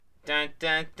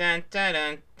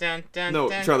No,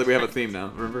 Charlie, we have a theme now,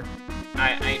 remember?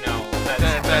 I know.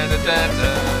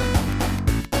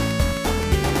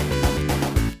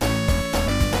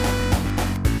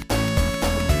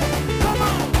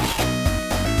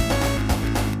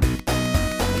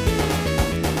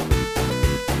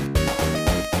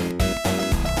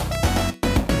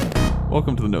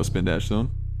 Welcome to the No Spin Dash Zone.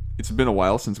 It's been a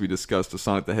while since we discussed a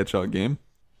Sonic the Hedgehog game,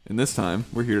 and this time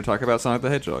we're here to talk about Sonic the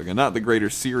Hedgehog, and not the greater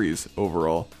series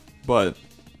overall, but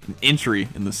an entry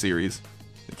in the series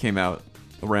that came out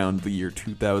around the year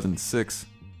 2006.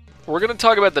 We're going to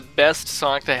talk about the best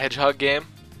Sonic the Hedgehog game.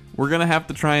 We're going to have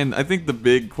to try and... I think the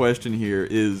big question here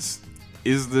is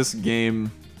this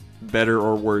game better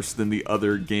or worse than the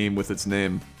other game with its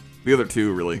name? The other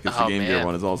two, really, because the Game Gear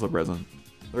one is also present.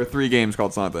 There are 3 games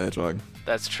called Sonic the Hedgehog.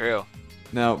 That's true.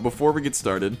 Now, before we get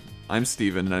started, I'm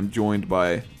Steven, and I'm joined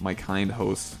by my kind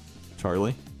host,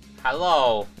 Charlie.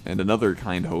 Hello. And another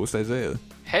kind host, Isaiah.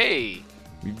 Hey.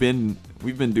 We've been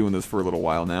doing this for a little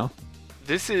while now.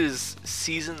 This is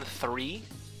Season 3?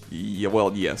 Yeah,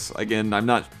 well, yes. Again,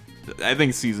 I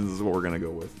think seasons is what we're going to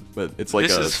go with. But it's like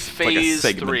this is Phase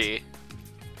 3.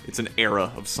 It's an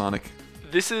era of Sonic.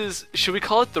 This is... Should we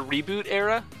call it the reboot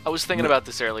era? I was thinking about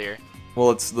this earlier.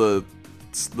 Well, it's the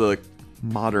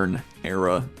modern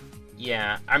era.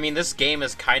 Yeah, I mean, this game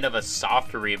is kind of a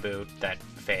soft reboot that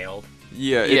failed.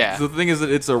 Yeah. The thing is that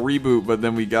it's a reboot, but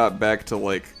then we got back to,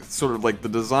 like, sort of like the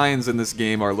designs in this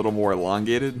game are a little more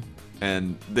elongated,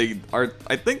 and they are,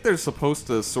 I think they're supposed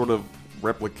to sort of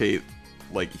replicate,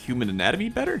 like, human anatomy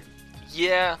better?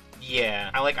 Yeah.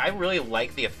 Yeah, I really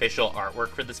like the official artwork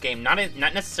for this game. Not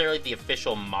necessarily the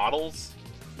official models,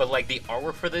 but, like, the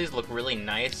artwork for these look really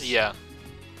nice. Yeah.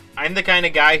 I'm the kind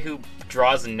of guy who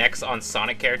draws necks on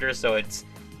Sonic characters, so it's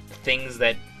things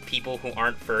that people who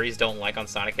aren't furries don't like on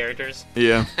Sonic characters.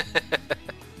 Yeah.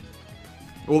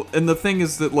 Well, and the thing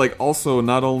is that, like, also,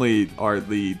 not only are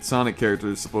the Sonic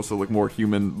characters supposed to look more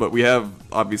human, but we have,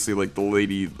 obviously, like, the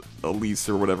lady Elise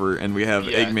or whatever, and we have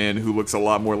Eggman, who looks a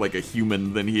lot more like a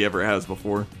human than he ever has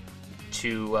before.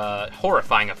 To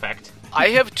horrifying effect. I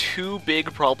have 2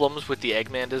 big problems with the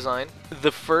Eggman design.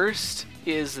 The first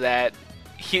is that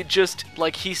he just,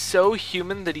 like, he's so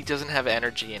human that he doesn't have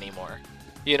energy anymore.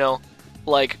 You know?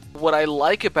 Like, what I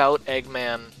like about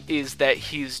Eggman is that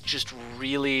he's just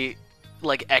really,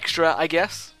 like, extra, I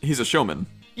guess. He's a showman.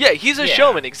 Yeah, he's a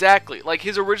showman, exactly. Like,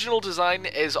 his original design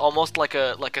is almost like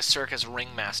a circus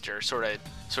ringmaster sort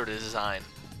of design.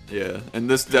 Yeah, and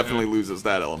this definitely loses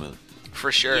that element.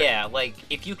 For sure. Yeah, like,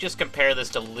 if you just compare this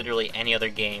to literally any other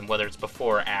game, whether it's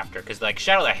before or after, because, like,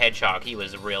 Shadow the Hedgehog, he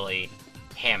was really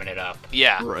hamming it up.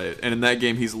 Yeah. Right, and in that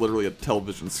game, he's literally a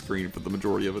television screen for the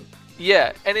majority of it.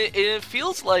 Yeah, and it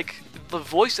feels like the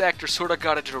voice actor sort of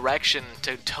got a direction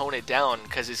to tone it down,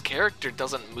 because his character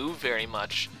doesn't move very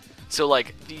much. So,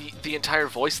 like, the entire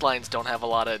voice lines don't have a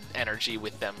lot of energy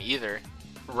with them either.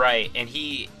 Right, and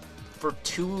for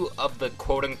 2 of the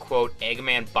quote-unquote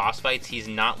Eggman boss fights, he's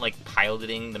not, like,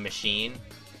 piloting the machine,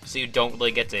 so you don't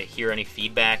really get to hear any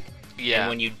feedback. Yeah. And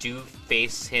when you do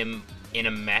face him in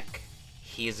a mech,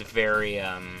 he's very,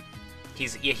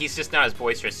 he's just not as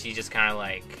boisterous. He's just kind of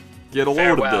like, get a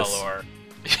load of this. Or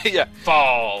yeah.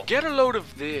 Fall. Get a load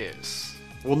of this.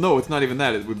 Well, no, it's not even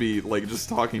that. It would be, like, just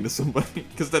talking to somebody,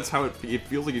 because that's how it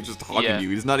feels like he's just talking to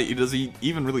you. Does he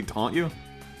even really taunt you?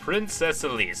 Princess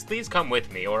Elise, please come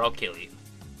with me or I'll kill you.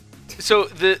 So,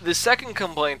 the second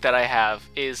complaint that I have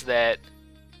is that...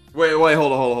 Wait,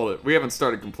 hold it. We haven't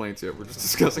started complaints yet. We're just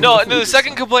discussing... No, the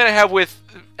second complaint I have with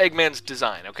Eggman's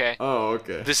design, okay? Oh,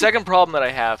 okay. The second problem that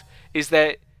I have is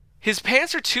that his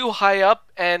pants are too high up,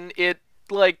 and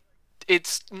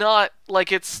it's not, like,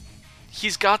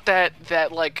 he's got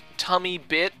that like, tummy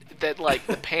bit that, like,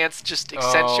 the pants just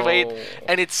accentuate,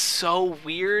 and it's so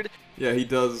weird. Yeah, he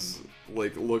does...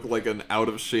 like, look like an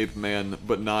out-of-shape man,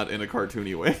 but not in a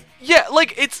cartoony way. Yeah,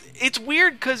 like, it's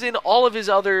weird, because in all of his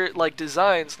other, like,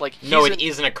 designs, like... No, it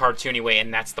isn't a cartoony way,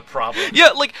 and that's the problem.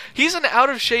 Yeah, like, he's an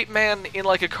out-of-shape man in,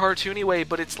 like, a cartoony way,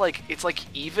 but it's like,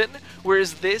 even,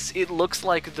 whereas this, it looks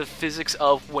like the physics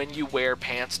of when you wear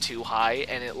pants too high,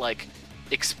 and it, like,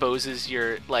 exposes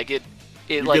your, like, you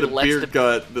like, get a beer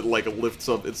gut that, like, lifts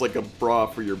up, it's like a bra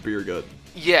for your beer gut.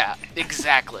 Yeah,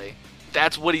 exactly.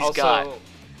 That's what he's also, got.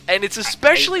 And it's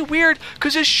especially weird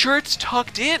because his shirt's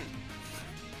tucked in.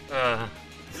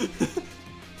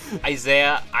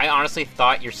 Isaiah, I honestly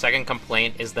thought your second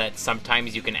complaint is that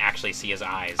sometimes you can actually see his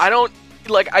eyes. I don't,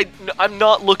 like, I'm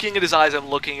not looking at his eyes, I'm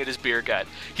looking at his beer gut.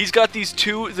 He's got the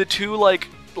two, like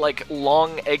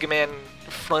long Eggman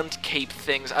front cape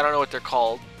things. I don't know what they're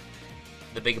called.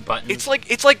 The big buttons. It's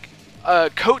like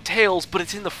coattails, but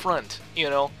it's in the front, you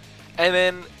know? And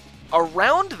then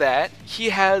around that, he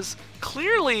has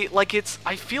clearly, like,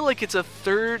 I feel like it's a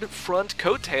third front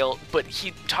coattail, but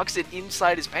he tucks it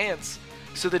inside his pants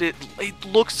so that it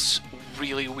looks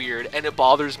really weird, and it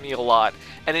bothers me a lot.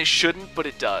 And it shouldn't, but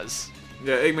it does.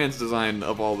 Yeah, Eggman's design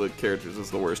of all the characters is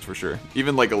the worst for sure.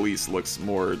 Even like Elise looks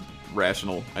more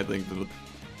rational, I think, than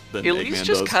Elise Eggman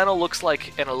just does. kind of looks like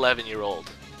an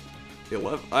 11-year-old.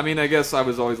 11? I mean, I guess I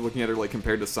was always looking at her like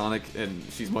compared to Sonic, and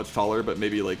she's much taller, but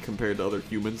maybe like compared to other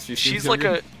humans, she's like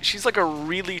younger. she's like a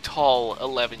really tall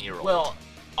 11-year-old. Well,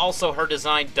 also her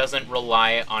design doesn't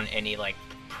rely on any like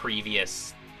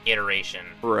previous iteration.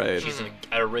 Right. She's an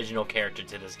original character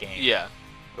to this game. Yeah.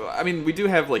 I mean, we do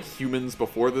have like humans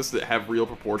before this that have real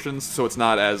proportions, so it's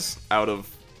not as out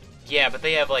of. Yeah, but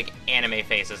they have like anime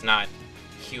faces, not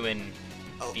human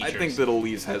features. I think that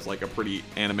Elise has like a pretty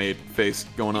anime face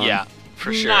going on. Yeah,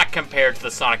 for sure. Not compared to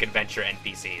the Sonic Adventure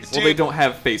NPCs. Well, they don't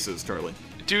have faces, Charlie.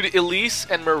 Dude, Elise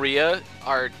and Maria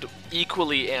are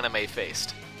equally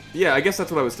anime-faced. Yeah, I guess that's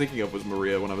what I was thinking of was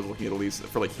Maria when I was looking at Elise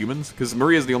for like humans, because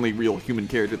Maria is the only real human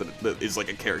character that is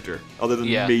like a character, other than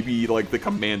maybe like the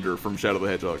commander from Shadow the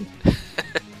Hedgehog.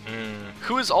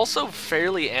 Who is also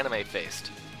fairly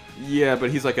anime-faced. Yeah, but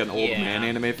he's like an old man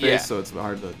anime face, so it's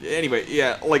hard to. Anyway,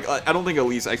 yeah, like I don't think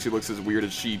Elise actually looks as weird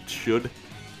as she should.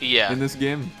 Yeah. In this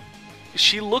game.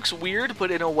 She looks weird, but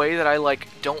in a way that I like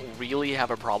don't really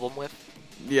have a problem with.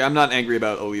 Yeah, I'm not angry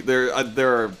about Elise. There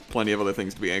are plenty of other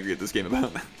things to be angry at this game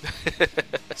about.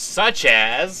 Such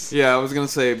as... Yeah, I was going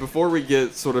to say, before we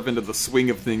get sort of into the swing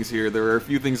of things here, there are a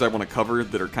few things I want to cover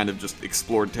that are kind of just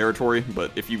explored territory,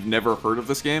 but if you've never heard of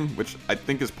this game, which I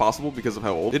think is possible because of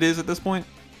how old it is at this point,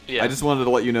 I just wanted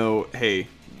to let you know, hey,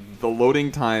 the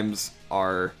loading times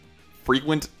are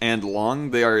frequent and long.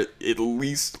 They are at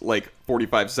least like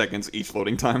 45 seconds each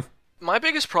loading time. My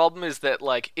biggest problem is that,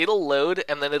 like, it'll load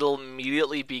and then it'll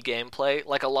immediately be gameplay.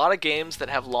 Like, a lot of games that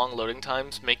have long loading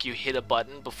times make you hit a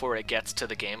button before it gets to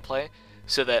the gameplay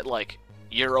so that, like,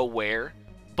 you're aware.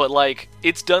 But, like,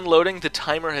 it's done loading, the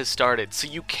timer has started, so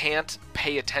you can't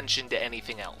pay attention to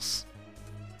anything else.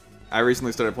 I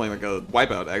recently started playing, like, a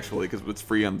Wipeout, actually, because it's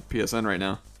free on PSN right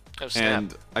now. Oh, snap.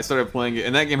 And I started playing it,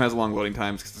 and that game has long loading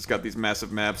times because it's got these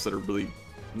massive maps that are really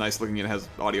nice looking and it has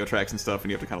audio tracks and stuff,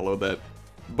 and you have to kind of load that.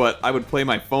 But I would play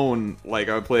my phone, like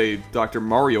I would play Dr.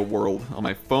 Mario World on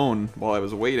my phone while I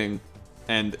was waiting,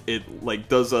 and it like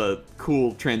does a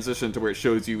cool transition to where it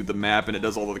shows you the map and it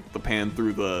does all the pan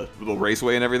through the little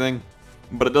raceway and everything.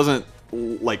 But it doesn't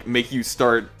like make you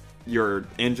start your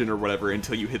engine or whatever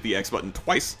until you hit the X button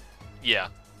twice. Yeah.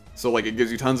 So like it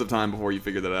gives you tons of time before you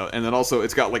figure that out. And then also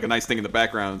it's got like a nice thing in the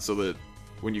background so that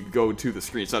when you go to the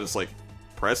screen, it's not just like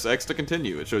press X to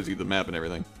continue. It shows you the map and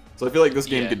everything. So I feel like this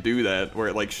game could do that, where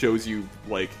it like shows you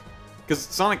like, because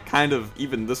Sonic kind of,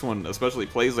 even this one especially,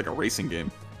 plays like a racing game.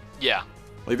 Yeah.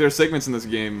 Like there are segments in this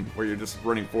game where you're just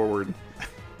running forward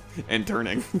and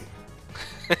turning.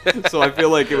 So I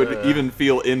feel like it would even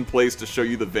feel in place to show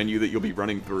you the venue that you'll be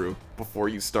running through before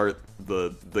you start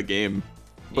the game.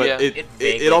 But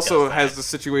it also has the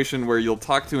situation where you'll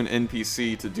talk to an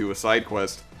NPC to do a side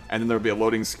quest, and then there'll be a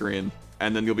loading screen,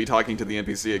 and then you'll be talking to the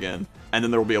NPC again, and then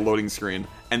there will be a loading screen,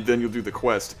 and then you'll do the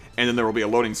quest, and then there will be a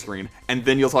loading screen, and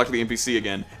then you'll talk to the NPC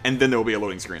again, and then there will be a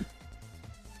loading screen.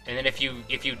 And then if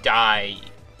you die,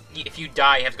 you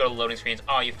have to go to the loading screens.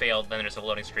 Oh, you failed. Then there's a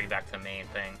loading screen back to the main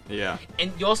thing. Yeah.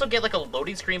 And you also get like a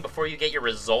loading screen before you get your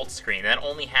results screen. That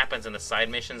only happens in the side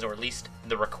missions, or at least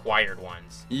the required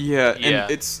ones. Yeah,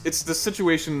 and it's the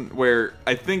situation where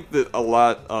I think that a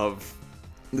lot of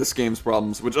this game's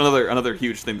problems, which another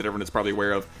huge thing that everyone is probably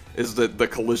aware of, is that the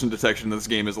collision detection in this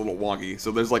game is a little wonky. So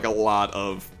there's like a lot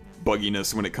of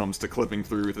bugginess when it comes to clipping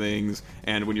through things,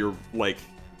 and when you're like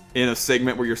in a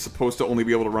segment where you're supposed to only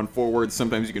be able to run forward,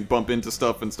 sometimes you can bump into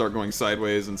stuff and start going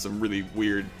sideways, and some really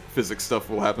weird physics stuff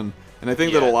will happen. And I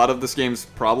think that a lot of this game's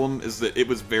problem is that it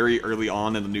was very early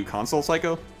on in the new console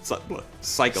cycle.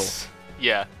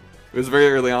 Yeah. It was very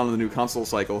early on in the new console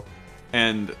cycle,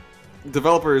 and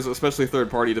developers, especially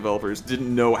third-party developers,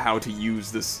 didn't know how to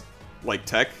use this like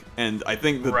tech, and I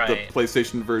think that the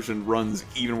PlayStation version runs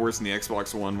even worse than the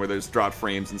Xbox one, where there's dropped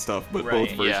frames and stuff, but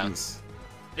both versions...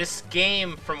 This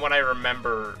game, from what I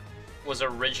remember, was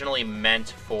originally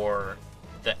meant for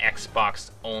the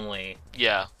Xbox only.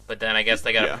 Yeah. But then I guess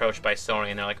they got approached by Sony,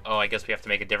 and they're like, oh, I guess we have to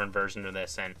make a different version of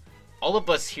this, and all of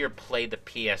us here played the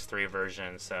PS3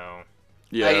 version, so...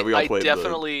 Yeah, we all played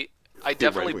I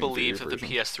definitely believe that the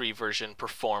PS3 version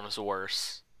performs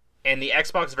worse. And the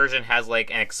Xbox version has, like,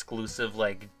 an exclusive,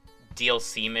 like,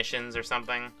 DLC missions or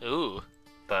something. Ooh.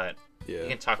 But we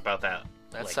can talk about that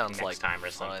sounds next like time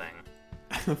or fun. something.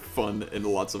 fun in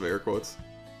lots of air quotes.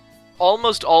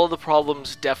 Almost all of the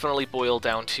problems definitely boil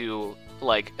down to,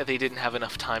 like, they didn't have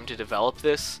enough time to develop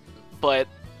this, but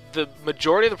the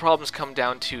majority of the problems come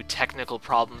down to technical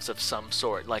problems of some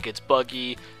sort. Like, it's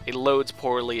buggy, it loads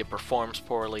poorly, it performs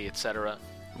poorly, etc.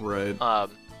 Right.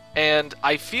 And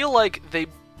I feel like they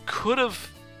could have...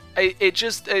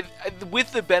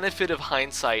 with the benefit of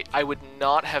hindsight, I would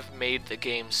not have made the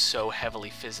game so heavily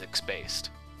physics-based.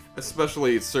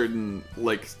 Especially certain,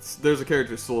 like, there's a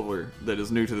character, Silver, that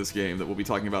is new to this game that we'll be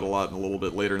talking about a lot in a little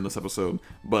bit later in this episode,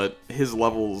 but his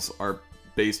levels are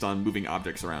based on moving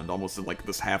objects around, almost in, like,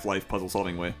 this Half-Life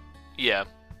puzzle-solving way. Yeah.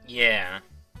 Yeah.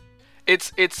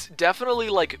 It's definitely,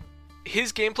 like,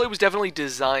 his gameplay was definitely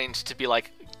designed to be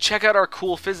like, check out our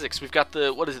cool physics, we've got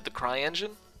the Cry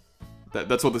engine?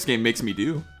 That's what this game makes me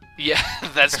do. Yeah,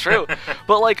 that's true.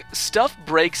 But, like, stuff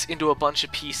breaks into a bunch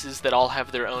of pieces that all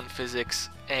have their own physics,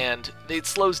 and it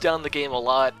slows down the game a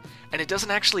lot, and it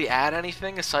doesn't actually add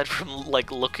anything aside from,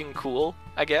 like, looking cool,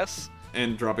 I guess.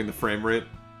 And dropping the frame rate.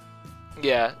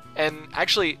 Yeah, and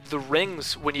actually, the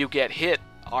rings, when you get hit,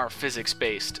 are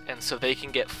physics-based, and so they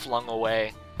can get flung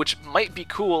away, which might be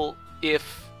cool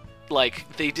if, like,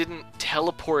 they didn't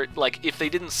teleport, like, if they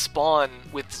didn't spawn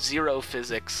with zero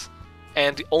physics,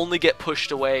 and only get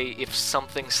pushed away if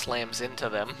something slams into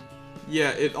them.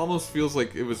 Yeah, it almost feels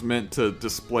like it was meant to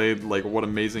display, like, what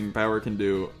amazing power can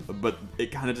do, but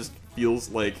it kind of just feels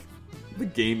like the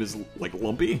game is, like,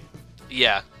 lumpy.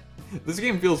 Yeah. This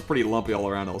game feels pretty lumpy all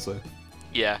around, I'll say.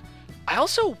 Yeah. I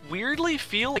also weirdly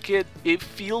feel like it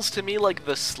feels to me like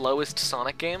the slowest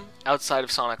Sonic game outside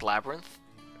of Sonic Labyrinth.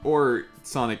 Or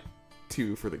Sonic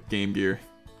 2 for the Game Gear.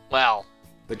 Well,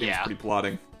 That game's yeah. pretty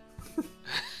plotting.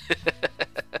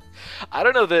 I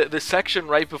don't know, the section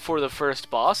right before the first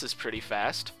boss is pretty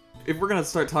fast. If we're gonna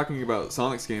start talking about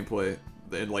Sonic's gameplay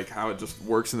and, like, how it just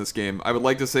works in this game, I would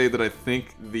like to say that I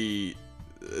think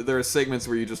there are segments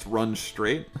where you just run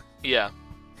straight. Yeah.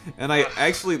 And I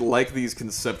actually like these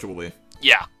conceptually.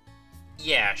 Yeah.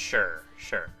 Yeah, sure.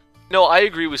 No, I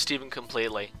agree with Steven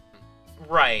completely.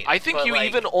 Right. I think but, you like,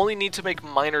 even only need to make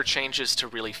minor changes to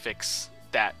really fix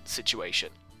that situation.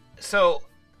 So,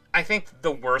 I think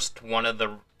the worst one of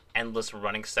the endless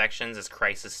running sections is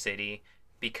Crisis City,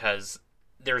 because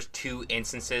there's two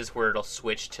instances where it'll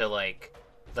switch to, like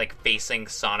facing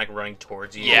Sonic running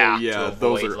towards you. Yeah. Yeah, to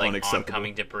those avoid, are like, unacceptable.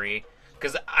 oncoming debris.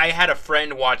 Because I had a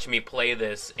friend watch me play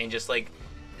this and just, like,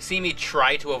 see me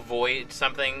try to avoid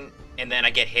something, and then I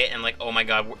get hit, and, like, oh my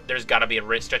god, there's gotta be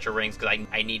a stretch of rings because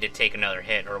I need to take another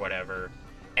hit or whatever.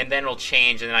 And then it'll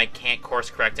change, and then I can't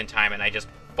course correct in time, and I just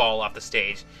fall off the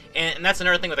stage. And that's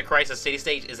another thing with the Crisis City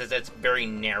stage, is that it's very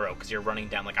narrow because you're running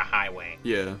down, like, a highway.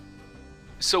 Yeah.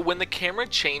 So when the camera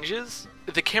changes,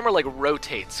 the camera, like,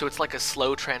 rotates, so it's like a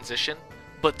slow transition,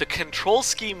 but the control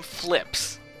scheme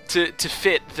flips to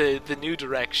fit the new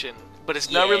direction, but it's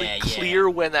not really clear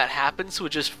when that happens, so it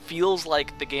just feels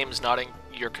like the game's not in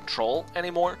your control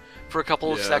anymore for a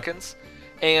couple of seconds.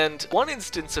 And one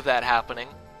instance of that happening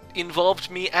involved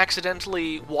me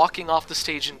accidentally walking off the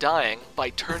stage and dying by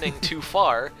turning too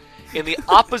far in the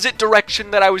opposite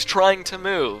direction that I was trying to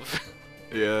move.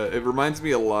 Yeah, it reminds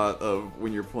me a lot of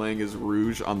when you're playing as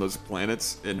Rouge on those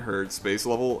planets in her space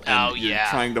level, and you're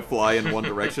trying to fly in one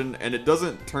direction, and it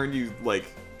doesn't turn you, like,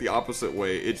 the opposite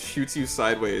way. It shoots you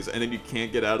sideways, and then you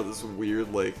can't get out of this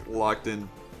weird, like, locked-in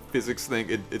physics thing.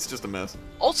 It's just a mess.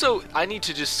 Also, I need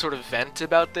to just sort of vent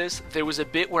about this. There was a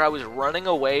bit where I was running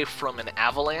away from an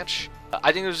avalanche.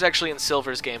 I think it was actually in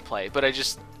Silver's gameplay, but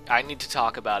I need to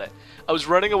talk about it. I was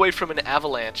running away from an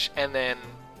avalanche, and then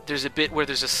there's a bit where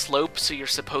there's a slope, so you're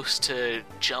supposed to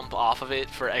jump off of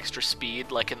it for extra speed,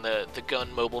 like in the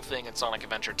gun mobile thing in Sonic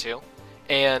Adventure 2.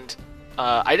 And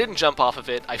I didn't jump off of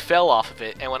it, I fell off of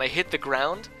it, and when I hit the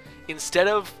ground, instead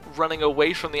of running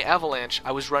away from the avalanche,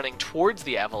 I was running towards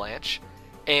the avalanche,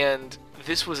 and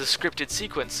this was a scripted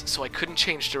sequence, so I couldn't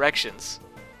change directions.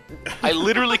 I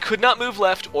literally could not move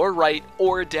left or right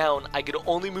or down. I could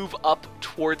only move up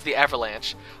towards the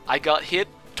avalanche. I got hit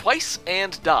twice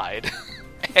and died,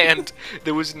 and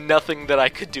there was nothing that I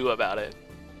could do about it.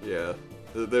 Yeah,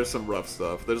 there's some rough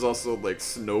stuff. There's also, like,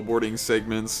 snowboarding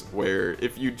segments where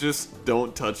if you just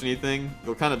don't touch anything,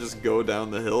 you'll kind of just go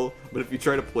down the hill, but if you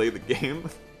try to play the game,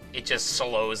 It just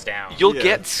slows down. You'll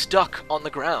get stuck on the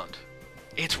ground.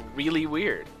 It's really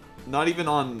weird. not even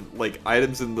on, like,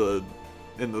 items in the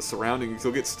surroundings,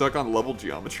 you'll get stuck on level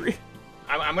geometry.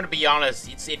 I'm gonna be honest.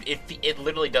 It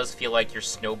literally does feel like you're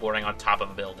snowboarding on top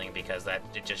of a building, because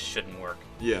it just shouldn't work.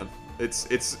 Yeah,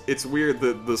 it's weird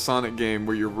that the Sonic game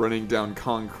where you're running down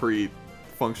concrete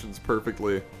functions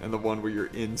perfectly, and the one where you're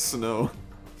in snow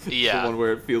Yeah. The one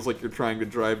where it feels like you're trying to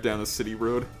drive down a city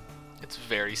road. It's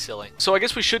very silly. So I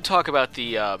guess we should talk about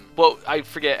the, well, I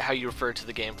forget how you refer to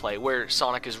the gameplay, where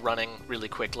Sonic is running really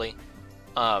quickly.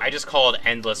 I just call it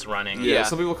endless running. Yeah,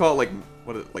 some people call it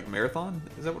like marathon?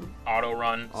 Is that what? Auto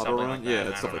run. Auto run? Like Yeah, that.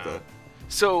 it's stuff like that.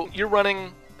 So you're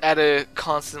running at a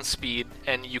constant speed,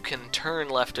 and you can turn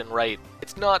left and right.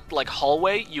 It's not like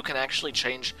hallway. You can actually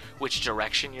change which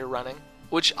direction you're running,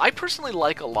 which I personally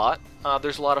like a lot.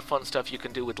 There's a lot of fun stuff you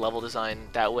can do with level design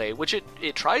that way, which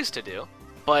it tries to do.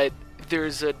 But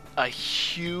there's a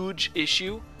huge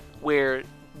issue where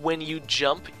when you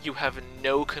jump, you have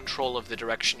no control of the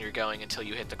direction you're going until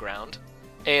you hit the ground.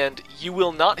 And you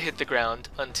will not hit the ground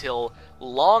until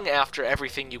long after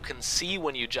everything you can see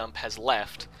when you jump has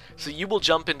left. So you will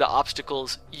jump into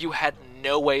obstacles you had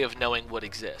no way of knowing would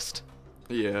exist.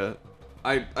 Yeah.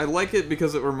 I like it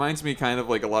because it reminds me kind of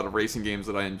like a lot of racing games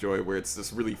that I enjoy, where it's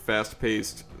this really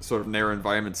fast-paced, sort of narrow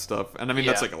environment stuff. And I mean,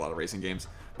 that's like a lot of racing games.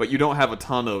 But you don't have a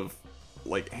ton of,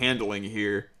 like, handling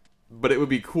here. But it would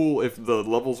be cool if the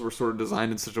levels were sort of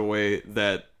designed in such a way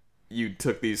that you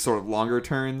took these sort of longer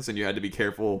turns and you had to be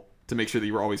careful to make sure that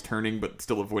you were always turning but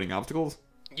still avoiding obstacles.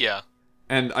 Yeah.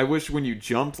 And I wish when you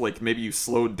jumped, like, maybe you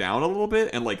slowed down a little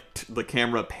bit and, like, the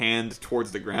camera panned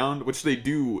towards the ground, which they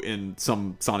do in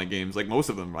some Sonic games, like most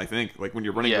of them, I think. Like, when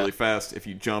you're running really fast, if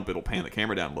you jump, it'll pan the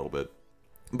camera down a little bit.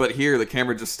 But here, the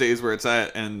camera just stays where it's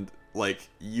at, and, like,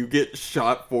 you get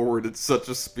shot forward at such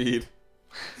a speed.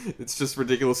 It's just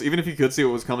ridiculous. Even if you could see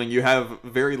what was coming, you have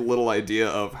very little idea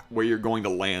of where you're going to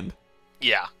land.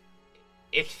 Yeah.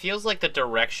 It feels like the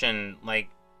direction, like,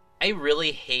 I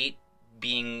really hate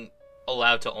being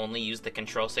allowed to only use the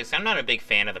control sticks. I'm not a big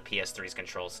fan of the PS3's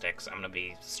control sticks. I'm gonna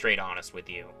be straight honest with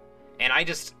you. And I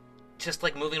just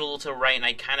like moving a little to the right, and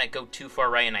I kind of go too far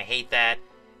right, and I hate that.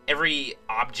 Every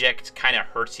object kind of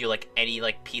hurts you, like any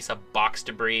like piece of box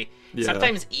debris. Yeah.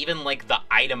 Sometimes even like the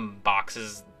item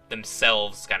boxes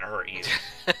themselves kind of hurt you.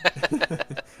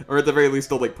 Or at the very least,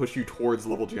 they'll like push you towards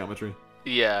level geometry.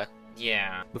 Yeah.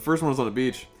 Yeah. The first one was on a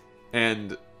beach,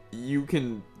 and you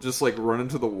can just like run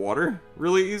into the water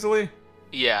really easily.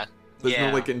 Yeah. There's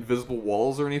no like invisible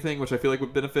walls or anything, which I feel like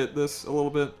would benefit this a little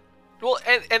bit. Well,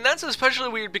 and that's especially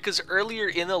weird because earlier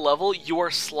in the level, you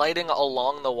are sliding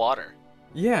along the water.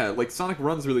 Yeah, like Sonic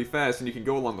runs really fast and you can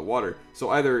go along the water.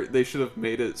 So either they should have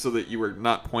made it so that you were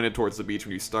not pointed towards the beach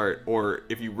when you start, or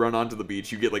if you run onto the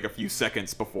beach, you get like a few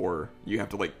seconds before you have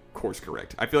to like course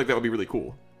correct. I feel like that would be really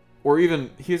cool. Or even,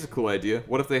 here's a cool idea.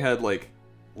 What if they had like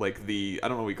the, I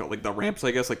don't know what we call it, like the ramps,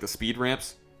 I guess, like the speed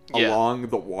ramps along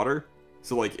the water?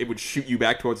 So like it would shoot you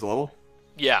back towards the level?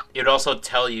 Yeah. It would also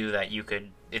tell you that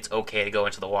it's okay to go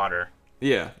into the water.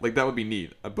 Yeah, like that would be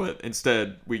neat. But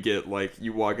instead, we get like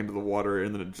you walk into the water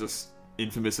and then it just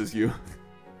infamouses you.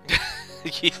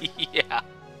 Yeah.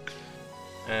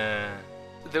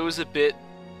 There was a bit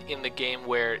in the game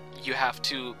where you have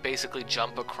to basically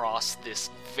jump across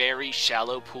this very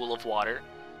shallow pool of water.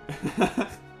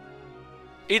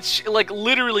 It's like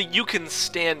literally you can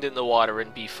stand in the water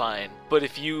and be fine, but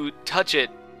if you touch it,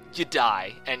 you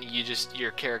die and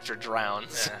your character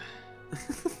drowns.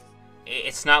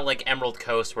 It's not like Emerald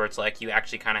Coast where it's like you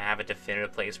actually kind of have a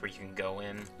definitive place where you can go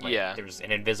in. Like, yeah. There's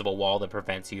an invisible wall that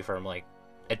prevents you from like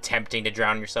attempting to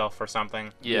drown yourself or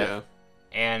something. Yeah.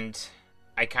 And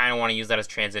I kind of want to use that as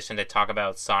transition to talk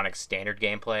about Sonic's standard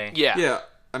gameplay. Yeah. Yeah.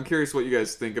 I'm curious what you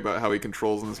guys think about how he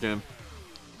controls in this game.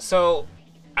 So,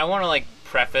 I want to like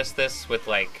preface this with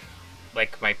like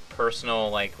my personal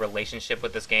like relationship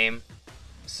with this game.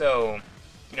 So,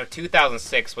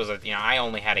 2006 was I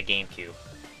only had a GameCube.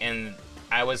 And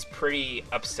I was pretty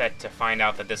upset to find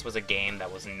out that this was a game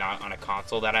that was not on a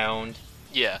console that I owned.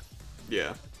 Yeah.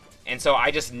 Yeah. And so I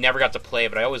just never got to play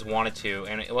it, but I always wanted to.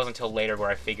 And it wasn't until later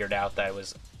where I figured out that it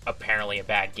was apparently a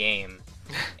bad game.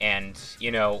 And,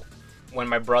 when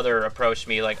my brother approached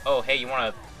me like, oh, hey, you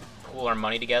want to pool our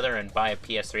money together and buy a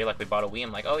PS3 like we bought a Wii?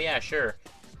 I'm like, oh, yeah, sure.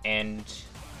 And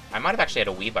I might have actually had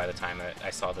a Wii by the time that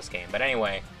I saw this game. But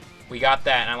anyway, we got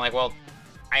that, and I'm like, well,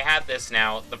 I have this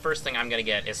now. The first thing I'm going to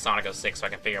get is Sonic 06 so I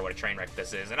can figure out what a train wreck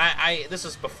this is. And this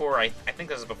is before, I think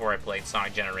this is before I played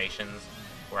Sonic Generations,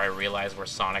 where I realized where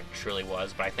Sonic truly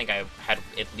was. But I think I had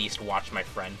at least watched my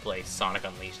friend play Sonic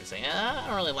Unleashed and say, I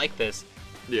don't really like this.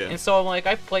 Yeah. And so like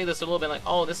I played this a little bit like,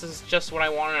 oh, this is just what I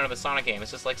wanted out of a Sonic game.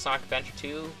 It's just like Sonic Adventure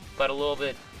 2, but a little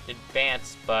bit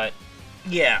advanced. But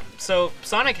yeah, so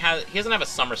Sonic he doesn't have a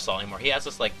somersault anymore. He has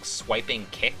this like swiping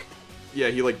kick. Yeah,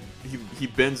 he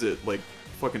bends it like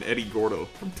fucking Eddie Gordo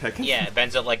from Tekken. Yeah,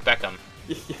 bends it like Beckham.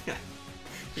 Yeah.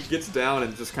 He gets down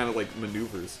and just kind of like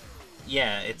maneuvers.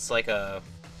 Yeah, it's like a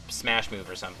smash move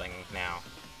or something now.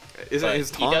 Isn't But it his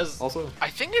he taunt does- also? I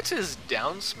think it's his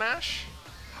down smash.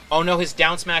 Oh no, his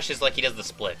down smash is like he does the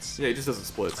splits. Yeah, he just does the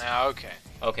splits. Ah, okay.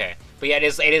 Okay, but yeah,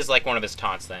 it is like one of his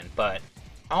taunts then. But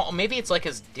oh, maybe it's like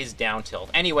his down tilt.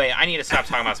 Anyway, I need to stop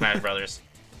talking about Smash Brothers.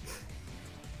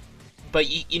 But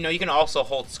you know, you can also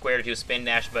hold square to do a spin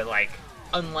dash, but like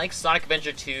unlike Sonic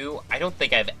Adventure 2, I don't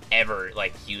think I've ever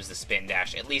like used the spin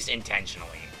dash, at least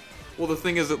intentionally. Well, the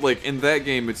thing is that, like, in that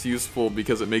game, it's useful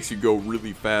because it makes you go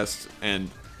really fast,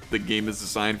 and the game is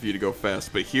designed for you to go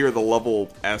fast. But here, the level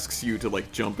asks you to,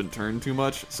 like, jump and turn too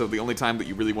much, so the only time that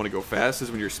you really want to go fast is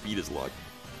when your speed is locked.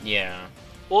 Yeah.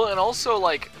 Well, and also,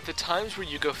 like, the times where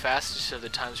you go fastest are the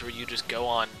times where you just go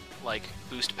on, like,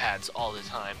 boost pads all the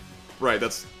time. Right,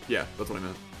 that's what I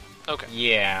meant. Okay.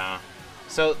 Yeah.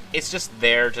 So it's just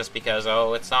there just because,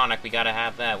 oh, it's Sonic, we gotta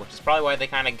have that, which is probably why they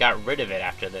kind of got rid of it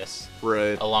after this.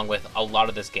 Right. Along with a lot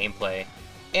of this gameplay.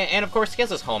 And of course, he has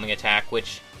this homing attack,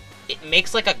 which it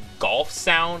makes like a golf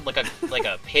sound, like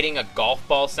a hitting a golf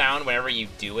ball sound whenever you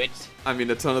do it. I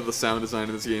mean, a ton of the sound design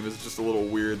in this game is just a little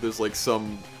weird. There's, like,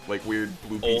 some, like, weird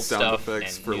bloopy Old sound stuff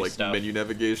effects and for, new like, stuff. menu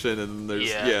navigation, and there's,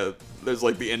 Yeah. there's,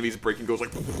 like, the enemies breaking goes,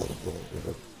 like...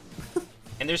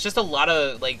 And there's just a lot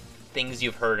of like things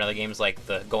you've heard in other games, like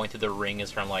the going through the ring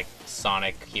is from like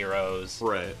Sonic Heroes.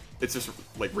 Right. It's just,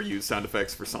 like, reused sound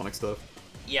effects for Sonic stuff.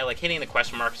 Yeah, like hitting the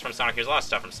question marks from Sonic Heroes. A lot of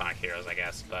stuff from Sonic Heroes, I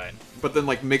guess, But then,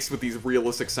 like, mixed with these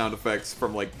realistic sound effects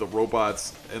from, like, the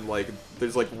robots, and, like,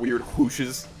 there's, like, weird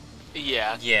whooshes.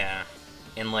 Yeah. yeah,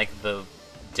 and like the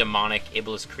demonic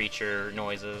Iblis creature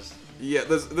noises. Yeah,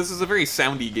 this is a very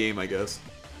soundy game, I guess.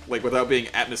 Like, without being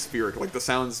atmospheric. Like, the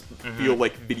sounds feel,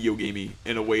 like, video gamey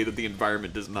in a way that the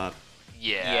environment does not.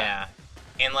 Yeah.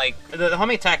 And like the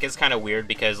homing attack is kind of weird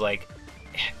because like,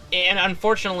 and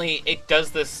unfortunately it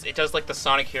does like the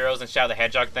Sonic Heroes and Shadow the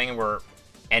Hedgehog thing where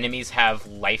enemies have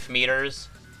life meters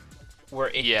where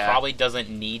it probably doesn't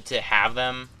need to have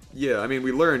them. Yeah, I mean,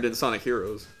 we learned in Sonic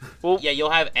Heroes. Well, Yeah,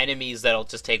 you'll have enemies that'll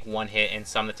just take one hit and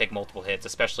some that take multiple hits,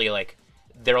 especially like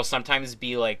there'll sometimes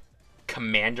be like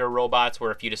commander robots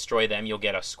where if you destroy them you'll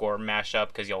get a score mashup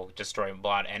because you'll destroy a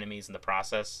lot of enemies in the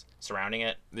process surrounding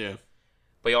it. Yeah.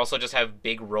 But you also just have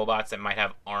big robots that might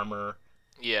have armor.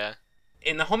 yeah.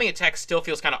 And the homing attack still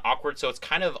feels kind of awkward, so it's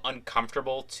kind of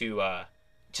uncomfortable to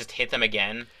just hit them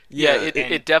again. Yeah, Yeah,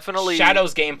 it definitely...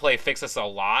 Shadow's gameplay fixes a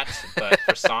lot, but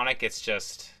for Sonic, it's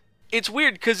just... It's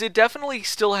weird, because it definitely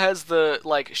still has the,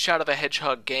 like, Shadow the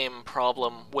Hedgehog game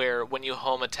problem, where when you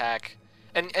home attack...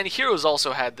 And Heroes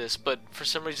also had this, but for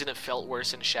some reason it felt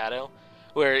worse in Shadow,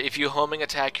 where if you homing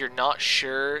attack, you're not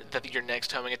sure that your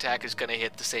next homing attack is going to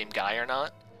hit the same guy or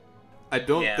not. I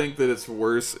don't Yeah. think that it's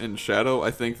worse in Shadow.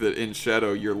 I think that in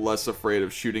Shadow, you're less afraid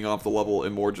of shooting off the level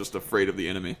and more just afraid of the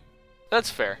enemy. That's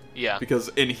fair, yeah. Because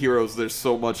in Heroes, there's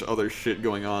so much other shit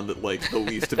going on that, like, the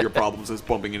least of your problems is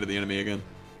bumping into the enemy again.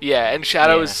 Yeah, and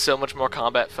Shadow Yeah. is so much more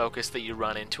combat focused that you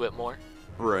run into it more.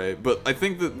 Right, but I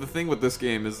think that the thing with this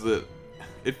game is that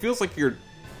it feels like you're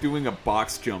doing a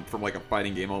box jump from, like, a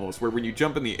fighting game almost, where when you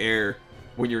jump in the air,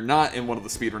 when you're not in one of the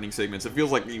speedrunning segments, it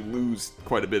feels like you lose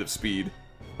quite a bit of speed.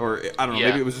 Or, I don't know, Yeah.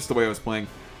 maybe it was just the way I was playing.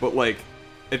 But, like,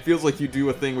 it feels like you do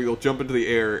a thing where you'll jump into the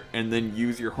air and then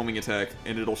use your homing attack,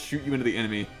 and it'll shoot you into the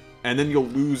enemy, and then you'll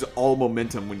lose all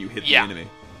momentum when you hit the enemy.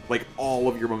 Like, all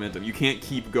of your momentum. You can't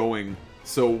keep going.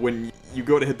 So when you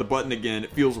go to hit the button again,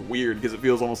 it feels weird, because it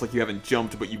feels almost like you haven't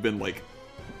jumped, but you've been, like,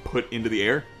 put into the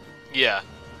air. Yeah.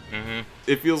 Mm-hmm.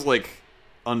 It feels, like,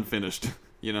 unfinished,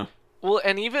 you know? Well,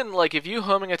 and even, like, if you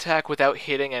homing attack without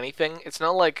hitting anything, it's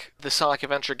not like the Sonic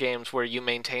Adventure games where you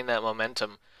maintain that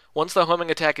momentum. Once the homing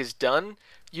attack is done,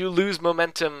 you lose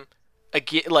momentum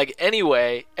again, like,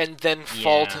 anyway, and then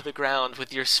fall Yeah. to the ground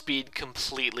with your speed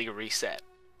completely reset.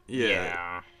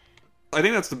 Yeah. I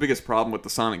think that's the biggest problem with the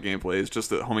Sonic gameplay, is just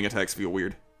that homing attacks feel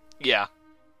weird. Yeah.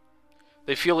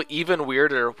 They feel even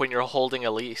weirder when you're holding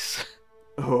Elise.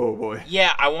 Oh, boy.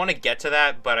 Yeah, I want to get to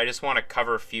that, but I just want to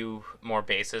cover a few more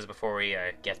bases before we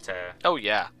get to Oh,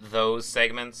 yeah. those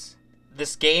segments.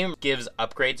 This game gives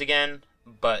upgrades again,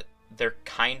 but they're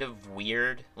kind of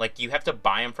weird. Like, you have to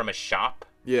buy them from a shop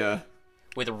Yeah.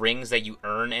 with rings that you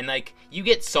earn, and, like, you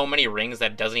get so many rings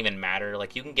that it doesn't even matter.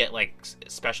 Like, you can get, like,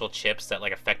 special chips that,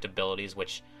 like, affect abilities,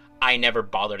 which I never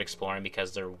bothered exploring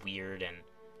because they're weird and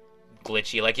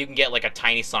glitchy. Like, you can get, like, a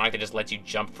tiny Sonic that just lets you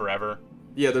jump forever.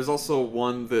 Yeah, there's also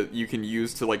one that you can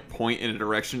use to, like, point in a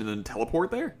direction and then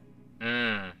teleport there.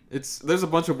 There's a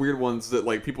bunch of weird ones that,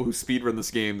 like, people who speedrun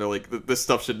this game, they're like, this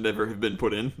stuff should never have been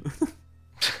put in.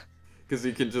 Because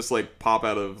you can just, like, pop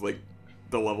out of, like,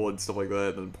 the level and stuff like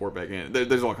that and then pour back in.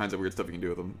 There's all kinds of weird stuff you can do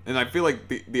with them. And I feel like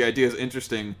the idea is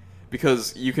interesting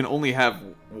because you can only have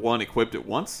one equipped at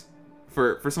once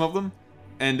for some of them,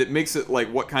 and it makes it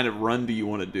like, what kind of run do you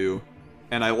want to do?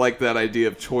 And I like that idea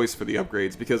of choice for the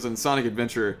upgrades, because in Sonic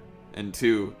Adventure and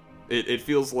 2, it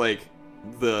feels like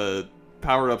the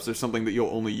power-ups are something that you'll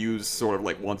only use sort of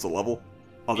like once a level,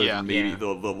 other than maybe the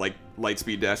like light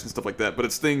speed dash and stuff like that. But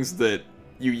it's things that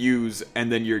you use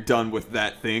and then you're done with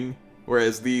that thing,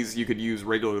 whereas these you could use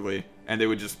regularly and they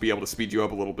would just be able to speed you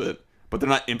up a little bit. But they're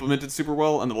not implemented super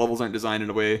well, and the levels aren't designed in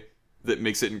a way that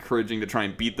makes it encouraging to try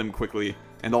and beat them quickly.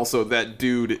 And also, that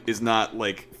dude is not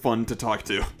like fun to talk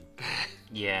to.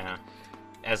 Yeah.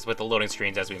 As with the loading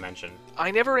screens, as we mentioned.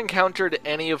 I never encountered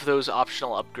any of those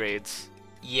optional upgrades.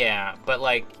 Yeah, but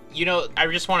like, you know, I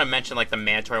just want to mention like the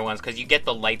mandatory ones, because you get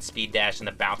the light speed dash and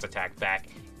the bounce attack back.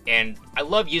 And I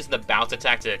love using the bounce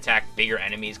attack to attack bigger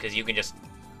enemies, because you can just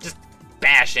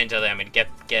bash into them and get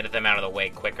them out of the way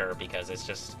quicker, because it's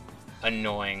just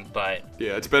annoying. But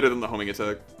yeah, it's better than the homing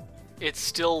attack. It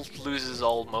still loses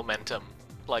all momentum,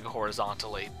 like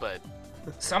horizontally, but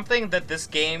something that this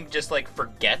game just like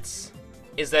forgets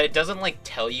is that it doesn't like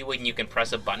tell you when you can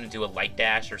press a button to do a light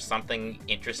dash or something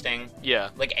interesting. Yeah.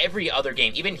 Like every other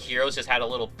game, even Heroes just had a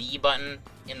little B button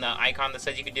in the icon that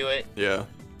says you could do it. Yeah.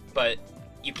 But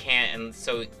you can't, and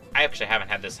so I actually haven't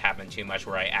had this happen too much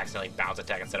where I accidentally bounce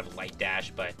attack instead of light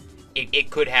dash, but it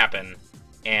could happen.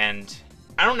 And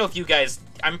I don't know if you guys,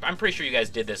 I'm pretty sure you guys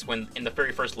did this when in the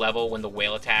very first level when the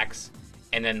whale attacks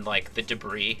and then like the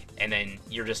debris and then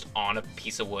you're just on a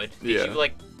piece of wood. Did you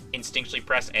like instinctually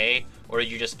press A, or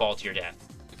did you just fall to your death?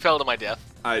 Fell to my death.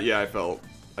 I think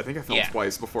I fell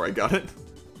twice before I got it.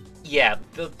 Yeah,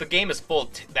 the game is full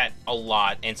of that a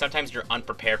lot, and sometimes you're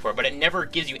unprepared for it, but it never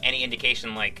gives you any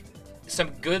indication. Like, some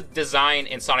good design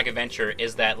in Sonic Adventure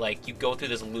is that, like, you go through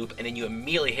this loop, and then you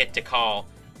immediately hit to call,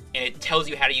 and it tells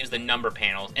you how to use the number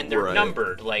panels, and they're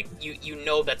numbered. Like, you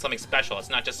know that's something special. It's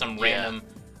not just some random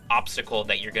obstacle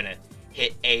that you're gonna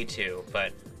hit A to,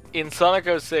 but... In Sonic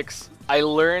 06, I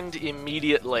learned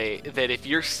immediately that if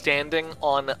you're standing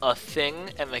on a thing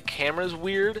and the camera's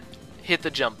weird, hit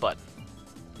the jump button.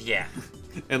 Yeah.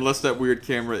 Unless that weird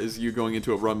camera is you going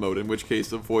into a run mode, in which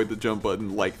case avoid the jump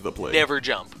button like the plague. Never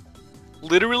jump.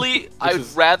 Literally, I'd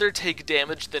rather take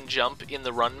damage than jump in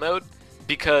the run mode,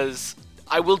 because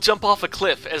I will jump off a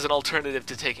cliff as an alternative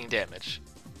to taking damage.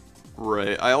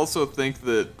 Right. I also think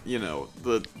that, you know,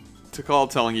 the Tikal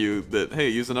telling you that, hey,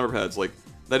 use the number pads, like,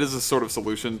 that is a sort of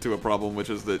solution to a problem, which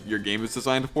is that your game is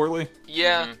designed poorly.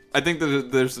 Yeah. Mm-hmm. I think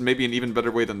that there's maybe an even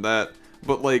better way than that.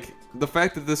 But, like, the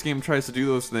fact that this game tries to do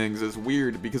those things is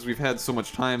weird because we've had so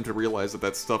much time to realize that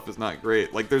that stuff is not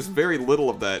great. Like, there's very little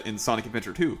of that in Sonic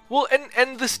Adventure 2. Well,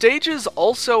 and the stages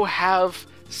also have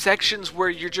sections where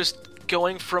you're just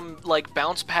going from, like,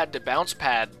 bounce pad to bounce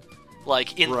pad,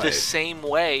 like, in the same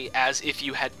way as if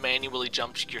you had manually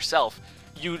jumped yourself.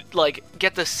 You, like,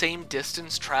 get the same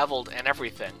distance traveled and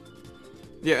everything.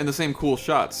 Yeah, and the same cool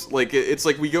shots. Like, it's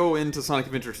like we go into Sonic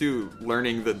Adventure 2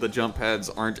 learning that the jump pads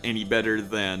aren't any better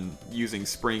than using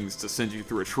springs to send you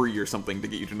through a tree or something to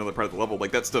get you to another part of the level.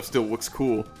 Like, that stuff still looks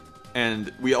cool.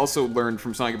 And we also learned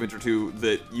from Sonic Adventure 2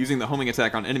 that using the homing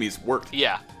attack on enemies worked.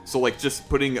 Yeah. So, like, just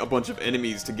putting a bunch of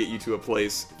enemies to get you to a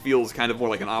place feels kind of more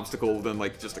like an obstacle than,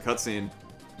 like, just a cutscene.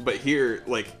 But here,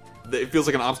 like, it feels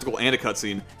like an obstacle and a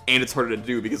cutscene, and it's harder to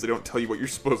do because they don't tell you what you're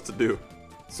supposed to do.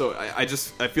 So I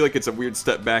feel like it's a weird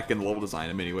step back in level design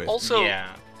in many ways. Also,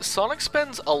 Sonic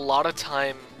spends a lot of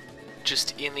time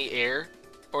just in the air,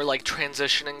 or like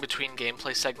transitioning between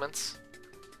gameplay segments.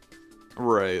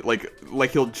 Right,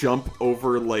 like he'll jump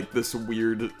over like this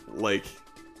weird like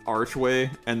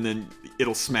archway, and then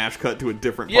it'll smash cut to a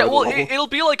different part of the level. It'll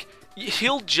be like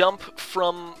he'll jump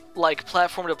from like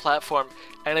platform to platform,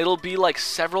 and it'll be like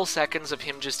several seconds of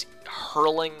him just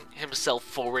hurling himself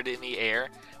forward in the air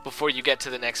before you get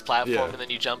to the next platform, and then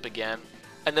you jump again.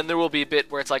 And then there will be a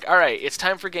bit where it's like, alright, it's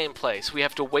time for gameplay, so we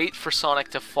have to wait for Sonic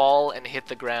to fall and hit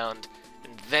the ground,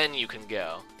 and then you can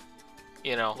go.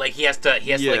 You know? Like, he has to like,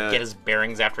 get his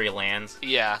bearings after he lands.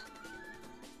 Yeah.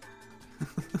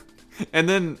 And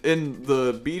then in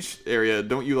the beach area,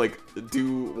 don't you, like,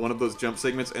 do one of those jump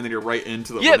segments and then you're right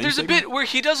into the running there's segment? a bit where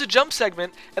he does a jump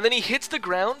segment, and then he hits the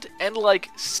ground and, like,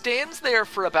 stands there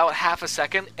for about half a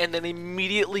second, and then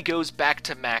immediately goes back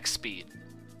to max speed.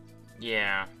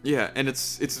 Yeah. Yeah, and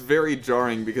it's very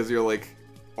jarring because you're, like,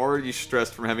 already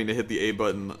stressed from having to hit the A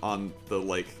button on the,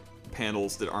 like,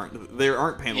 panels that aren't... There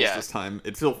aren't panels this time.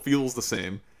 It still feels the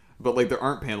same, but, like, there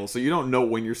aren't panels, so you don't know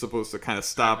when you're supposed to kind of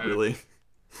stop, really.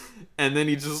 And then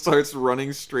he just starts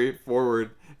running straight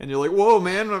forward, and you're like, "Whoa,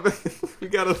 man! we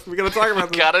gotta talk about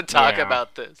this." Gotta talk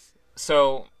about this.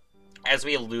 So, as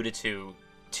we alluded to,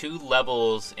 2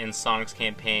 levels in Sonic's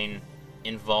campaign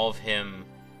involve him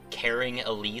carrying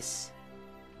Elise,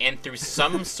 and through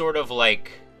some sort of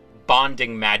like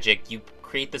bonding magic, you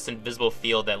create this invisible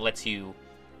field that lets you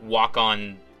walk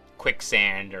on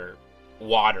quicksand or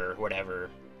water, whatever.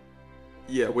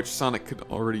 Yeah, which Sonic could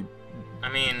already. I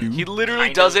mean, He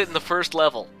literally does it in the first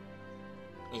level.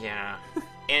 Yeah,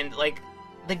 and like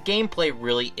the gameplay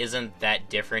really isn't that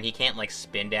different. He can't like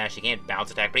spin dash, he can't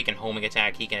bounce attack, but he can homing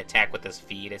attack. He can attack with his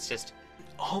feet. It's just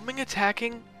Homing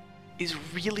attacking is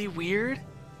really weird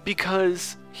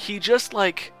because he just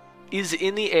like is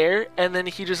in the air and then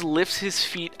he just lifts his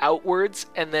feet outwards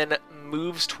and then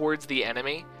moves towards the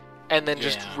enemy and then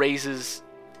just raises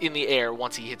in the air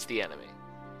once he hits the enemy.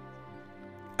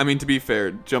 I mean, to be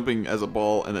fair, jumping as a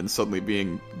ball and then suddenly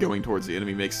going towards the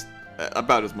enemy makes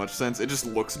about as much sense. It just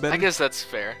looks better. I guess that's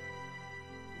fair.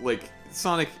 Like,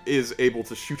 Sonic is able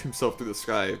to shoot himself through the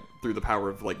sky through the power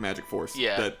of, like, magic force.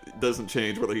 Yeah. That doesn't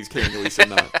change whether he's carrying Elise or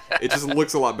not. It just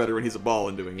looks a lot better when he's a ball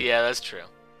and doing it. Yeah, that's true.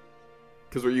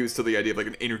 Because we're used to the idea of, like,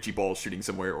 an energy ball shooting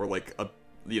somewhere, or, like,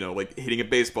 like, hitting a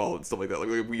baseball and stuff like that.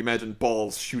 Like, we imagine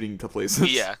balls shooting to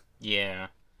places. Yeah. yeah.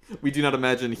 We do not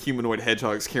imagine humanoid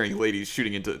hedgehogs carrying ladies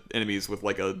shooting into enemies with,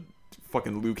 like, a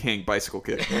fucking Liu Kang bicycle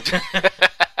kick.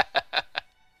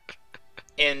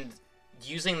 And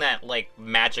using that like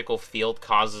magical field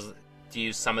causes to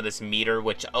use some of this meter,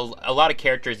 which a lot of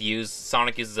characters use.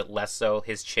 Sonic uses it less so.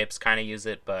 His chips kind of use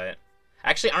it, but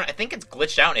actually, I think it's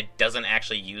glitched out and it doesn't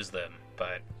actually use them.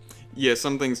 But yeah,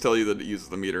 some things tell you that it uses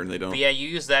the meter and they don't. but yeah, you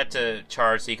use that to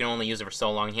charge, so you can only use it for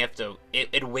so long. You have to.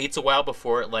 It waits a while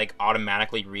before it like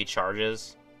automatically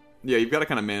recharges. Yeah, you've got to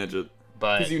kind of manage it.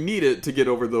 But because you need it to get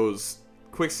over those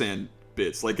quicksand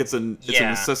bits. Like, it's a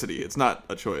necessity. It's not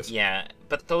a choice. Yeah,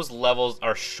 but those levels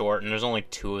are short, and there's only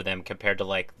 2 of them compared to,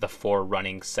 like, the 4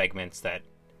 running segments that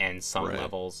end some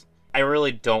levels. I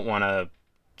really don't want to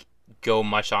go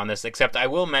much on this, except I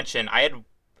will mention, I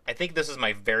think this is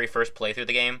my very first playthrough of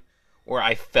the game, where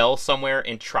I fell somewhere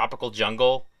in tropical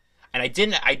jungle, and I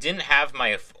didn't have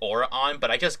my aura on,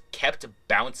 but I just kept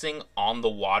bouncing on the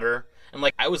water, and,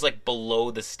 like, I was, like,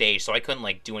 below the stage, so I couldn't,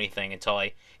 like, do anything until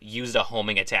I used a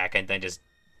homing attack and then just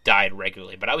died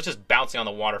regularly. But I was just bouncing on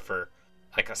the water for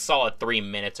like a solid 3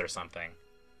 minutes or something.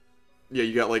 Yeah,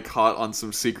 you got like caught on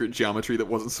some secret geometry that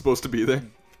wasn't supposed to be there.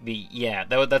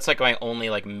 That's like my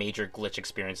only like major glitch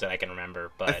experience that I can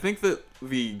remember. But I think that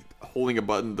the holding a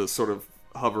button to sort of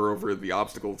hover over the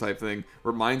obstacle type thing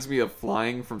reminds me of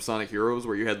flying from Sonic Heroes,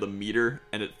 where you had the meter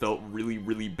and it felt really,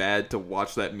 really bad to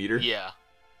watch that meter. Yeah.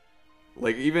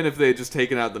 Like, even if they had just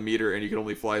taken out the meter and you could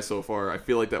only fly so far, I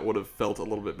feel like that would have felt a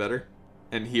little bit better.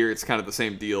 And here it's kind of the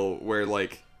same deal, where,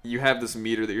 like, you have this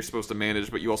meter that you're supposed to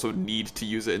manage, but you also need to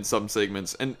use it in some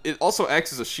segments. And it also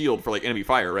acts as a shield for, like, enemy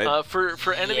fire, right?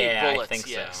 For enemy bullets, I think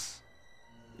yes. so.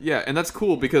 Yeah, and that's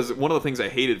cool, because one of the things I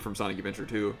hated from Sonic Adventure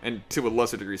 2, and to a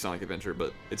lesser degree Sonic Adventure,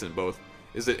 but it's in both,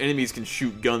 is that enemies can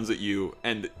shoot guns at you,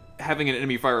 and having an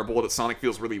enemy fire a bullet at Sonic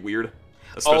feels really weird.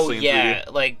 Especially in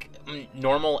 3D. Like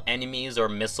normal enemies or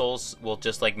missiles will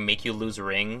just like make you lose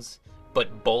rings,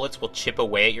 but bullets will chip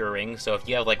away at your rings. So if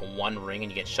you have like 1 ring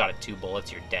and you get shot at 2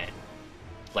 bullets, you're dead.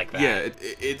 Like that. Yeah,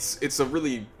 it's a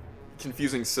really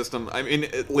confusing system. I mean,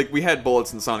 like, we had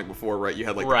bullets in Sonic before, right? You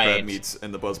had like the crab meats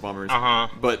and the buzz bombers.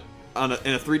 But in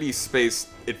a 3D space,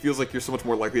 it feels like you're so much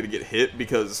more likely to get hit,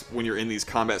 because when you're in these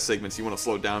combat segments, you want to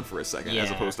slow down for a second,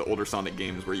 as opposed to older Sonic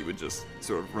games where you would just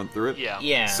sort of run through it.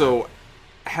 Yeah. So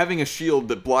having a shield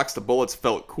that blocks the bullets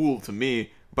felt cool to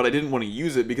me, but I didn't want to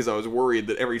use it because I was worried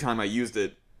that every time I used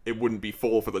it, it wouldn't be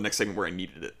full for the next segment where I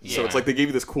needed it. So it's like they gave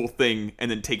you this cool thing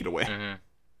and then take it away.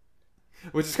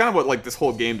 Which is kind of what like this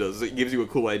whole game does. It gives you a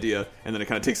cool idea and then it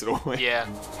kind of takes it away. Yeah.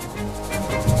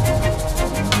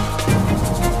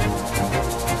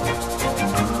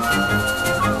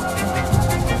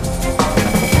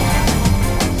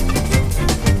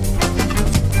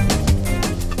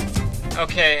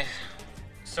 Okay,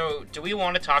 so do we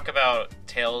want to talk about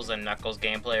Tails and Knuckles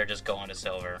gameplay or just go on to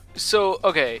Silver? So,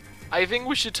 okay, I think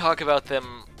we should talk about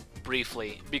them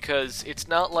briefly, because it's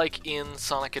not like in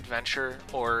Sonic Adventure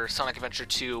or Sonic Adventure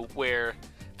 2 where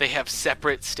they have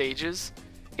separate stages.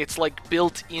 It's like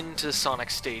built into Sonic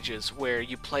stages where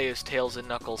you play as Tails and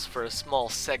Knuckles for a small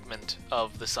segment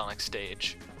of the Sonic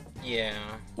stage. Yeah.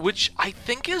 Which I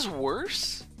think is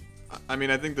worse. I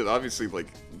mean, I think that obviously, like,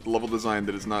 level design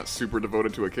that is not super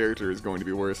devoted to a character is going to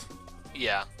be worse.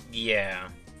 Yeah. Yeah.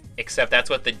 Except that's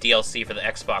what the DLC for the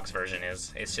Xbox version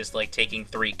is. It's just like taking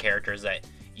 3 characters that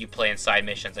you play in side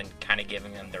missions and kind of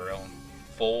giving them their own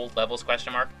full levels,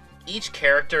 question mark. Each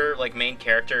character, like main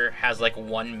character, has like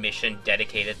 1 mission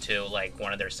dedicated to like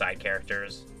one of their side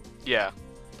characters. Yeah.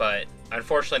 But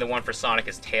unfortunately the one for Sonic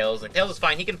is Tails. And Tails is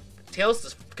fine. He can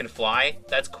Tails can fly.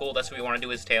 That's cool. That's what we want to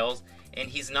do is Tails. And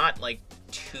he's not, like,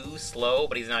 too slow,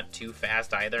 but he's not too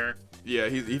fast either. Yeah,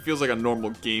 he feels like a normal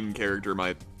game character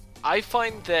might. I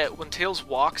find that when Tails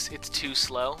walks, it's too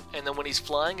slow, and then when he's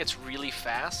flying, it's really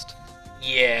fast.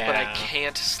 Yeah. But I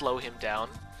can't slow him down.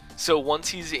 So once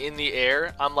he's in the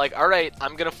air, I'm like, alright,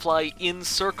 I'm gonna fly in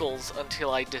circles until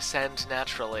I descend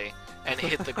naturally and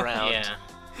hit the ground. Yeah.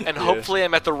 And hopefully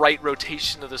I'm at the right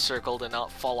rotation of the circle to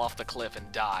not fall off the cliff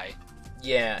and die.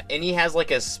 Yeah, and he has, like,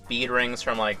 his speed rings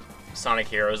from, like, Sonic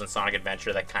Heroes and Sonic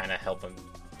Adventure that kind of help him,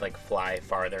 like, fly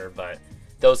farther, but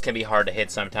those can be hard to hit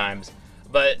sometimes.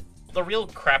 But the real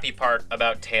crappy part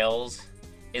about Tails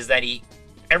is that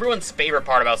everyone's favorite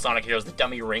part about Sonic Heroes, the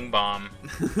dummy ring bomb,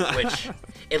 which,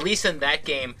 at least in that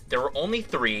game, there were only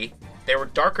 3. They were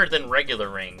darker than regular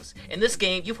rings. In this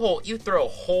game, you throw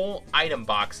whole item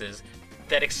boxes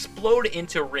that explode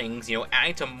into rings,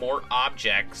 adding to more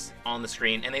objects on the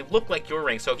screen, and they look like your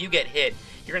rings. So if you get hit,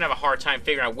 you're gonna have a hard time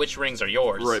figuring out which rings are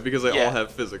yours. Right, because they all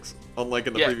have physics, unlike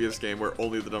in the previous game where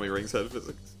only the dummy rings had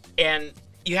physics. And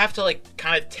you have to, like,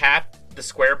 kind of tap the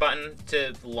square button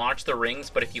to launch the rings,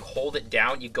 but if you hold it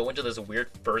down, you go into this weird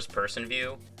first-person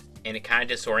view, and it kind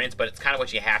of disorients, but it's kind of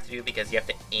what you have to do because you have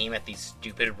to aim at these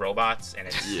stupid robots, and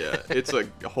it's... Yeah, it's a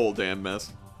whole damn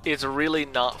mess. It's really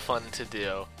not fun to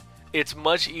do. It's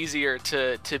much easier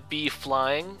to be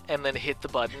flying and then hit the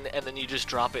button and then you just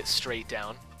drop it straight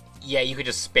down. Yeah, you could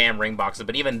just spam ring boxes,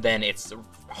 but even then it's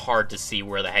hard to see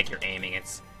where the heck you're aiming.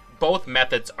 Both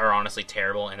methods are honestly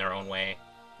terrible in their own way.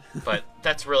 But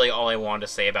that's really all I wanted to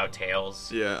say about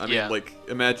Tails. Yeah, I mean, like,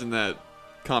 imagine that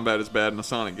combat is bad in a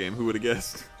Sonic game. Who would have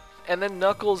guessed? And then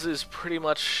Knuckles is pretty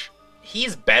much...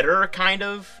 He's better, kind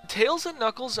of. Tails and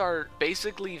Knuckles are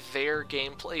basically their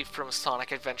gameplay from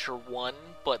Sonic Adventure 1,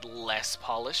 but less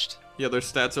polished. Yeah, their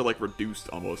stats are, like, reduced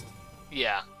almost.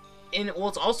 Yeah. And, well,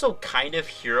 it's also kind of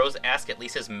Heroes-esque, at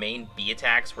least his main B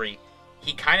attacks, where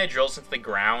he kind of drills into the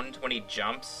ground when he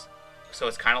jumps. So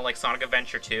it's kind of like Sonic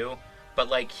Adventure 2. But,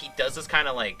 like, he does this kind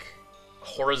of, like,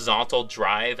 horizontal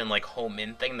drive and, like, home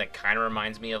in thing that kind of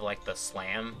reminds me of, like, the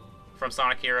slam from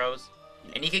Sonic Heroes.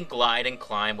 And he can glide and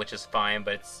climb, which is fine,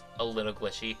 but it's a little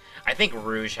glitchy. I think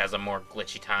Rouge has a more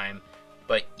glitchy time.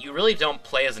 But you really don't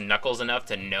play as Knuckles enough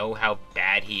to know how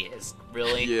bad he is,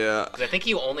 really. Yeah. Because I think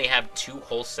you only have 2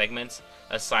 whole segments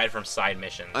aside from side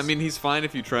missions. I mean, he's fine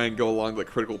if you try and go along the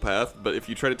critical path, but if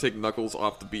you try to take Knuckles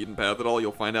off the beaten path at all,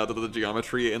 you'll find out that the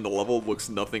geometry in the level looks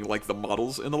nothing like the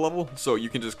models in the level. So you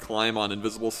can just climb on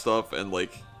invisible stuff and,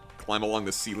 like, climb along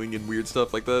the ceiling and weird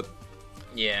stuff like that.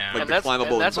 Yeah. Like, the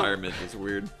climbable environment is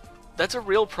weird. That's a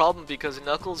real problem because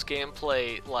Knuckles'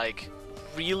 gameplay, like,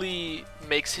 really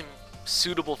makes him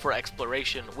suitable for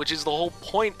exploration, which is the whole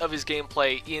point of his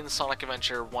gameplay in Sonic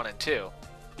Adventure 1 and 2.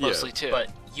 Mostly 2.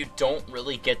 But you don't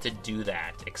really get to do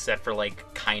that, except for,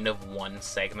 like, kind of one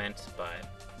segment, but...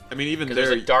 I mean, even there's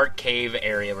a dark cave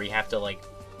area where you have to, like,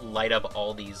 light up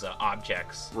all these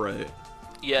objects. Right.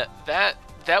 Yeah,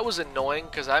 that was annoying,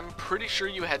 because I'm pretty sure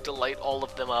you had to light all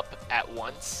of them up at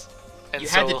once. And you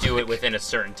had to do it within a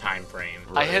certain time frame.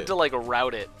 Right. I had to, like,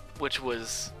 route it, which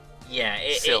was... Yeah,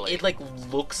 silly. It like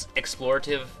looks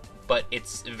explorative, but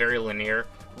it's very linear.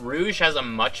 Rouge has a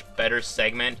much better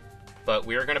segment, but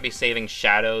we're going to be saving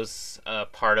Shadow's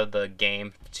part of the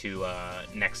game to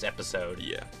next episode.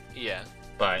 Yeah. Yeah.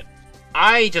 But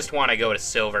I just want to go to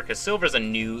Silver, because Silver's the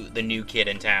new kid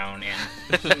in town,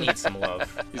 and he needs some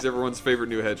love. He's everyone's favorite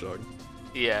new Hedgehog.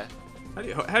 Yeah. How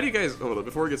do you guys... Hold on,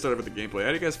 before we get started with the gameplay, how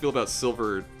do you guys feel about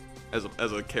Silver as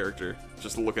a character,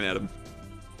 just looking at him?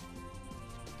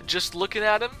 Just looking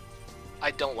at him,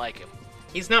 I don't like him.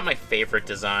 He's not my favorite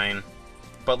design,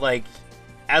 but, like,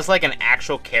 as, like, an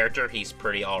actual character, he's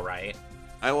pretty alright.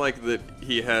 I like that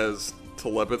he has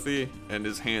telepathy, and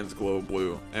his hands glow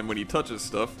blue. And when he touches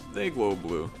stuff, they glow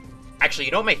blue. Actually,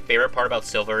 you know what my favorite part about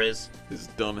Silver is? His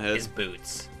dumb head. His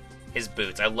boots. His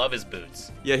boots. I love his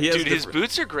boots. Yeah, he has Dude, his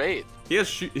boots are great. He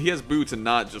has boots and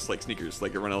not just, like, sneakers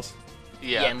like everyone else.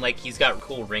 Yeah, and, like, he's got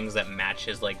cool rings that match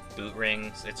his, like, boot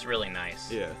rings. It's really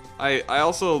nice. Yeah. I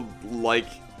also like...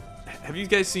 Have you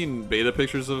guys seen beta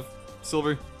pictures of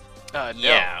Silver? No.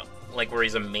 Yeah, like where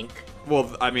he's a mink.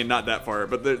 Well, I mean, not that far,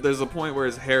 but there's a point where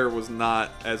his hair was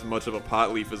not as much of a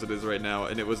pot leaf as it is right now,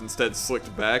 and it was instead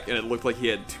slicked back, and it looked like he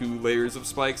had 2 layers of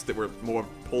spikes that were more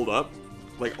pulled up.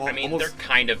 Like, I mean, almost... they're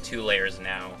kind of 2 layers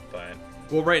now, but...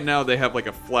 Well, right now they have, like,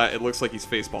 a flat... It looks like he's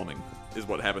face palming, is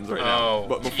what happens right now.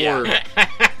 But before... Yeah.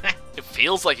 It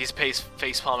feels like he's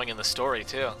face palming in the story,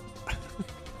 too.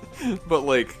 But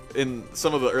like in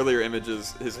some of the earlier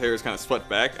images, his hair is kind of swept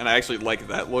back, and I actually like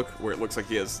that look where it looks like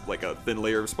he has like a thin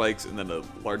layer of spikes and then a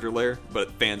larger layer, but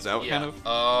it fans out kind of.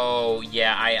 Oh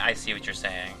yeah, I see what you're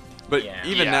saying. But yeah.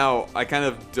 even now, I kind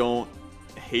of don't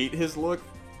hate his look.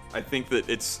 I think that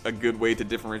it's a good way to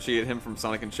differentiate him from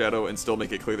Sonic and Shadow and still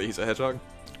make it clear that he's a hedgehog.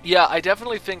 Yeah, I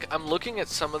definitely think I'm looking at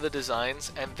some of the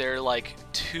designs and they're like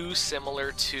too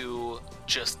similar to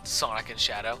just Sonic and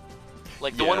Shadow.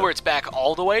 Like the one where it's back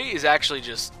all the way is actually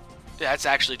just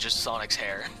Sonic's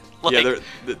hair. Like,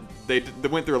 yeah, they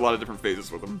went through a lot of different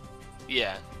phases with him.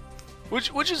 Yeah,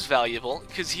 which is valuable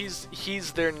because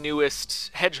he's their newest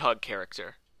Hedgehog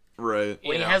character. Right.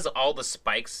 When he has all the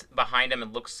spikes behind him,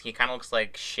 he kind of looks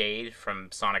like Shade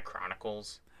from Sonic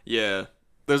Chronicles. Yeah.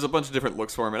 There's a bunch of different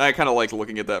looks for him, and I kind of like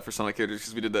looking at that for Sonic characters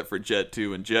because we did that for Jet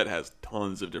too, and Jet has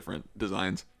tons of different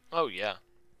designs. Oh yeah.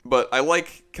 But I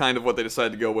like kind of what they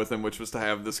decided to go with him, which was to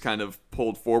have this kind of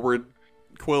pulled forward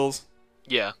quills.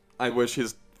 Yeah. I wish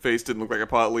his face didn't look like a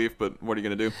pot leaf, but what are you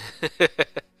gonna do?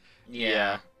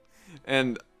 Yeah.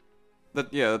 And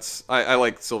that's I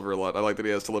like Silver a lot. I like that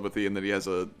he has telepathy and that he has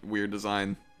a weird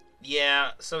design.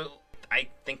 Yeah, so I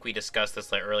think we discussed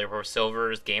this like earlier, where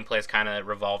Silver's gameplay is kind of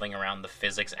revolving around the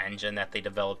physics engine that they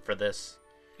developed for this.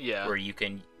 Yeah. Where you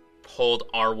can hold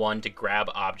R1 to grab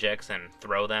objects and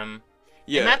throw them.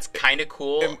 Yeah. And that's kind of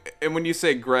cool. And when you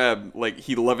say grab, like,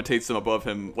 he levitates them above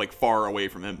him, like, far away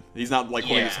from him. He's not, like,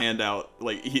 holding his hand out.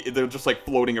 Like, they're just, like,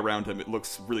 floating around him. It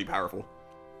looks really powerful.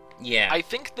 Yeah. I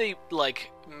think they,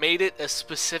 like, made it a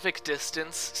specific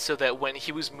distance so that when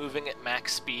he was moving at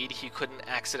max speed, he couldn't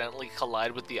accidentally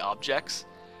collide with the objects.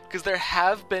 Because there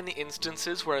have been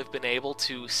instances where I've been able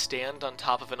to stand on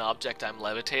top of an object I'm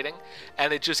levitating,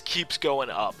 and it just keeps going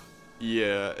up.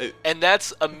 Yeah. And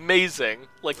that's amazing.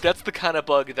 Like, that's the kind of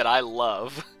bug that I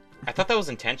love. I thought that was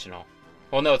intentional.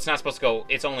 Well, no, it's not supposed to go...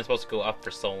 It's only supposed to go up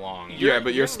for so long. Yeah,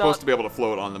 but you're supposed to be able to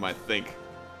float on them, I think.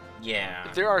 Yeah.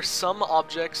 There are some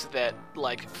objects that,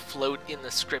 like, float in the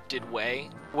scripted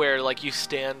way, where, like, you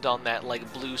stand on that,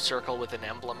 like, blue circle with an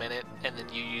emblem in it, and then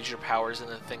you use your powers and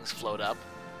then things float up.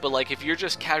 But, like, if you're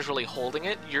just casually holding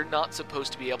it, you're not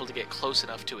supposed to be able to get close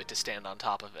enough to it to stand on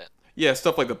top of it. Yeah,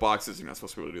 stuff like the boxes you're not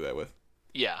supposed to be able to do that with.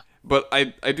 Yeah. But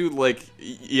I do like...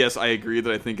 Yes, I agree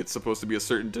that I think it's supposed to be a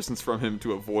certain distance from him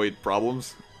to avoid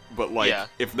problems. But, like,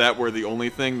 if that were the only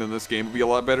thing, then this game would be a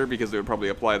lot better because they would probably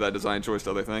apply that design choice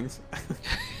to other things.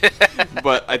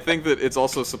 But I think that it's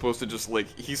also supposed to just, like...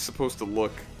 He's supposed to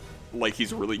look like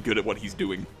he's really good at what he's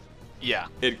doing. Yeah.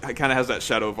 It kind of has that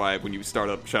Shadow vibe when you start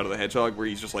up Shadow the Hedgehog, where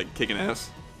he's just, like, kicking ass.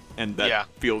 And that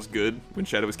feels good when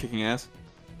Shadow is kicking ass.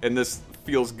 And this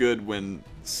feels good when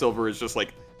Silver is just,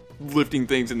 like, lifting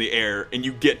things in the air, and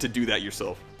you get to do that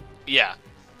yourself. Yeah.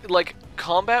 Like,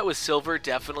 combat with Silver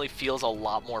definitely feels a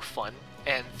lot more fun,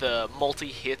 and the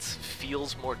multi-hits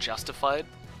feels more justified,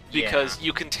 because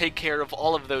you can take care of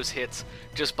all of those hits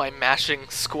just by mashing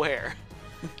square.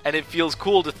 And it feels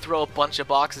cool to throw a bunch of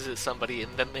boxes at somebody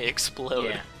and then they explode.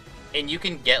 Yeah. And you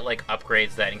can get, like,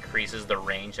 upgrades that increases the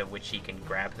range at which he can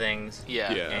grab things.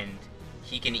 Yeah. And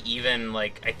he can even,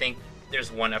 like, I think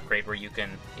there's one upgrade where you can,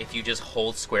 if you just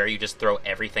hold square, you just throw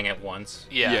everything at once.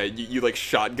 Yeah. Yeah, you like,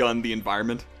 shotgun the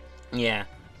environment. Yeah.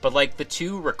 But, like, the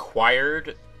two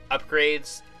required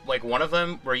upgrades, like, one of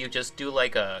them where you just do,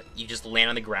 like, you just land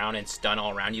on the ground and stun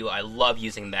all around you, I love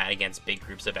using that against big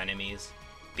groups of enemies.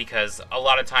 Because a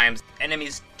lot of times,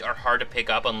 enemies are hard to pick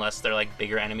up unless they're, like,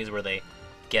 bigger enemies where they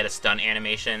get a stun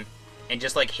animation. And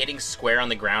just, like, hitting square on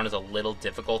the ground is a little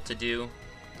difficult to do.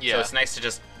 Yeah. So it's nice to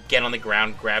just get on the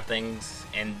ground, grab things,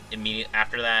 and immediately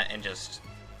after that, and just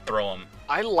throw them.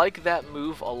 I like that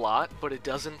move a lot, but it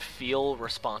doesn't feel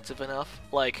responsive enough.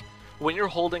 Like, when you're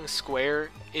holding square,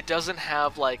 it doesn't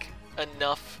have, like,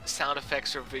 enough sound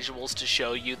effects or visuals to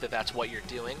show you that that's what you're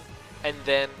doing. And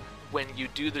then when you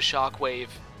do the shockwave,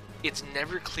 it's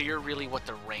never clear really what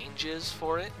the range is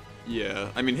for it. Yeah,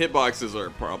 I mean, hitboxes are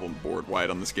a problem board-wide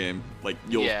on this game. Like,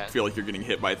 you'll feel like you're getting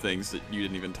hit by things that you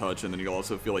didn't even touch, and then you'll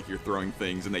also feel like you're throwing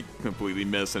things and they completely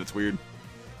miss, and it's weird.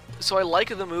 So I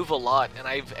like the move a lot, and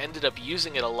I've ended up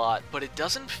using it a lot, but it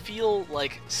doesn't feel,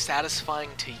 like,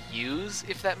 satisfying to use,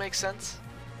 if that makes sense.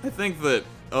 I think that,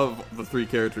 of the three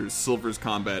characters, Silver's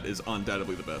combat is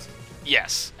undoubtedly the best.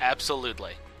 Yes,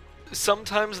 absolutely.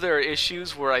 Sometimes there are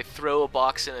issues where I throw a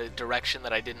box in a direction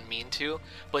that I didn't mean to,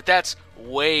 but that's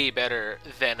way better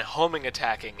than homing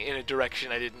attacking in a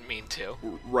direction I didn't mean to.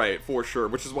 Right, for sure.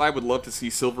 Which is why I would love to see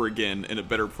Silver again in a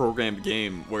better programmed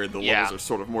game where the levels are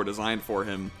sort of more designed for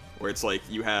him, where it's like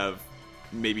you have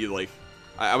maybe like...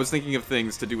 I was thinking of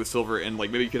things to do with Silver, and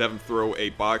like maybe you could have him throw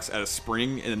a box at a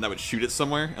spring and then that would shoot it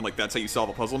somewhere, and like that's how you solve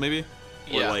a puzzle maybe?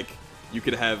 Or Yeah. like you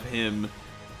could have him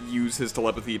use his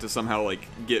telepathy to somehow like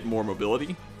get more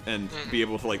mobility and be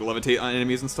able to like levitate on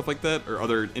enemies and stuff like that, or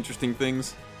other interesting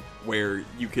things where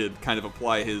you could kind of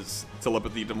apply his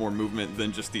telepathy to more movement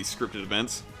than just these scripted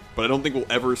events. But I don't think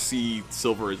we'll ever see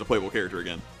Silver as a playable character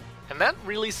again. And that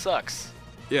really sucks.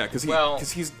 Yeah,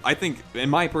 because he's, I think, in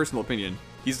my personal opinion,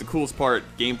 he's the coolest part,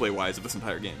 gameplay-wise, of this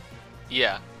entire game.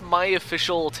 Yeah. My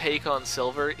official take on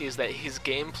Silver is that his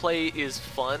gameplay is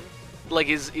fun. Like,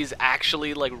 is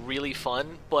actually, like, really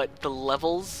fun, but the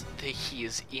levels that he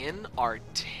is in are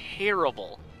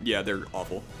terrible. Yeah, they're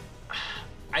awful.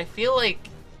 I feel like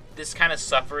this kind of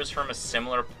suffers from a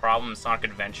similar problem in Sonic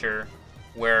Adventure,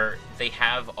 where they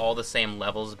have all the same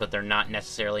levels, but they're not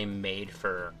necessarily made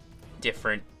for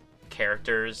different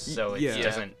characters, so it Yeah.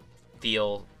 doesn't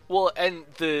feel... Well, and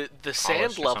the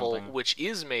sand or level, something. which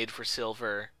is made for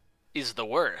Silver, is the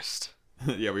worst.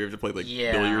 Yeah, we have to play, like,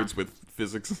 Yeah. billiards with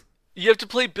physics. You have to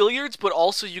play billiards, but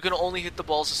also you can only hit the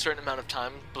balls a certain amount of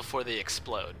time before they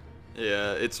explode.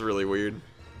 Yeah, it's really weird.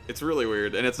 It's really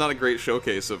weird, and it's not a great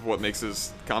showcase of what makes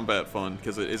his combat fun,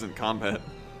 because it isn't combat.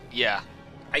 Yeah.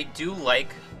 I do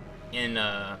like in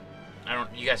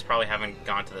you guys probably haven't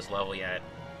gone to this level yet,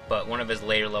 but one of his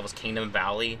later levels, Kingdom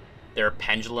Valley, there are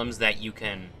pendulums that you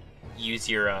can use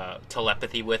your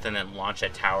telepathy with and then launch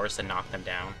at towers to knock them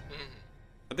down.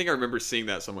 I think I remember seeing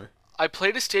that somewhere. I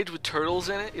played a stage with turtles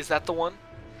in it. Is that the one?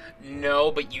 No,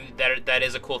 but that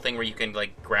is a cool thing where you can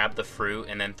like grab the fruit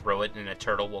and then throw it and a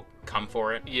turtle will come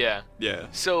for it. Yeah. Yeah.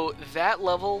 So that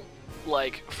level,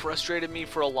 like, frustrated me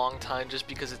for a long time just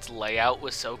because its layout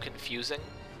was so confusing.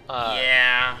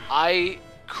 Yeah. I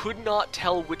could not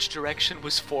tell which direction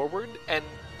was forward, and,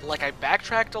 like, I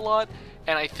backtracked a lot,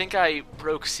 and I think I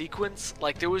broke sequence.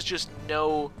 Like, there was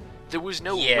no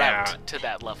Yeah. route to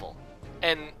that level.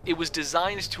 And it was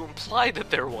designed to imply that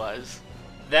there was.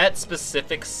 That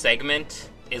specific segment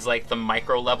is like the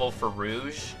micro level for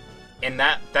Rouge, and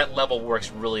that level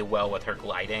works really well with her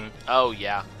gliding. Oh,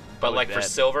 yeah. But I like would for bet.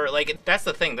 Silver, like that's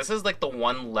the thing. This is like the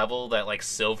one level that like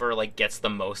Silver like gets the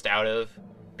most out of,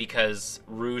 because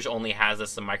Rouge only has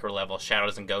this micro level. Shadow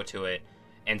doesn't go to it,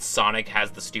 and Sonic has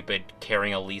the stupid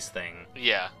carrying Elise thing.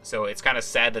 Yeah. So it's kind of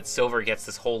sad that Silver gets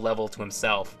this whole level to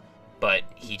himself, but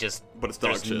he just But it's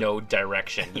dog there's shit. no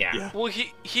direction. Yeah. Yeah. Well,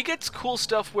 he gets cool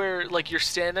stuff where, like, you're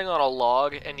standing on a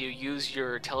log and you use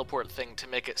your teleport thing to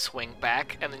make it swing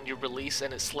back, and then you release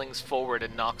and it slings forward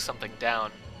and knocks something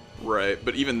down. Right,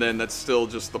 but even then, that's still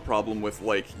just the problem with,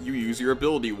 like, you use your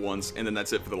ability once, and then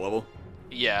that's it for the level.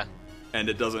 Yeah. And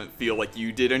it doesn't feel like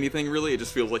you did anything, really. It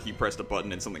just feels like you pressed a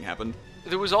button and something happened.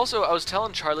 There was also, I was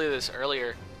telling Charlie this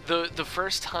earlier, the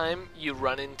first time you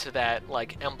run into that,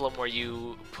 like, emblem where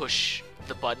you push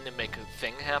the button and make a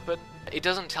thing happen, it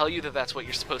doesn't tell you that that's what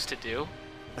you're supposed to do.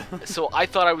 So I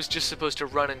thought I was just supposed to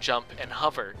run and jump and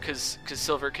hover, because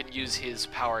Silver can use his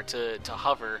power to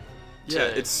hover Yeah,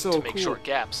 it's so to make cool. short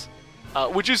gaps,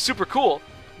 which is super cool.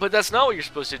 But that's not what you're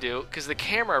supposed to do, because the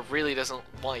camera really doesn't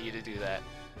want you to do that.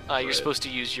 You're Right. supposed to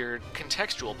use your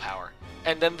contextual power.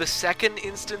 And then the second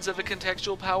instance of a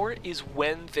contextual power is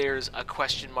when there's a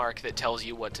question mark that tells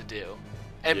you what to do.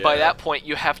 And by Yeah. that point,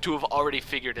 you have to have already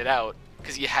figured it out,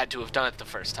 because you had to have done it the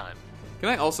first time. Can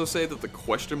I also say that the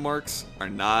question marks are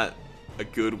not a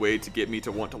good way to get me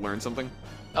to want to learn something?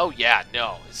 Oh yeah,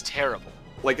 no, it's terrible.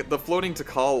 Like, the floating to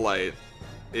call light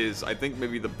is, I think,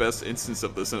 maybe the best instance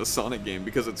of this in a Sonic game,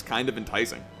 because it's kind of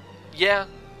enticing. Yeah,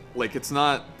 Like, it's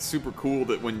not super cool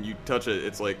that when you touch it,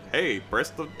 it's like, hey, press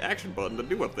the action button to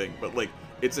do a thing. But, like,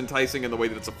 it's enticing in the way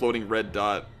that it's a floating red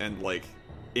dot, and, like,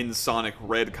 in Sonic,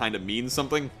 red kind of means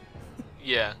something.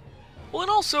 yeah. Well, and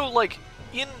also, like,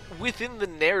 within the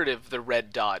narrative, the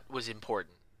red dot was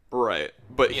important. Right.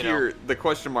 But You here, the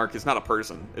question mark is not a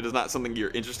person. It is not something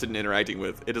you're interested in interacting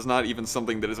with. It is not even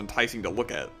something that is enticing to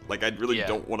look at. Like, I really Yeah.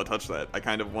 don't want to touch that. I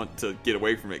kind of want to get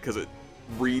away from it, because it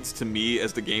reads to me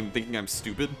as the game thinking I'm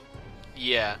stupid.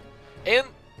 Yeah. And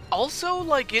also,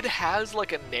 like, it has,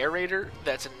 like, a narrator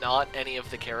that's not any of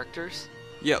the characters.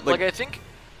 Yeah, Like,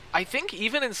 I think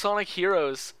even in Sonic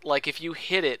Heroes, like, if you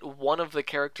hit it, one of the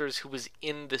characters who was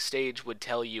in the stage would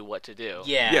tell you what to do.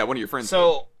 Yeah. one of your friends.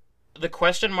 So the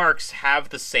question marks have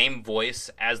the same voice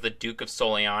as the Duke of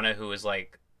Soliana, who is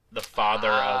like the father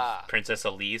of Princess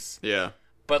Elise. Yeah.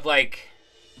 But like,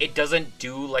 it doesn't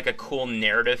do like a cool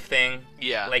narrative thing.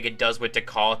 Yeah. Like it does with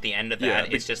Tikal at the end of that.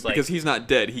 Yeah, It's just like because he's not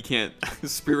dead, he can't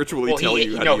spiritually tell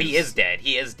you how no, to he use... is dead.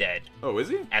 He is dead Oh, is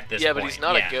he? at this Yeah, point. but he's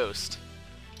not Yeah. a ghost.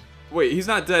 Wait, he's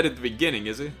not dead at the beginning,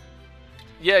 is he?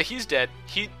 Yeah, he's dead.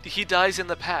 He dies in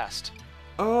the past.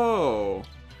 Oh.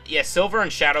 Yeah, Silver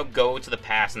and Shadow go to the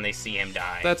past and they see him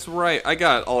die. That's right. I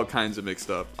got all kinds of mixed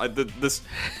up. I don't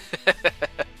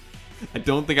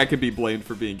think I can be blamed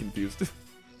for being confused.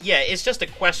 Yeah, it's just a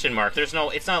question mark. It's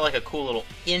not like a cool little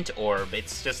hint orb.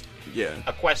 It's just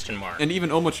a question mark. And even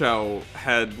Omochao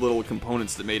had little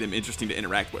components that made him interesting to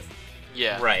interact with.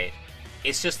 Yeah. Right.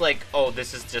 It's just like, oh,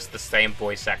 this is just the same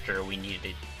voice actor. We needed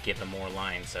to give them more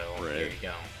lines, so here you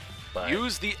go. But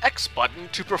use the X button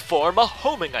to perform a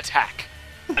homing attack.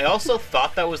 I also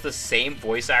thought that was the same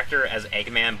voice actor as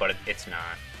Eggman, but it's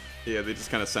not. Yeah, they just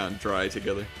kind of sound dry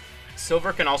together.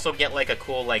 Silver can also get like a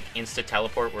cool like insta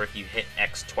teleport where if you hit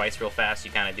X twice real fast,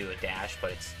 you kind of do a dash,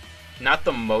 but it's not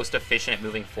the most efficient at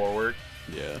moving forward.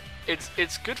 Yeah.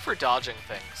 It's good for dodging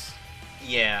things.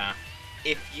 Yeah.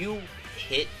 If you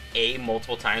hit A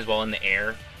multiple times while in the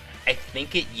air, I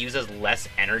think it uses less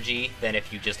energy than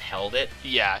if you just held it.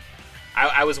 Yeah.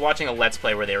 I was watching a Let's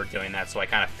Play where they were doing that, so I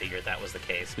kind of figured that was the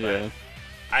case. But Yeah.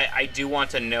 I do want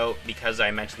to note, because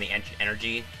I mentioned the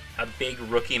energy, a big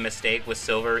rookie mistake with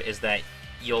Silver is that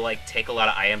you'll like take a lot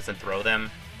of items and throw them,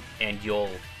 and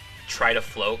you'll try to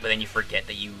float, but then you forget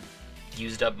that you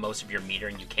used up most of your meter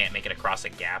and you can't make it across a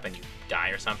gap and you die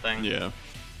or something. Yeah.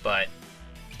 But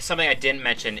something I didn't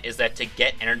mention is that to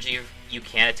get energy, you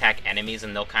can attack enemies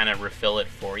and they'll kind of refill it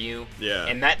for you. Yeah.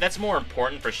 And that's more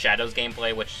important for Shadow's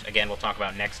gameplay, which again we'll talk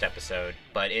about next episode.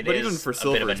 But even for a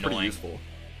Silver, bit of it's annoying. pretty useful.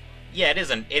 Yeah,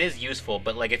 it is useful,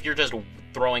 but like if you're just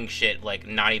throwing shit like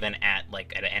not even at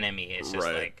an enemy, it's just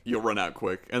like you'll run out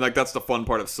quick. And like that's the fun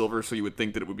part of Silver, so you would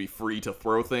think that it would be free to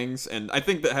throw things, and I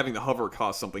think that having the hover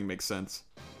cost something makes sense.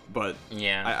 But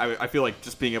yeah, I feel like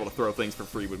just being able to throw things for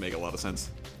free would make a lot of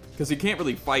sense. Because he can't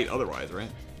really fight otherwise, right?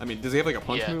 I mean, does he have like a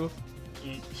punch move?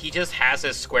 he just has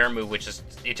his square move, which is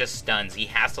it just stuns. He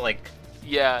has to like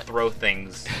throw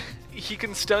things. He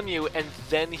can stun you, and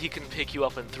then he can pick you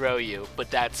up and throw you, but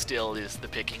that still is the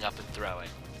picking up and throwing.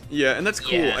 Yeah, and that's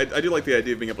cool. Yeah. I do like the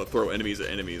idea of being able to throw enemies at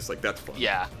enemies. Like, that's fun.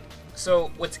 Yeah.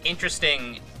 So what's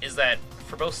interesting is that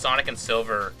for both Sonic and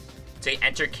Silver, to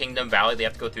enter Kingdom Valley, they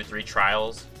have to go through 3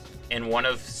 trials, and one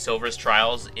of Silver's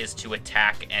trials is to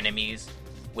attack enemies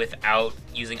without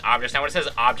using objects. Now, when it says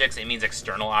objects, it means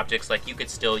external objects. Like, you could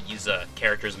still use a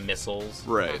character's missiles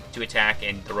to attack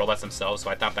and the robots themselves, so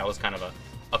I thought that was kind of a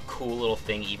cool little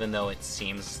thing, even though it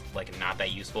seems like not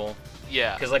that useful.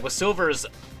 Yeah. Because like with Silver's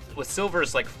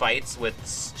like fights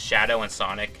with Shadow and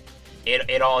Sonic,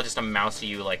 it all just amounts to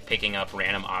you like picking up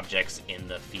random objects in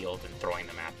the field and throwing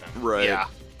them at them. Right. Yeah.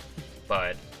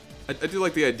 But I do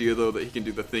like the idea, though, that he can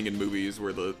do the thing in movies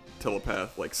where the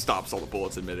telepath, like, stops all the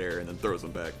bullets in midair and then throws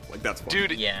them back. Like, that's fun.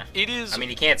 Dude, yeah. It is... I mean,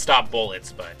 he can't stop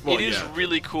bullets, but... Well, it is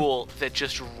really cool that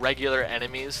just regular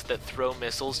enemies that throw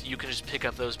missiles, you can just pick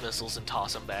up those missiles and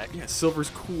toss them back. Yeah, Silver's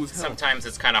cool as hell. Sometimes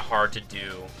it's kind of hard to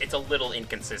do. It's a little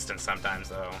inconsistent sometimes,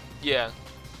 though. Yeah.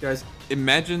 Guys,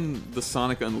 imagine the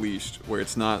Sonic Unleashed, where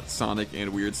it's not Sonic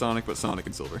and Weird Sonic, but Sonic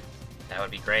and Silver. That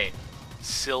would be great.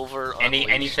 Silver Unleashed.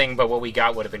 Anything but what we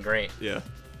got would have been great. Yeah.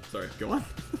 Sorry, go on.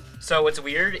 So what's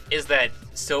weird is that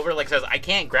Silver like says, I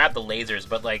can't grab the lasers,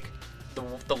 but like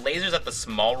the lasers that the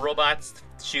small robots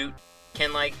shoot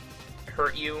can like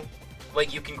hurt you.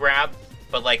 Like you can grab,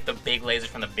 but like the big lasers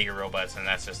from the bigger robots, and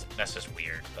that's just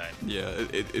weird. But yeah,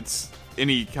 it's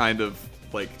any kind of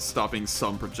like stopping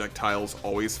some projectiles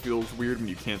always feels weird when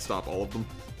you can't stop all of them.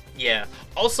 Yeah.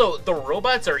 Also, the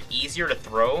robots are easier to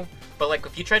throw, but like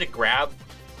if you try to grab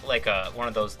like one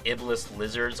of those Iblis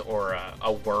lizards or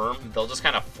a worm, they'll just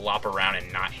kind of flop around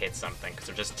and not hit something because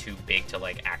they're just too big to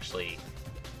like actually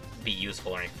be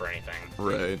useful for anything.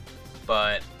 Right.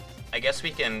 But I guess we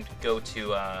can go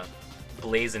to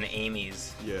Blaze and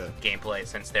Amy's gameplay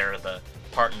since they're the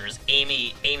partners.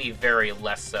 Amy very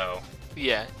less so.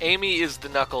 Yeah, Amy is the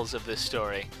Knuckles of this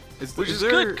story, which is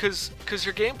there, good because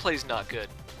her gameplay's not good.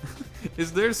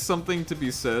 Is there something to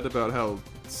be said about how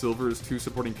Silver's 2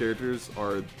 supporting characters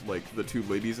are like the 2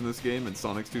 ladies in this game, and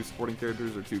Sonic's 2 supporting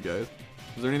characters are 2 guys?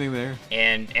 Is there anything there?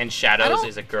 And Shadows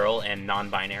is a girl and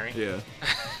non-binary. Yeah.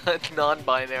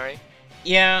 Non-binary.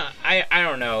 Yeah, I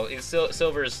don't know. It's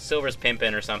Silver's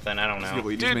pimping or something. I don't know.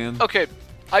 Ladies, Dude, man. okay,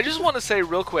 I just want to say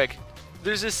real quick,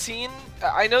 there's a scene,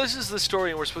 I know this is the story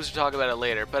and we're supposed to talk about it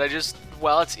later, but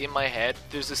while it's in my head,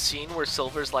 there's a scene where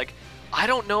Silver's like, I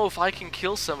don't know if I can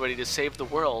kill somebody to save the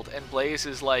world, and Blaze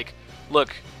is like,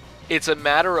 look, it's a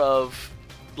matter of,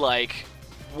 like,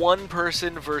 one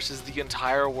person versus the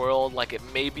entire world, like, it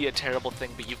may be a terrible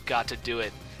thing, but you've got to do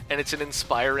it. And it's an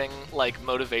inspiring, like,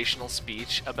 motivational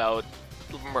speech about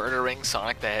murdering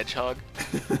Sonic the Hedgehog.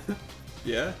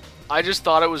 Yeah? I just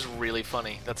thought it was really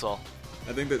funny, that's all.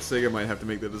 I think that Sega might have to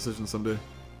make that decision someday.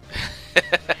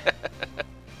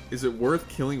 Is it worth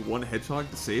killing one hedgehog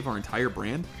to save our entire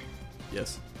brand?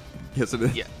 Yes. Yes, it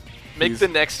is. Yeah. Make Please. the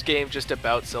next game just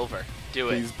about Silver. Do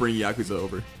it. Please bring Yakuza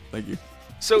over. Thank you.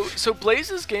 So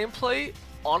Blaze's gameplay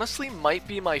honestly might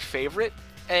be my favorite,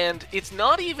 and it's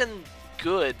not even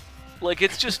good. Like,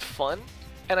 it's just fun,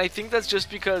 and I think that's just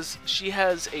because she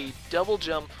has a double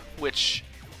jump, which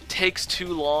takes too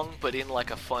long, but in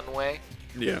like a fun way.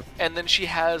 Yeah. And then she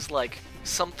has like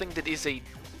something that is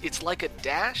it's like a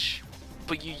dash,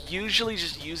 but you usually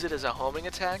just use it as a homing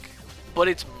attack, but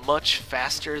it's much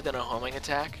faster than a homing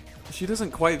attack. She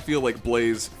doesn't quite feel like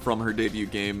Blaze from her debut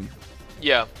game.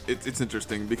 Yeah. It's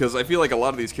interesting because I feel like a lot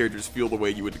of these characters feel the way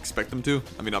you would expect them to.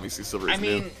 I mean, obviously Silver is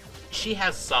new. She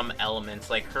has some elements,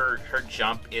 like her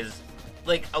jump is,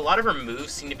 like, a lot of her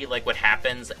moves seem to be like what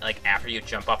happens, like, after you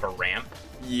jump off a ramp.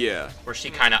 Yeah. Where she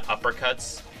kind of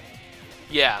uppercuts.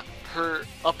 Yeah, her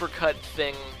uppercut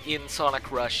thing in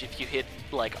Sonic Rush, if you hit,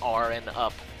 like, R and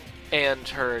up, and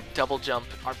her double jump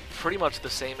are pretty much the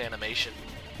same animation.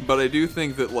 But I do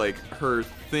think that, like, her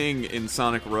thing in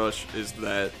Sonic Rush is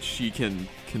that she can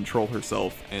control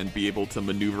herself and be able to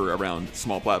maneuver around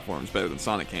small platforms better than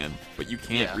Sonic can. But you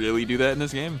can't really do that in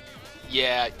this game.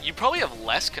 Yeah, you probably have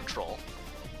less control.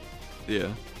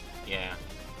 Yeah. Yeah.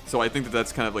 So I think that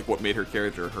that's kind of like what made her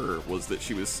character her, was that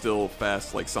she was still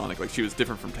fast like Sonic. Like, she was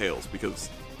different from Tails, because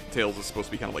Tails is supposed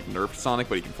to be kind of like nerfed Sonic,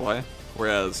 but he can fly.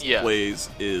 Whereas Blaze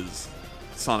is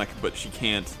Sonic, but she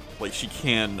can't. Like, she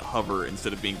can hover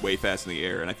instead of being way fast in the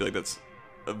air, and I feel like that's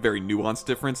a very nuanced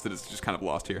difference that is just kind of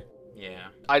lost here. Yeah.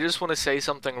 I just want to say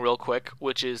something real quick,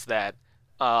 which is that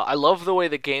I love the way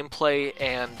the gameplay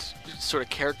and sort of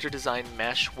character design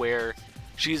mesh, where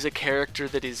she's a character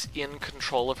that is in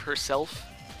control of herself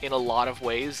in a lot of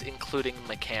ways, including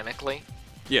mechanically.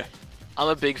 Yeah. I'm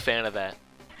a big fan of that.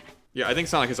 Yeah, I think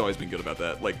Sonic has always been good about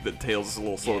that. Like, that Tails is a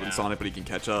little slower than Sonic, but he can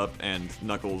catch up, and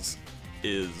Knuckles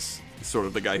is sort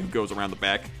of the guy who goes around the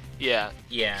back. Yeah.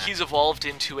 Yeah. He's evolved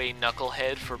into a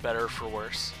knucklehead, for better or for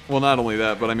worse. Well, not only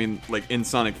that, but I mean, like, in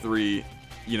Sonic 3,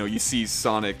 you know, you see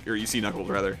Knuckles,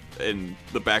 rather, in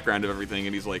the background of everything,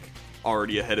 and he's, like,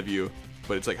 already ahead of you.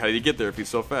 But it's like, how did he get there if he's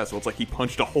so fast? Well, it's like he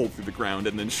punched a hole through the ground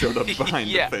and then showed up behind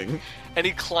the thing. And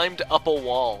he climbed up a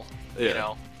wall, you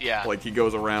know? Yeah. Like, he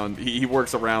goes around, he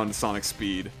works around Sonic's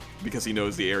speed because he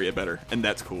knows the area better, and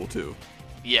that's cool, too.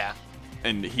 Yeah.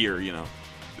 And here, you know,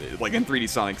 like in 3D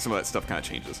Sonic, some of that stuff kind of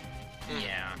changes.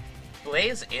 Yeah.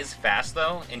 Blaze is fast,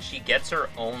 though, and she gets her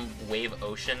own Wave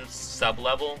Ocean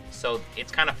sub-level, so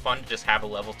it's kind of fun to just have a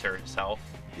level to herself.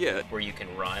 Yeah. Where you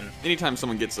can run. Anytime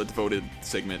someone gets a devoted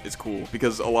segment, it's cool,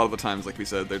 because a lot of the times, like we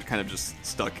said, they're kind of just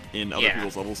stuck in other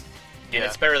people's levels. And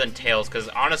it's better than Tails, because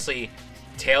honestly,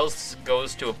 Tails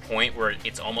goes to a point where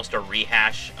it's almost a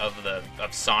rehash of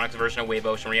Sonic's version of Wave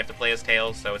Ocean, where you have to play as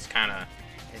Tails, so it's kind of...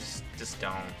 Just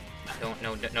don't.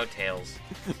 No Tails.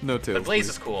 No Tails. But Blaze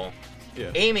is cool.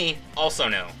 Yeah. Amy, also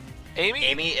no.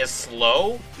 Amy is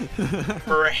slow.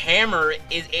 Her hammer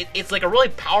it's like a really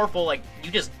powerful, like, you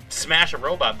just smash a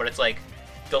robot, but it's like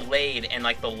delayed, and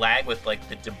like the lag with like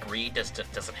the debris just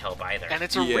doesn't help either. And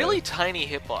it's a really tiny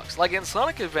hitbox. Like in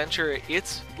Sonic Adventure,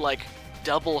 it's like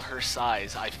double her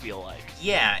size, I feel like.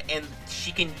 Yeah, and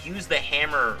she can use the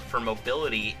hammer for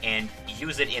mobility and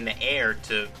use it in the air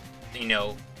to, you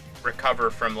know, recover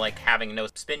from like having no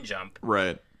spin jump.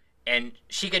 Right. And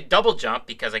she could double jump,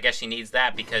 because I guess she needs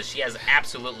that, because she has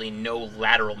absolutely no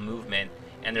lateral movement,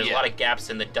 and there's a lot of gaps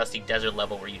in the Dusty Desert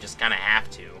level where you just kind of have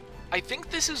to. I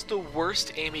think this is the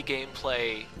worst Amy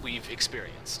gameplay we've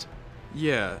experienced.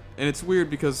 Yeah, and it's weird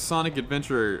because Sonic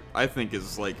Adventure, I think,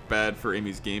 is like bad for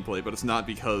Amy's gameplay, but it's not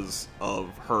because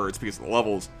of her, it's because of the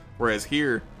levels. Whereas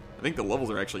here, I think the levels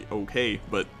are actually okay,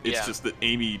 but it's just that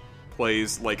Amy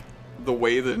plays like the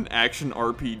way that an action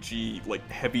RPG, like,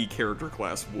 heavy character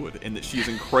class would, and that she is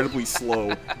incredibly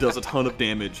slow, does a ton of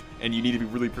damage, and you need to be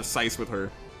really precise with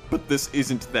her. But this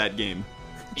isn't that game.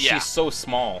 Yeah. She's so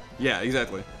small. Yeah,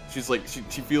 exactly. She's like,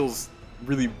 she feels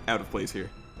really out of place here.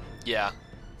 Yeah.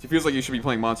 She feels like you should be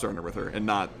playing Monster Hunter with her, and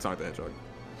not Sonic the Hedgehog.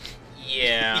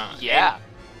 Yeah. Yeah.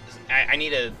 I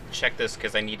need to check this,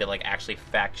 because I need to, like, actually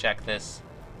fact-check this.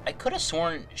 I could have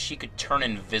sworn she could turn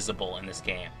invisible in this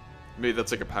game. Maybe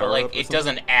that's like a power-up. But, like, it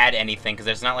doesn't add anything, because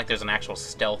there's not like there's an actual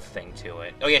stealth thing to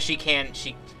it. Oh, yeah, she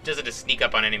does it to sneak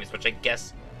up on enemies, which I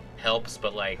guess helps,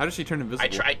 but, like... How does she turn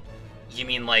invisible? You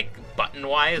mean, like,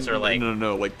 button-wise, or, like...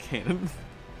 No, like, cannon?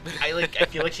 I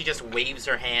feel like she just waves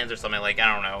her hands or something, like,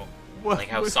 I don't know. What? Like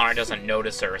how Sonic doesn't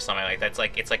notice her or something like that.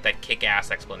 It's like that kick-ass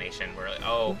explanation where, like,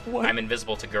 oh, I'm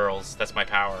invisible to girls. That's my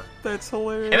power. That's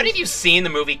hilarious. Have any of you seen the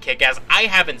movie Kick-Ass? I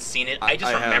haven't seen it. I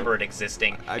just remember it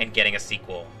existing and getting a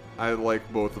sequel. I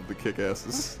like both of the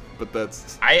Kick-Asses. but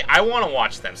that's... I want to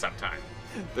watch them sometime.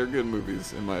 They're good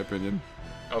movies, in my opinion.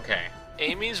 Okay.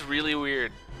 Amy's really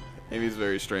weird. Amy's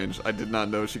very strange. I did not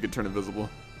know she could turn invisible.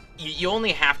 You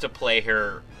only have to play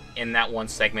her in that one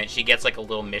segment. She gets like a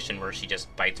little mission where she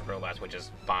just bites robots, which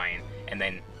is fine. And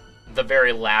then the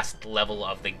very last level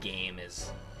of the game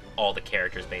is all the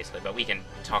characters, basically. But we can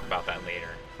talk about that later.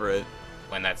 Right.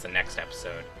 When that's the next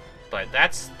episode. But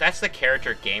that's the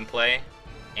character gameplay.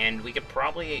 And we could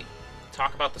probably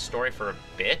talk about the story for a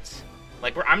bit.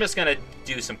 Like, I'm just gonna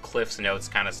do some Cliff's Notes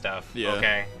kind of stuff, yeah.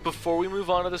 Okay? Before we move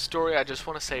on to the story, I just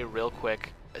want to say real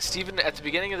quick, Steven, at the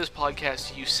beginning of this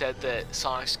podcast, you said that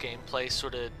Sonic's gameplay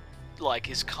sort of, like,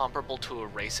 is comparable to a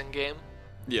racing game.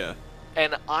 Yeah.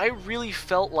 And I really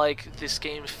felt like this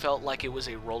game felt like it was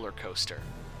a roller coaster.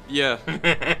 Yeah,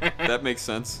 that makes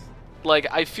sense. Like,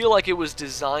 I feel like it was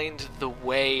designed the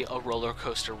way a roller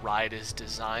coaster ride is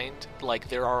designed. Like,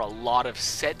 there are a lot of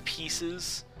set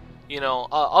pieces. You know,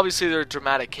 obviously there are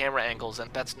dramatic camera angles,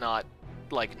 and that's not,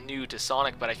 like, new to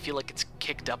Sonic, but I feel like it's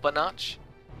kicked up a notch.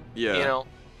 Yeah. You know,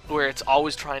 where it's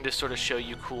always trying to sort of show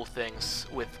you cool things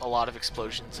with a lot of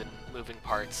explosions and moving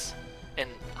parts and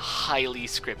highly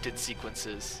scripted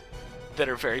sequences that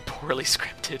are very poorly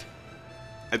scripted.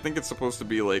 I think it's supposed to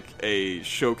be like a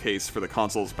showcase for the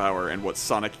console's power and what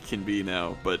Sonic can be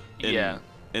now, but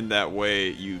in that way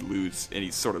you lose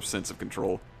any sort of sense of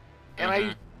control. And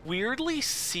I weirdly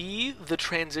see the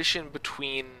transition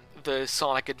between the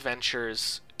Sonic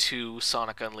Adventures to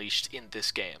Sonic Unleashed in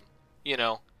this game. You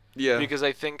know? Yeah. Because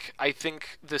I think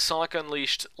the Sonic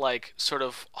Unleashed, like, sort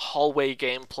of hallway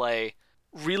gameplay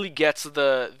really gets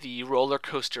the roller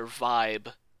coaster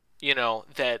vibe, you know,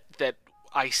 that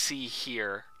I see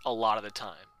here a lot of the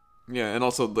time. Yeah, and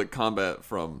also the combat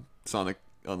from Sonic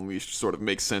Unleashed sort of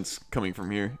makes sense coming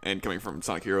from here, and coming from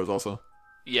Sonic Heroes also.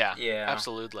 Yeah, yeah,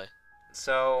 absolutely.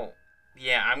 So,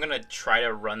 yeah, I'm going to try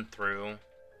to run through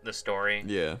the story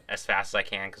as fast as I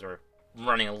can, because we're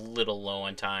running a little low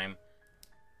on time.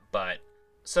 But,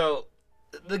 so,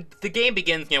 the game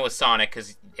begins, you know, with Sonic,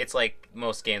 because it's like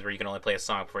most games where you can only play as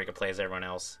Sonic before you can play as everyone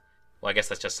else. Well, I guess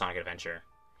that's just Sonic Adventure.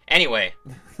 Anyway,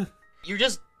 you're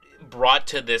just brought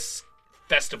to this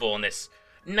festival in this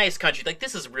nice country. Like,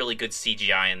 this is really good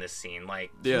CGI in this scene.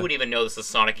 Like, you wouldn't even know this is a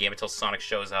Sonic game until Sonic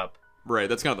shows up. Right,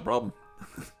 that's kind of the problem.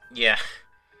 Yeah.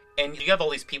 And you have all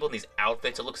these people in these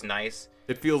outfits. It looks nice.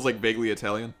 It feels like vaguely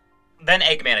Italian. Then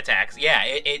Eggman attacks. Yeah,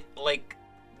 it like,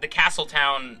 the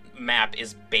Castletown map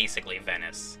is basically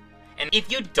Venice. And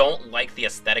if you don't like the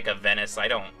aesthetic of Venice, I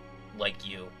don't like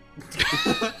you.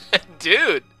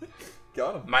 Dude!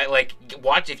 Got him.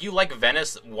 If you like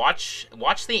Venice, watch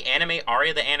the anime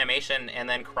Aria the Animation and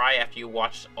then cry after you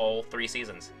watch all 3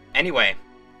 seasons. Anyway,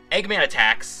 Eggman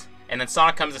attacks, and then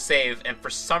Sonic comes to save, and for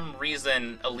some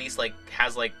reason, Elise, like,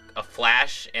 has, like, a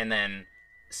flash, and then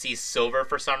sees Silver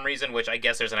for some reason, which I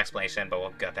guess there's an explanation, but we'll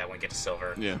get that when we get to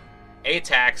Silver. Yeah. A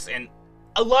attacks, and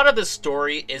a lot of the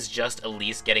story is just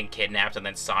Elise getting kidnapped and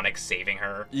then Sonic saving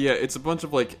her. Yeah, it's a bunch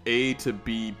of, like, A to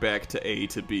B back to A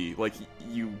to B. Like,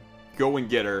 you go and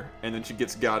get her, and then she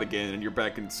gets got again, and you're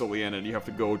back in Soliana, and you have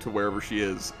to go to wherever she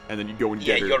is, and then you go and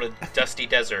get her. Yeah, you go to Dusty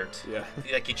Desert. Yeah.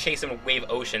 Like, you chase him in Wave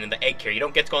Ocean in the egg carrier. You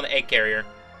don't get to go in the egg carrier.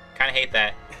 Kind of hate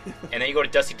that. And then you go to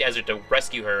Dusty Desert to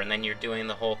rescue her, and then you're doing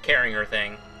the whole carrying her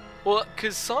thing. Well,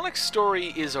 because Sonic's story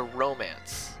is a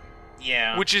romance.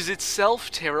 Yeah. Which is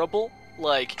itself terrible.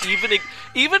 Like,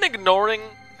 even ignoring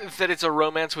that it's a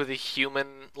romance with a human,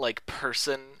 like,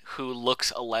 person who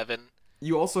looks 11.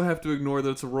 You also have to ignore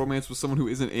that it's a romance with someone who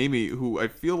isn't Amy, who I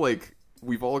feel like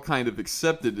we've all kind of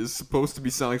accepted is supposed to be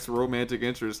Sonic's romantic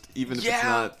interest, even if it's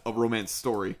not a romance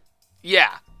story.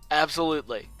 Yeah,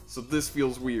 absolutely. So this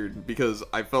feels weird, because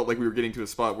I felt like we were getting to a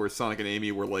spot where Sonic and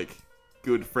Amy were, like,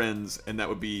 good friends, and that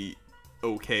would be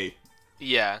okay.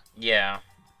 Yeah. Yeah.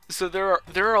 So there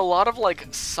are a lot of, like,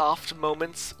 soft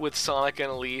moments with Sonic and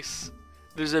Elise.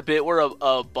 There's a bit where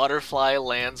a butterfly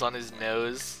lands on his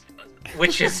nose.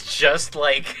 Which is just,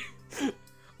 like,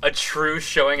 a true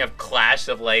showing of clash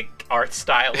of, like, art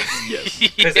styles. Yes.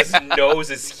 Because his nose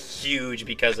is huge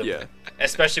because of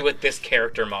especially with this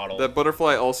character model. That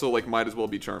butterfly also, like, might as well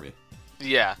be Charmy.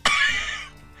 Yeah.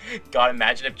 God,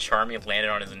 imagine if Charmy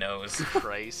landed on his nose.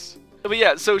 Christ. But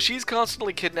yeah, so she's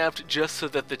constantly kidnapped just so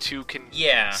that the two can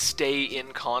stay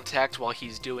in contact while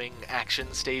he's doing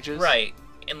action stages. Right.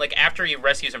 And, like, after he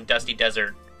rescues from Dusty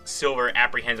Desert, Silver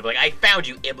apprehends, like, I found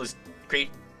you, Iblis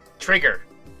Trigger.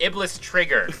 Iblis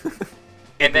Trigger.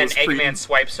 And then Eggman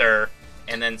swipes her,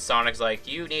 and then Sonic's like,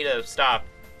 you need to stop.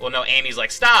 Well, no, Amy's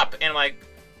like, stop! And I'm like,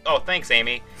 oh, thanks,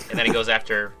 Amy. And then he goes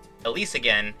after Elise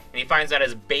again, and he finds out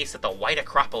his base at the White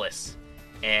Acropolis.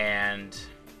 And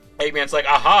Eggman's like,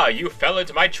 aha, you fell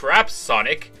into my trap,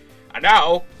 Sonic. And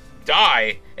now,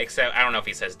 die. Except, I don't know if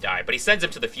he says die, but he sends him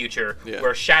to the future,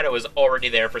 where Shadow is already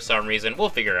there for some reason. We'll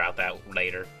figure out that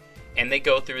later. And they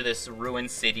go through this ruined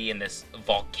city and this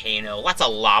volcano. Lots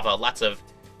of lava, lots of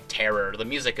terror. The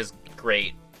music is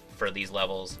great for these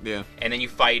levels. Yeah. And then you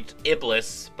fight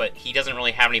Iblis, but he doesn't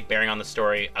really have any bearing on the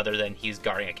story other than he's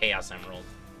guarding a Chaos Emerald.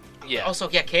 Yeah. Also,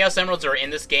 Chaos Emeralds are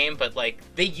in this game, but like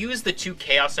they use the 2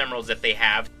 Chaos Emeralds that they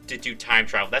have to do time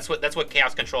travel. That's what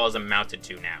Chaos Control has amounted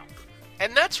to now.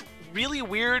 And that's really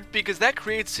weird because that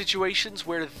creates situations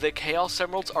where the Chaos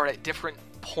Emeralds are at different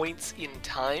points in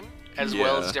time as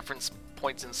well as different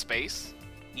points in space.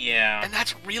 Yeah. And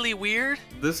that's really weird.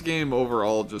 This game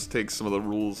overall just takes some of the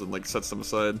rules and like sets them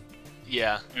aside.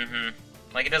 Yeah. Mm-hmm.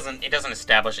 Like it doesn't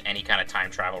establish any kind of time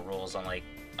travel rules on like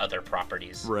other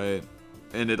properties. Right.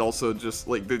 And it also just,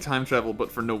 like, they time travel,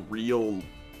 but for no real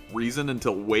reason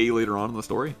until way later on in the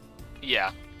story.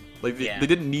 Yeah. Like, they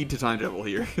didn't need to time travel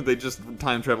here. They just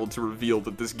time traveled to reveal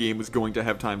that this game was going to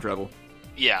have time travel.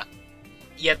 Yeah.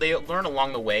 Yeah, they learn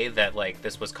along the way that, like,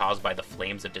 this was caused by the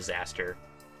flames of disaster.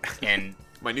 And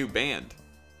my new band.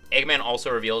 Eggman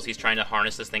also reveals he's trying to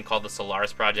harness this thing called the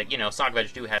Solaris Project. You know, Sonic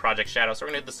Adventure 2 had Project Shadow, so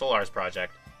we're going to do the Solaris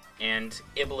Project. And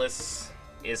Iblis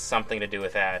is something to do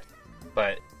with that.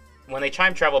 But when they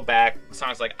time travel back,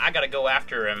 Sonic's like, I gotta go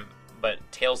after him. But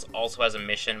Tails also has a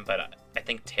mission, but I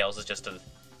think Tails is just a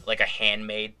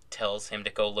handmaid tells him to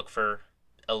go look for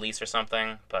Elise or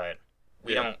something. But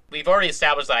we've already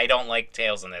established that I don't like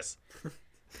Tails in this.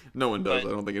 No one does. I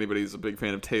don't think anybody's a big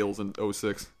fan of Tails in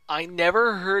 06. I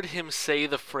never heard him say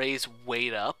the phrase,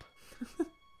 wait up.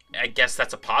 I guess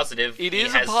that's a positive. It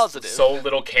is a positive. positive. So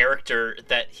little character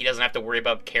that he doesn't have to worry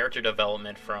about character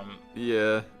development from.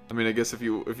 Yeah. I mean, I guess if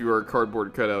you are a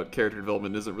cardboard cutout, character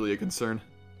development isn't really a concern.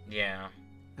 Yeah.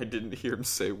 I didn't hear him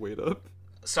say wait up.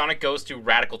 Sonic goes to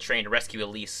Radical Train to rescue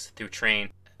Elise through Train.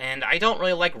 And I don't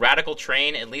really like Radical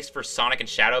Train, at least for Sonic and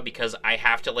Shadow, because I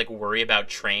have to, like, worry about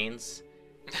trains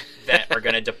that are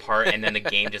going to depart and then the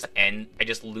game just ends. I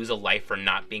just lose a life for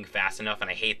not being fast enough, and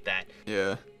I hate that.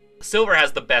 Yeah. Silver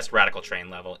has the best Radical Train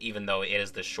level, even though it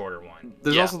is the shorter one.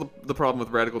 There's also the problem with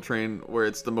Radical Train, where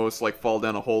it's the most, like, fall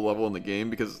down a whole level in the game,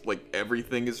 because, like,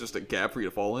 everything is just a gap for you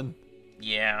to fall in.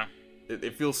 Yeah.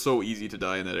 It feels so easy to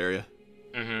die in that area.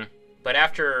 Mm-hmm. But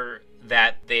after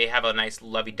that, they have a nice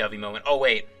lovey-dovey moment. Oh,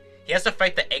 wait. He has to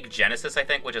fight the Egg Genesis, I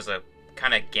think, which is a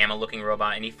kind of gamma-looking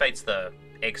robot, and he fights the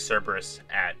Egg Cerberus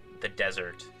at the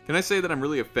desert. Can I say that I'm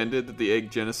really offended that the Egg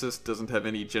Genesis doesn't have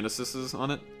any Genesises on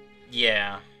it?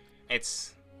 Yeah.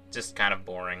 It's just kind of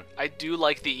boring. I do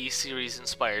like the E-Series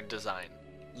inspired design.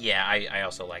 Yeah, I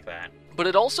also like that. But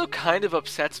it also kind of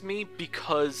upsets me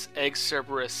because Egg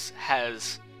Cerberus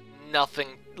has nothing,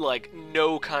 like,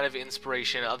 no kind of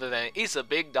inspiration other than he's a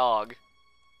big dog.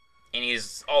 And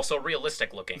he's also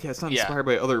realistic looking. Yeah, it's not inspired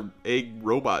by other egg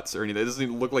robots or anything. It doesn't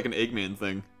even look like an Eggman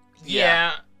thing.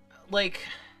 Yeah, like,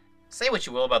 say what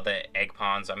you will about the egg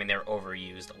pawns. I mean, they're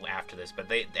overused after this, but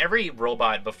every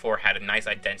robot before had a nice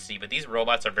identity, but these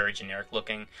robots are very generic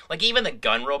looking. Like, even the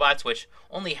gun robots, which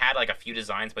only had, like, a few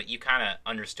designs, but you kind of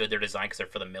understood their design because they're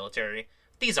for the military.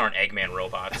 These aren't Eggman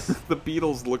robots. The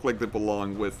Beetles look like they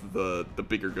belong with the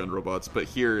bigger gun robots, but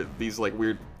here, these, like,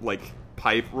 weird, like,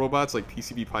 pipe robots, like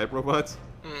PCB pipe robots.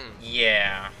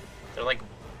 Yeah. They're like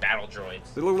battle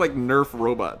droids. They look like Nerf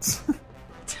robots.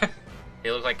 They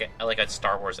look like a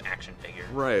Star Wars action figure.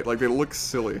 Right, like they look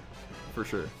silly, for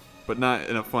sure. But not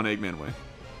in a fun Eggman way.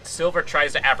 Silver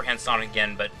tries to apprehend Sonic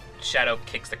again, but Shadow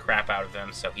kicks the crap out of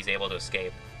him, so he's able to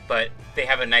escape. But they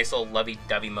have a nice little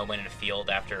lovey-dovey moment in a field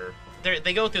after...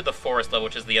 They go through the forest level,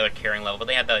 which is the other caring level, but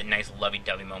they had the nice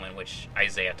lovey-dovey moment, which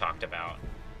Isaiah talked about.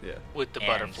 Yeah. With the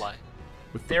butterfly.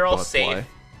 They're all safe,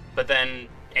 but then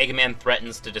Eggman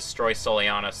threatens to destroy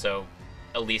Soliana, so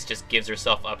Elise just gives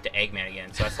herself up to Eggman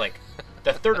again. So that's like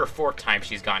the third or fourth time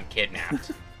she's gotten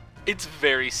kidnapped. It's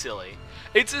very silly.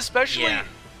 It's especially...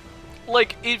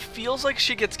 Like, it feels like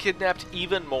she gets kidnapped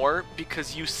even more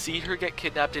because you see her get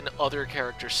kidnapped in other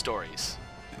characters' stories.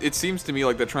 It seems to me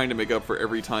like they're trying to make up for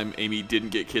every time Amy didn't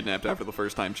get kidnapped after the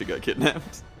first time she got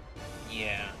kidnapped.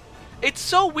 Yeah. It's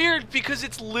so weird because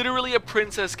it's literally a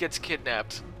princess gets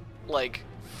kidnapped, like,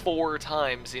 4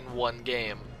 times in one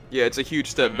game. Yeah, it's a huge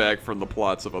step back from the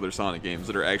plots of other Sonic games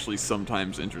that are actually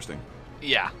sometimes interesting.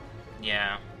 Yeah.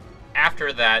 Yeah.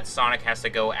 After that, Sonic has to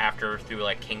go through,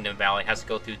 like, Kingdom Valley, has to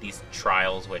go through these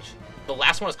trials, which... The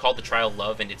last one is called the Trial of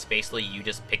Love, and it's basically you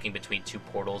just picking between 2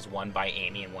 portals, one by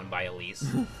Amy and one by Elise.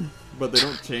 But they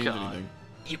don't change anything.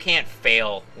 You can't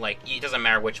fail. Like, it doesn't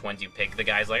matter which ones you pick. The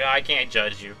guy's like, oh, I can't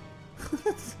judge you.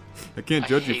 I can't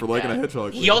judge you hate for liking that. a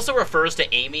hedgehog. He also refers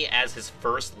to Amy as his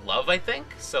first love, I think.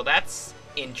 So that's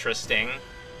interesting.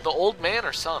 The old man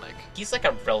or Sonic? He's like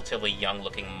a relatively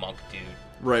young-looking monk dude.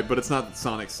 Right, but it's not that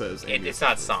Sonic says. It's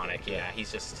not Sonic. Yeah,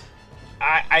 he's just.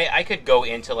 I could go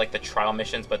into like the trial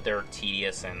missions, but they're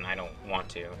tedious, and I don't want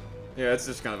to. Yeah, it's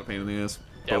just kind of a pain in the ass.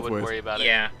 Yeah, I both wouldn't ways. worry about it.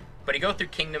 Yeah, but he go through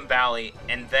Kingdom Valley,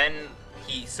 and then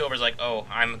Silver's like, "Oh,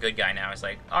 I'm a good guy now." It's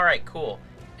like, "All right, cool."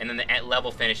 And then the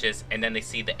level finishes, and then they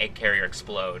see the egg carrier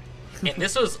explode. And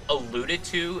this was alluded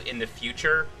to in the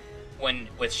future,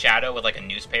 with Shadow with like a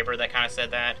newspaper that kind of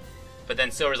said that. But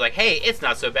then Silver's like, "Hey, it's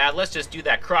not so bad. Let's just do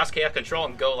that cross chaos control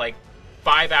and go like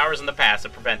 5 hours in the past to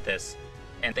prevent this."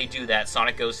 And they do that.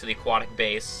 Sonic goes to the aquatic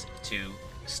base to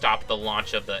stop the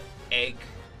launch of the egg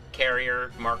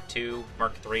carrier Mark II,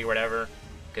 Mark III, whatever,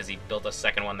 because he built a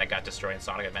second one that got destroyed in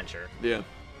Sonic Adventure. Yeah.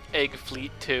 Egg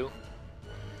Fleet 2.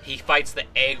 He fights the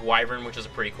Egg Wyvern, which is a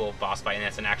pretty cool boss fight, and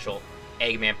that's an actual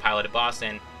Eggman piloted boss,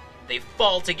 and they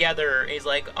fall together. He's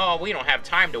like, "Oh, we don't have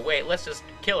time to wait. Let's just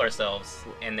kill ourselves."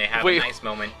 And they have a nice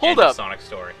moment in the Sonic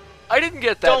story. I didn't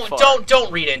get that far.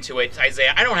 Don't read into it,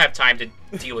 Isaiah. I don't have time to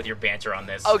deal with your banter on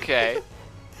this. Okay.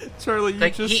 Charlie, you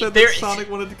Like, just he- said there- that Sonic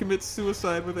wanted to commit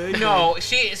suicide with Eggman. No,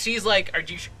 she's like,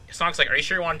 Sonic's like, "Are you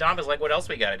sure you want to dump?" Is like, "What else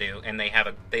we gotta do?" And they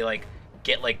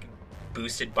get like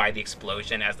boosted by the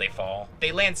explosion as they fall.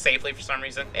 They land safely for some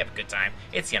reason. They have a good time.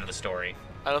 It's the end of the story.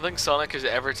 I don't think Sonic has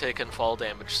ever taken fall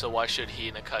damage, so why should he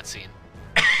in a cutscene?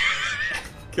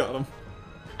 Got him.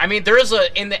 I mean,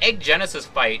 in the Egg Genesis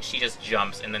fight, she just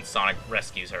jumps and then Sonic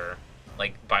rescues her,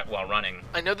 while running.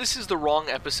 I know this is the wrong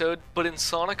episode, but in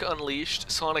Sonic Unleashed,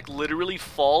 Sonic literally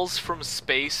falls from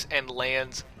space and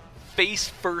lands face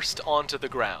first onto the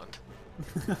ground.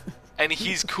 And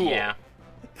he's cool.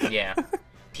 Yeah.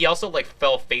 He also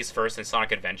fell face first in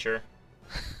Sonic Adventure.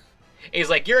 He's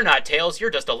like, "You're not Tails, you're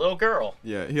just a little girl."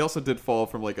 Yeah, he also did fall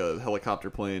from a helicopter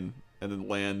plane and then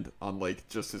land on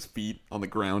just his feet on the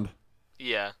ground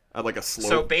Yeah. at a slope.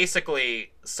 So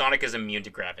basically, Sonic is immune to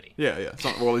gravity. Yeah.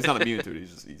 Well, he's not immune to it.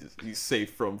 He's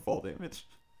safe from fall damage.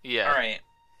 Yeah. All right.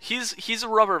 He's a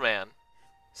rubber man.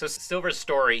 So Silver's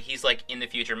story, he's like, in the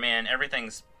future, man,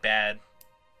 everything's bad.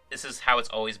 This is how it's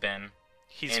always been.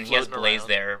 And he has Blaze around.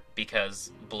 there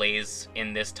because Blaze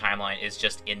in this timeline is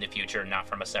just in the future, not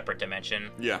from a separate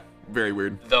dimension. Yeah, very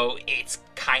weird. Though it's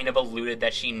kind of alluded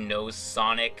that she knows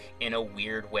Sonic in a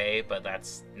weird way, but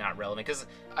that's not relevant because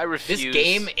I refuse. this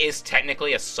game is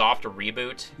technically a soft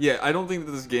reboot. Yeah, I don't think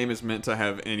that this game is meant to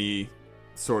have any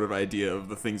sort of idea of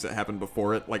the things that happened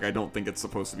before it. I don't think it's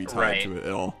supposed to be tied Right. to it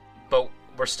at all. But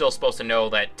we're still supposed to know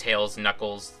that Tails,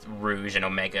 Knuckles, Rouge, and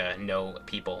Omega know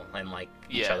people and each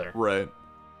Yeah. other. Right.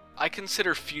 I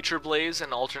consider Future Blaze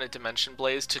and Alternate Dimension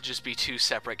Blaze to just be two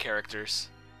separate characters.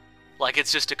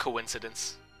 It's just a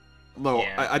coincidence. No,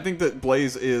 Yeah. I think that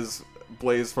Blaze is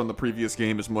Blaze from the previous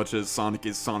game as much as Sonic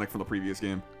is Sonic from the previous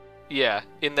game. Yeah,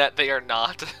 in that they are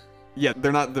not. Yeah,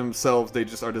 they're not themselves, they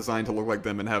just are designed to look like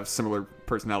them and have similar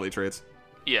personality traits.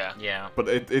 Yeah. Yeah. But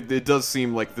it does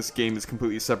seem like this game is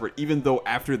completely separate, even though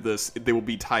after this, they will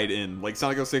be tied in.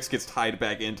 Sonic 06 gets tied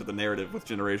back into the narrative with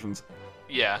Generations.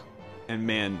 Yeah. And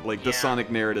man, the Yeah. Sonic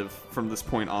narrative from this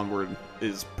point onward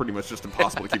is pretty much just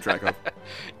impossible to keep track of.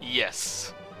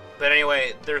 Yes. But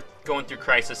anyway, they're going through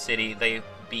Crisis City. They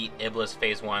beat Iblis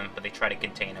Phase 1, but they try to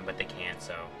contain him, but they can't,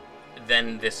 so...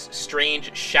 Then this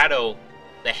strange Shadow,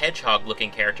 the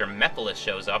Hedgehog-looking character, Mephiles,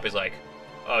 shows up. He's like,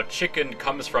 chicken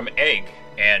comes from egg,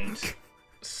 and...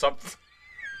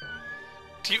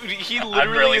 He I'm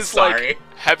literally really is sorry. like,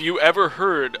 "Have you ever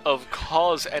heard of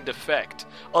cause and effect?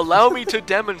 Allow me to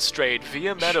demonstrate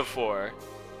via metaphor."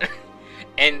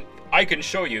 And I can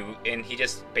show you. And he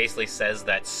just basically says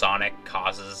that Sonic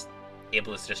causes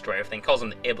Iblis to destroy everything. He calls him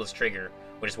the Iblis Trigger,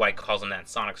 which is why he calls him that in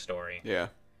Sonic story. Yeah.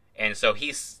 And so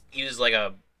he's used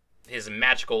his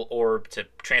magical orb to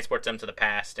transport them to the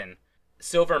past, and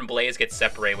Silver and Blaze get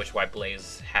separated, which is why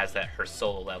Blaze has her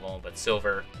solo level, but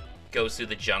Silver goes through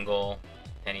the jungle,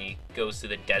 and he goes through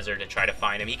the desert to try to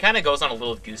find him. He kind of goes on a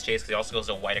little goose chase, because he also goes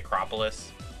to White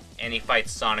Acropolis, and he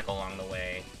fights Sonic along the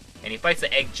way. And he fights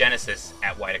the Egg Genesis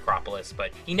at White Acropolis,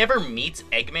 but he never meets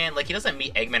Eggman. He doesn't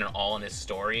meet Eggman at all in his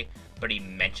story, but he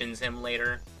mentions him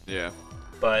later. Yeah.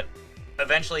 But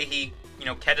eventually he,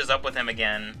 catches up with him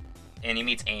again, and he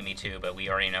meets Amy too, but we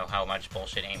already know how much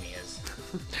bullshit Amy is.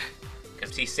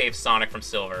 Because he saves Sonic from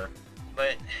Silver.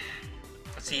 But,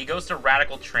 let's see, he goes to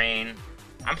Radical Train.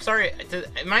 I'm sorry,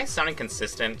 am I sounding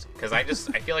consistent? Because I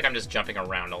feel like I'm just jumping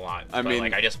around a lot. I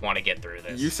mean, I just want to get through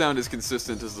this. You sound as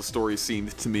consistent as the story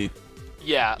seemed to me.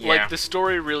 Yeah, Yeah. the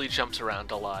story really jumps around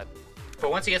a lot.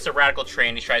 But once he gets a radical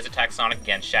train, he tries to attack Sonic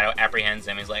again. Shadow apprehends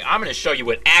him. He's like, I'm going to show you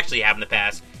what actually happened in the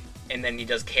past. And then he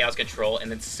does Chaos Control, and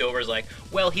then Silver's like,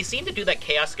 well, he seemed to do that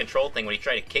Chaos Control thing when he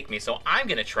tried to kick me, so I'm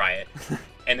going to try it.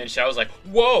 And then Shadow's like,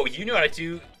 whoa, you know how to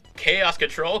do Chaos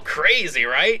Control? Crazy,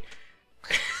 right?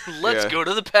 Let's go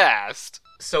to the past.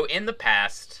 So in the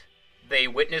past, they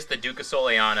witnessed the Duke of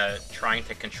Soleanna trying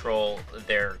to control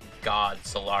their god,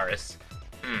 Solaris.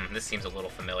 This seems a little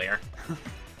familiar.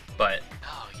 But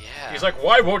Oh, yeah. he's like,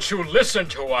 why won't you listen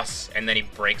to us? And then he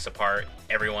breaks apart.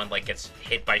 Everyone like gets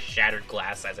hit by shattered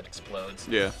glass as it explodes.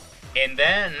 Yeah. And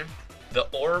then the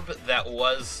orb that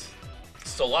was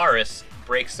Solaris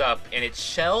breaks up, and its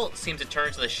shell seems to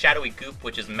turn to the shadowy goop,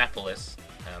 which is Mephiles.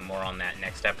 More on that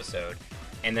next episode.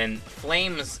 And then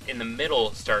flames in the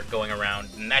middle start going around,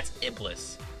 and that's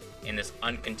Iblis in this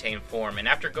uncontained form. And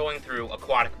after going through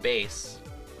Aquatic Base,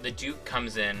 the Duke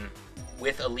comes in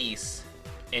with Elise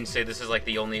and say this is like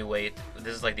the only way.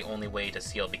 This is like the only way to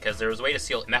seal, because there was a way to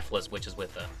seal Mephiles, which is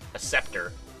with a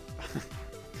scepter.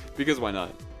 Because why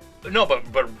not? No, but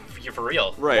you're for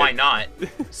real. Right. Why not?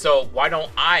 So why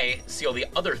don't I seal the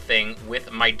other thing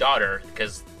with my daughter?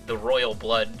 Because the royal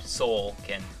blood soul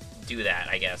can do that,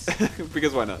 I guess.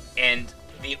 Because why not? And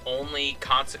the only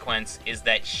consequence is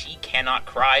that she cannot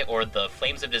cry, or the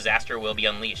flames of disaster will be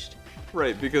unleashed.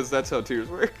 Right, because that's how tears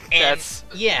work. And, That's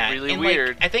really and,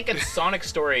 weird. Like, I think in Sonic's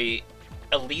story,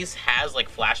 Elise has like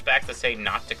flashbacks that say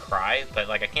not to cry, but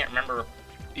like I can't remember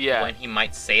Yeah. when he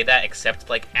might say that, except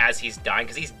like as he's dying,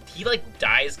 because he like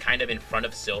dies kind of in front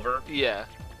of Silver, Yeah.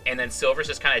 and then Silver's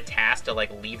just kind of tasked to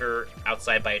like leave her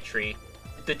outside by a tree.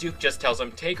 The Duke just tells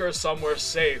him, take her somewhere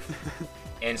safe.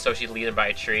 And so she leads her by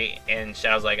a tree, and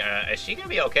Shadow's like, is she gonna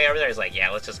be okay over there? He's like,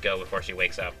 yeah, let's just go before she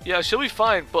wakes up. Yeah, she'll be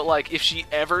fine, but like if she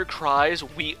ever cries,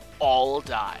 we all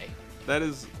die. That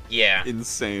is Yeah.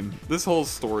 insane. This whole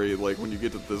story, like when you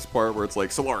get to this part where it's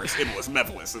like Solaris, Iblis,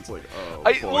 Mephiles, it's like, oh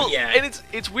boy. Well, Yeah. and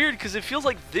it's weird because it feels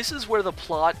like this is where the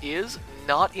plot is,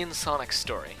 not in Sonic's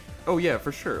story. Oh yeah,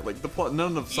 for sure. Like the plot,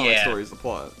 none of Sonic's Yeah. story is the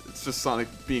plot. It's just Sonic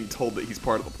being told that he's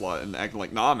part of the plot and acting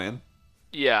like, nah, man.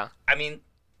 Yeah. I mean,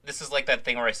 this is like that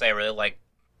thing where I say I really like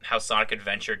how Sonic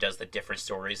Adventure does the different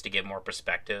stories to give more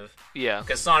perspective. Yeah.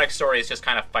 Because Sonic's story is just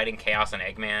kind of fighting Chaos and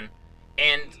Eggman.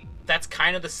 And that's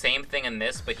kind of the same thing in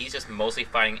this, but he's just mostly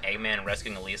fighting Eggman and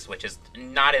rescuing Elise, which is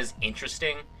not as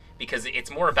interesting, because it's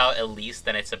more about Elise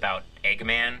than it's about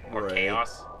Eggman or Right.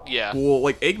 Chaos. Yeah. Well,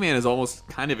 like Eggman is almost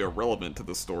kind of irrelevant to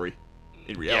the story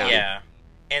in reality. Yeah.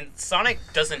 And Sonic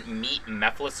doesn't meet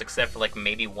Mephiles except for like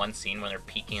maybe one scene when they're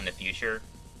peeking in the future.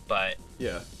 But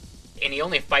Yeah. and he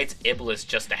only fights Iblis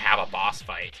just to have a boss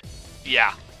fight.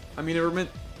 Yeah. I mean,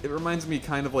 it reminds me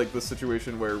kind of like the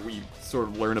situation where we sort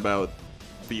of learn about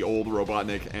the old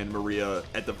Robotnik and Maria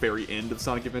at the very end of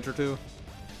Sonic Adventure 2.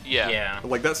 Yeah. Yeah.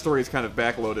 Like, that story is kind of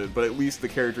backloaded, but at least the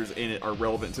characters in it are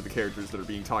relevant to the characters that are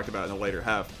being talked about in the later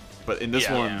half. But in this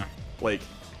Yeah. one, like,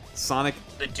 Sonic...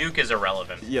 The Duke is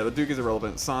irrelevant. Yeah, the Duke is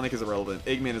irrelevant, Sonic is irrelevant,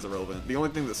 Eggman is irrelevant. The only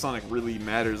thing that Sonic really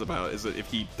matters about is that if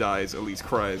he dies, Elise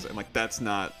cries, and, like, that's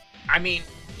not... I mean,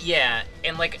 yeah,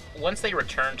 and like once they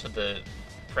return to the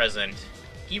present,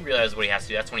 he realizes what he has to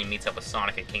do. That's when he meets up with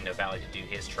Sonic at Kingdom Valley to do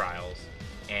his trials,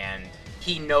 and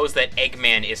he knows that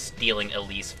Eggman is stealing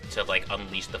Elise to like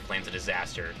unleash the flames of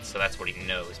disaster. So that's what he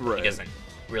knows. But Right. he doesn't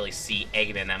really see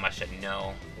Eggman that much to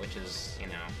know, which is, you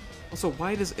know. Also,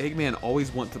 why does Eggman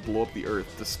always want to blow up the Earth,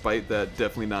 despite that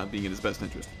definitely not being in his best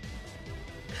interest?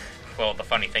 Well, the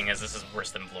funny thing is, this is worse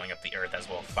than blowing up the Earth, as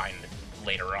we'll find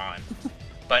later on.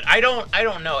 But I don't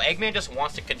know. Eggman just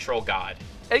wants to control God.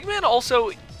 Eggman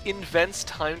also invents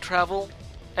time travel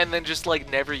and then just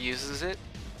like never uses it.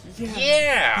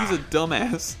 Yeah. He's a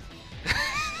dumbass.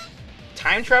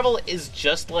 Time travel is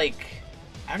just like,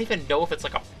 I don't even know if it's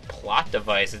like a plot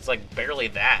device. It's like barely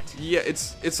that. Yeah,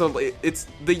 it's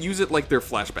they use it like they're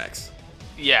flashbacks.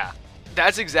 Yeah.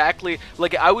 That's exactly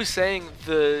like I was saying,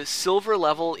 the silver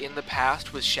level in the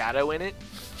past with Shadow in it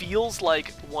feels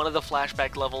like one of the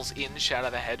flashback levels in Shadow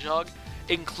the Hedgehog,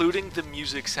 including the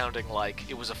music sounding like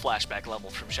it was a flashback level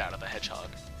from Shadow the Hedgehog.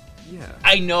 Yeah.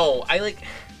 I know. I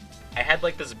had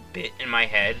like this bit in my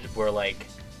head where like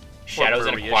Shadow's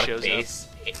in Maria aquatic shows base.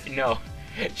 No,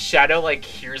 Shadow like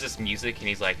hears this music and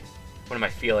he's like, "What am I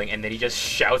feeling?" And then he just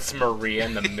shouts Maria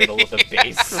in the middle of the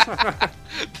base.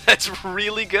 That's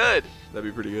really good. That'd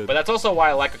be pretty good. But that's also why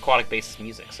I like aquatic base's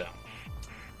music. So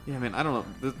yeah, man, I don't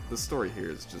know. The story here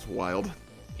is just wild.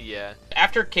 Yeah.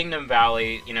 after Kingdom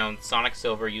Valley, you know, Sonic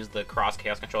Silver used the cross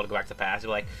chaos control to go back to the past.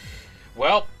 You're like,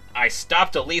 well, I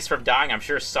stopped Elise from dying. I'm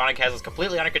sure Sonic has us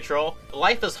completely under control.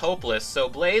 Life is hopeless, so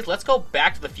Blaze, let's go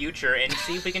back to the future and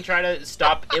see if we can try to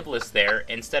stop Iblis there,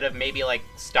 instead of maybe, like,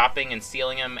 stopping and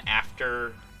sealing him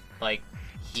after, like,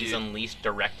 he's unleashed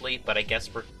directly, but I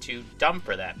guess we're too dumb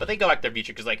for that. But they go back to the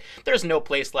future because, like, there's no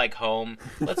place like home.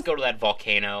 Let's go to that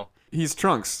volcano. He's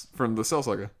Trunks from the Cell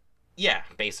Saga. Yeah,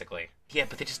 basically. Yeah,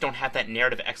 but they just don't have that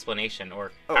narrative explanation,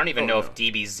 or I don't even know if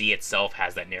DBZ itself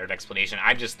has that narrative explanation.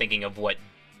 I'm just thinking of what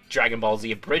Dragon Ball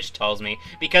Z Abridged tells me,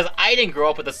 because I didn't grow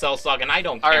up with the Cell Saga, and I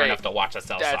don't care enough to watch the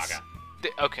Cell Saga.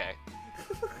 Okay.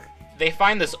 They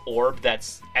find this orb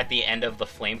that's at the end of the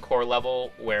Flame Core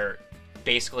level, where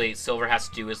basically Silver has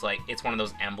to do is, like, it's one of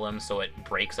those emblems, so it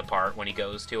breaks apart when he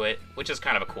goes to it, which is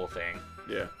kind of a cool thing.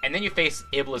 Yeah. And then you face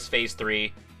Iblis Phase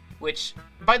 3, which,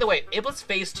 by the way, Iblis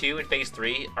Phase 2 and Phase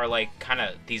 3 are, like, kind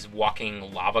of these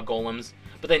walking lava golems,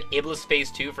 but then Iblis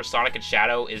Phase 2 for Sonic and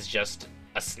Shadow is just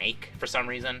a snake for some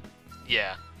reason.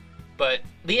 Yeah. But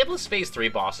the Iblis Phase 3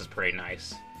 boss is pretty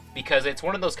nice, because it's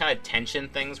one of those kind of tension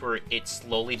things where it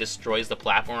slowly destroys the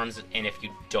platforms, and if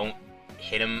you don't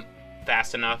hit him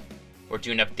fast enough or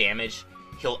do enough damage,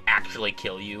 he'll actually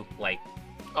kill you. Like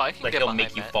he'll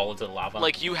make you fall into the lava.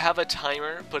 Like, you have a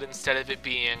timer, but instead of it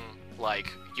being,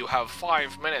 like, you have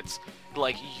 5 minutes,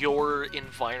 like, your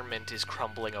environment is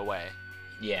crumbling away.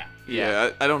 Yeah.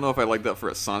 I don't know if I like that for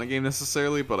a Sonic game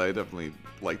necessarily, but I definitely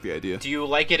like the idea. Do you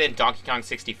like it in Donkey Kong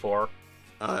 64?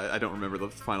 I don't remember the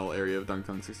final area of Donkey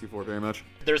Kong 64 very much.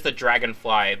 There's the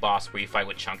Dragonfly boss where you fight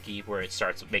with Chunky, where it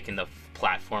starts making the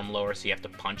platform lower, so you have to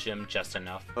punch him just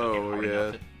enough. Oh,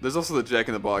 yeah. There's also the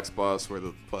Jack-in-the-Box boss where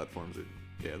the platforms are...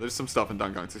 Yeah, there's some stuff in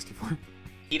Donkey Kong 64.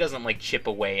 He doesn't, like, chip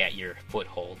away at your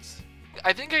footholds.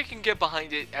 I think I can get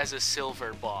behind it as a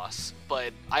Silver boss,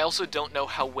 but I also don't know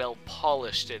how well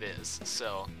polished it is,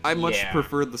 so... I much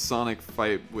prefer the Sonic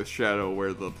fight with Shadow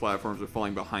where the platforms are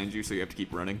falling behind you, so you have to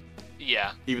keep running.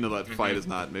 Yeah. Even though that fight is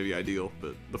not maybe ideal,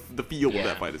 but the feel of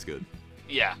that fight is good.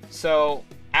 Yeah. So,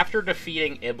 after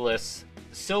defeating Iblis,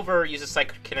 Silver uses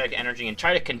psychokinetic energy and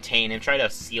try to contain him, try to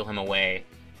seal him away.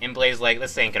 And Blaze like,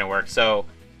 this ain't gonna work. So,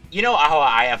 you know how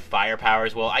I have fire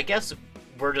powers? Well, I guess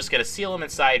we're just gonna seal him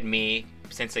inside me,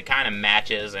 since it kind of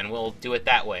matches, and we'll do it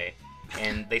that way.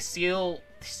 And they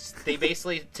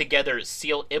basically together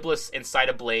seal Iblis inside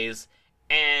of Blaze,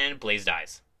 and Blaze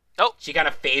dies. Oh. She kind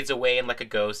of fades away and like a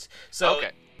ghost. So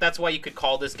that's why you could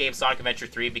call this game Sonic Adventure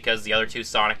 3, because the other two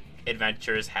Sonic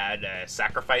Adventures had a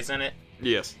sacrifice in it.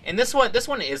 Yes. And this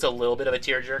one is a little bit of a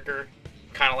tearjerker,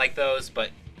 kind of like those, but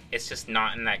it's just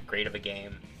not in that great of a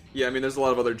game. Yeah, I mean, there's a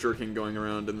lot of other jerking going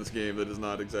around in this game that is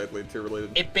not exactly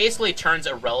tear-related. It basically turns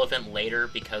irrelevant later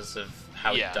because of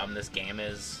how dumb this game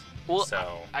is. Well,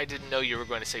 so. I didn't know you were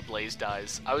going to say Blaze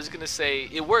dies. I was going to say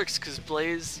it works because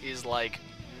Blaze is, like,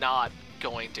 not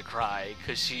going to cry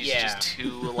because she's just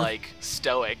too, like,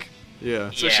 stoic. Yeah.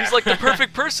 So she's, like, the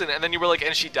perfect person, and then you were like,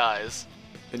 and she dies.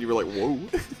 And you were like, whoa.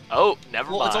 Oh,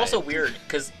 never mind. Well, it's also weird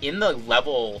because in the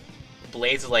level,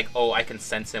 Blaze is like, oh, I can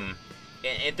sense him.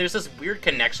 And there's this weird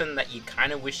connection that you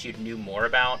kind of wish you knew more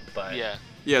about, but... Yeah,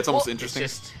 it's almost interesting.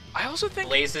 It's just... I also think...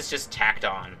 Blaze is just tacked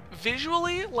on.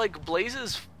 Visually, like,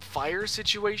 Blaze's fire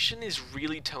situation is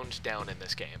really toned down in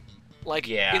this game. Like,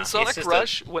 in Sonic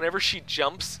Rush, whenever she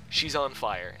jumps, she's on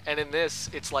fire. And in this,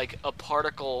 it's like a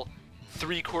particle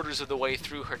 3/4 of the way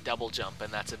through her double jump,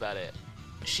 and that's about it.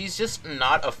 She's just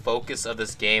not a focus of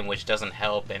this game, which doesn't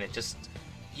help, and it just...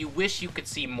 You wish you could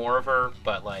see more of her,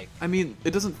 but, like... I mean,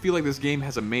 it doesn't feel like this game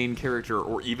has a main character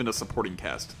or even a supporting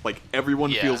cast. Like,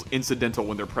 everyone feels incidental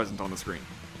when they're present on the screen.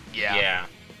 Yeah.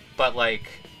 But, like,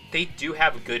 they do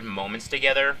have good moments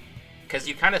together, because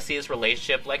you kind of see this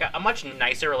relationship, like, a much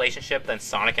nicer relationship than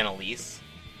Sonic and Elise.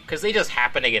 Because they just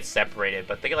happen to get separated,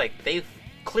 but they've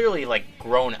clearly, like,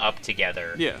 grown up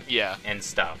together. Yeah. And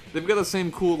stuff. They've got the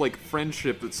same cool, like,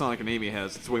 friendship that Sonic and Amy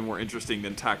has. It's way more interesting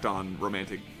than tacked-on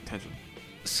romantic tension.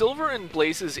 Silver and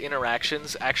Blaze's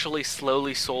interactions actually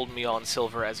slowly sold me on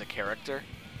Silver as a character.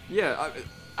 Yeah,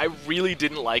 I really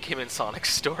didn't like him in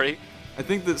Sonic's story. I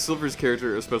think that Silver's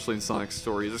character, especially in Sonic's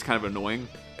story, is just kind of annoying.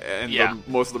 And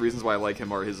most of the reasons why I like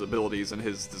him are his abilities and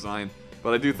his design.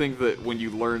 But I do think that when you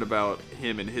learn about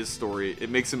him and his story, it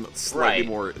makes him slightly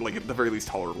more, like, at the very least,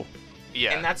 tolerable.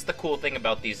 Yeah. And that's the cool thing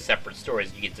about these separate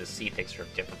stories. You get to see things from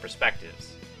different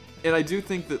perspectives. And I do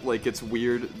think that, like, it's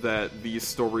weird that these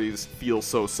stories feel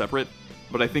so separate,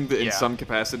 but I think that in some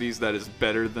capacities that is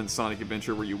better than Sonic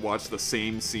Adventure where you watch the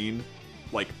same scene,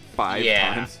 like, 5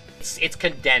 times. It's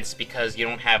condensed because you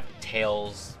don't have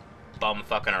Tails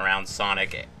bum-fucking around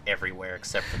Sonic everywhere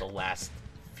except for the last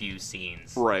few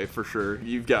scenes. Right, for sure.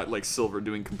 You've got, like, Silver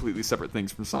doing completely separate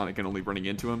things from Sonic and only running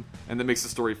into him, and that makes the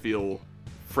story feel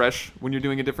fresh when you're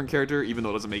doing a different character, even though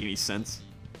it doesn't make any sense.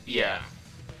 Yeah.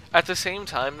 At the same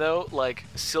time, though, like,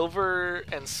 Silver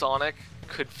and Sonic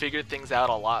could figure things out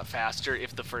a lot faster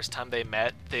if the first time they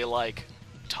met, they, like,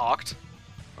 talked.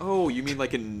 Oh, you mean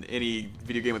like in any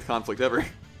video game with conflict ever?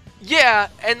 Yeah,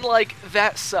 and, like,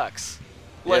 that sucks.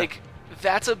 Yeah. Like,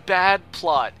 that's a bad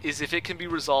plot, is if it can be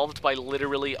resolved by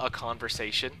literally a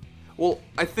conversation. Well,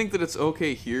 I think that it's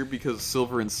okay here because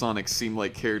Silver and Sonic seem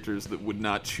like characters that would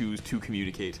not choose to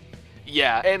communicate.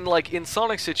 Yeah, and, like, in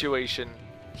Sonic's situation,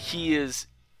 he is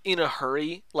in a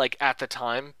hurry, like, at the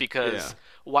time, because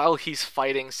while he's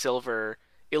fighting Silver,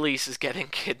 Elise is getting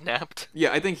kidnapped.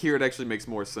 Yeah, I think here it actually makes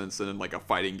more sense than in like a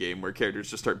fighting game where characters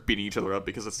just start beating each other up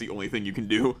because that's the only thing you can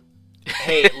do.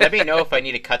 Hey, let me know if I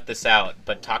need to cut this out,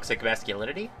 but toxic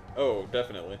masculinity? Oh,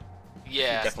 definitely.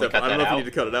 Yeah. Definitely cut I don't that know if out. you need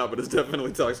to cut it out, but it's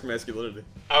definitely toxic masculinity.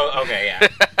 Oh, okay, yeah.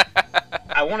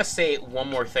 I want to say one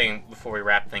more thing before we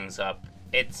wrap things up.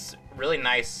 It's really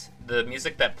nice, the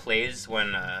music that plays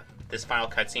when this final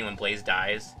cutscene when Blaze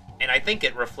dies, and I think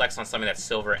it reflects on something that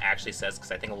Silver actually says,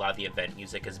 because I think a lot of the event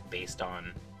music is based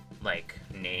on, like,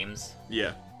 names.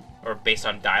 Yeah. Or based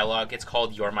on dialogue. It's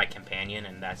called You're My Companion,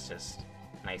 and that's just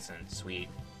nice and sweet.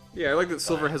 Yeah, I like that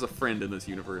Silver has a friend in this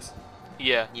universe.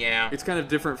 Yeah. Yeah. It's kind of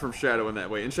different from Shadow in that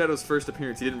way. In Shadow's first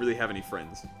appearance, he didn't really have any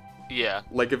friends. Yeah.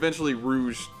 Like, eventually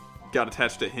Rouge got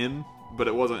attached to him, but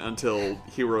it wasn't until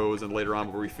Heroes and later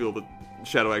on where we feel that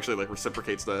Shadow actually, like,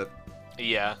 reciprocates that.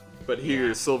 Yeah. But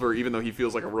here, Silver, even though he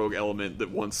feels like a rogue element that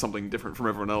wants something different from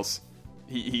everyone else,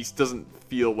 he doesn't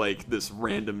feel like this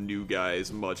random new guy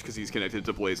as much because he's connected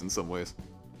to Blaze in some ways.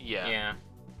 Yeah. Yeah.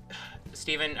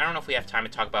 Steven, I don't know if we have time to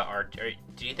talk about art.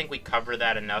 Do you think we cover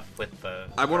that enough with the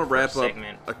I want to wrap up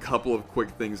segment? a couple of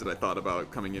quick things that I thought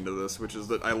about coming into this, which is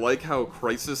that I like how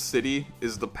Crisis City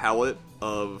is the palette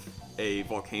of a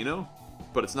volcano,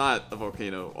 but it's not a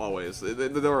volcano always.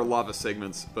 There are lava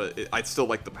segments, but I still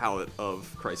like the palette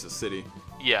of Crisis City.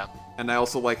 Yeah. And I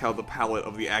also like how the palette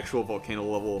of the actual volcano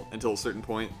level, until a certain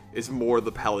point, is more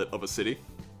the palette of a city.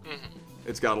 Mm-hmm.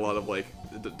 It's got a lot of, like,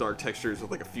 the dark textures with,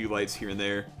 like, a few lights here and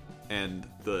there. And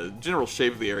the general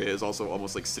shape of the area is also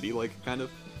almost, like, city-like, kind of.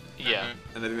 Yeah.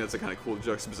 And I think that's a kind of cool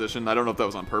juxtaposition. I don't know if that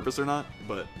was on purpose or not,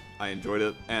 but I enjoyed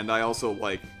it. And I also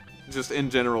like, just in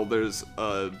general, there's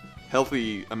a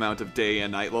healthy amount of day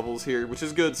and night levels here, which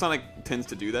is good. Sonic tends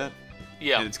to do that.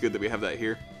 Yeah. And it's good that we have that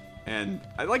here. And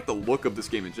I like the look of this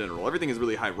game in general. Everything is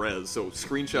really high res, so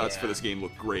screenshots for this game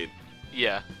look great.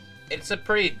 Yeah. It's a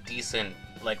pretty decent,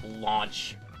 like,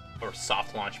 launch or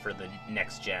soft launch for the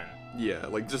next gen. Yeah,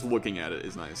 like, just looking at it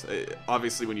is nice.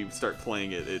 Obviously, when you start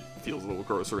playing it, it feels a little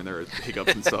grosser and there are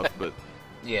hiccups and stuff, but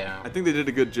Yeah. I think they did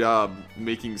a good job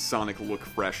making Sonic look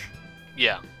fresh,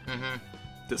 Yeah. Mm-hmm.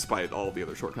 despite all the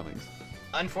other shortcomings.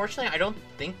 Unfortunately, I don't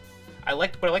think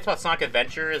what I liked about Sonic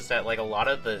Adventure is that, like, a lot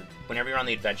of whenever you're on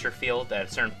the adventure field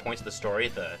at certain points of the story,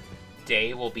 the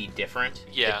day will be different.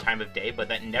 Yeah. The time of day, but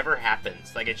that never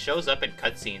happens. Like, it shows up in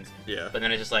cutscenes. Yeah. But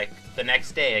then it's just like the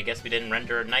next day. I guess we didn't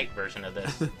render a night version of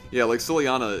this. Yeah, like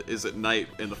Soliana is at night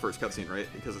in the first cutscene, right?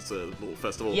 Because it's a little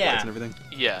festival of Yeah. lights and everything.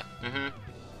 Yeah. Mm-hmm.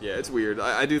 Yeah, it's weird.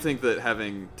 I do think that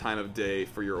having time of day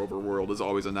for your overworld is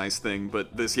always a nice thing,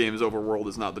 but this game's overworld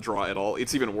is not the draw at all.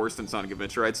 It's even worse than Sonic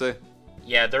Adventure, I'd say.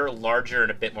 Yeah, they're larger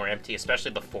and a bit more empty,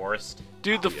 especially the forest.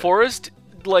 Dude, the yeah. forest,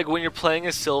 like, when you're playing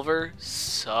as Silver,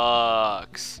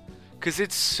 sucks. Because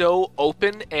it's so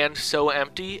open and so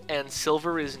empty, and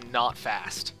Silver is not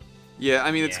fast. Yeah,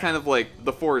 I mean, it's Yeah. kind of like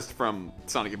the forest from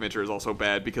Sonic Adventure is also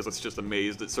bad because it's just a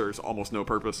maze that serves almost no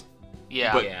purpose.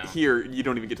 Yeah. But Yeah. here, you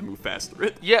don't even get to move fast through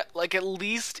it. Yeah, like, at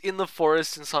least in the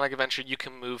forest in Sonic Adventure, you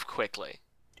can move quickly.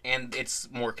 And it's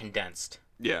more condensed.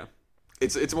 Yeah.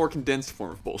 It's a more condensed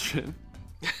form of bullshit.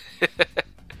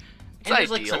 And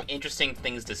there's, like, ideal. some interesting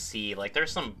things to see. Like,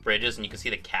 there's some bridges, and you can see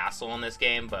the castle in this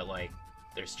game, but, like,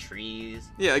 there's trees.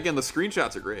 Yeah, again, the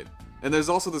screenshots are great. And there's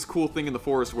also this cool thing in the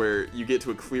forest where you get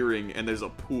to a clearing and there's a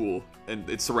pool and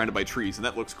it's surrounded by trees, and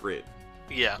that looks great.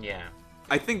 Yeah. Yeah.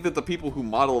 I think that the people who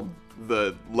modeled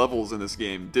the levels in this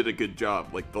game did a good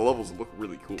job. Like, the levels look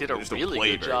really cool. Did They a just don't really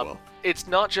play good very job. well. It's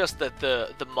not just that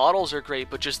the models are great,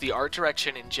 but just the art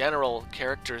direction in general,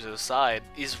 characters aside,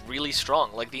 is really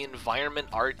strong. Like, the environment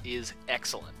art is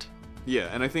excellent. Yeah,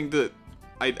 and I think that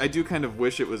I do kind of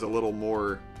wish it was a little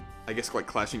more, I guess, like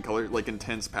clashing color, like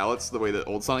intense palettes, the way that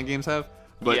old Sonic games have.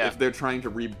 But Yeah. if they're trying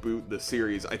to reboot the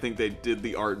series, I think they did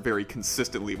the art very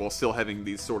consistently while still having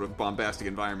these sort of bombastic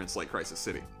environments like Crisis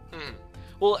City.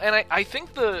 Well, and I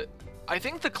think the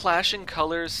clashing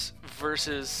colors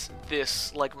versus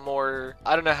this, like, more,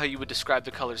 I don't know how you would describe the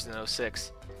colors in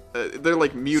 06. They're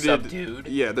like muted. Subdued.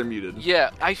 Yeah, they're muted.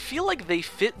 Yeah, I feel like they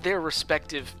fit their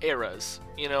respective eras,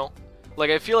 you know? Like,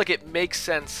 I feel like it makes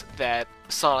sense that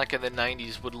Sonic in the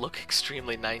 90s would look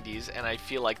extremely 90s, and I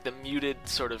feel like the muted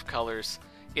sort of colors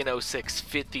in 06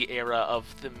 fit the era of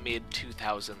the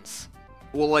mid-2000s.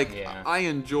 Well, like, Yeah. I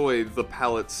enjoy the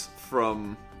palettes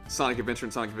from Sonic Adventure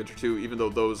and Sonic Adventure 2, even though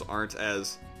those aren't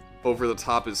as over the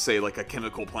top as, say, like a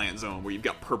Chemical Plant Zone, where you've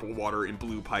got purple water and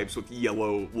blue pipes with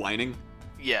yellow lining.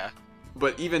 Yeah.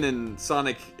 But even in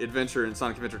Sonic Adventure and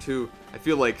Sonic Adventure 2, I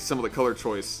feel like some of the color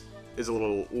choice is a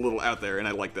little out there, and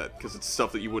I like that, because it's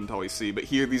stuff that you wouldn't always see. But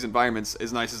here, these environments,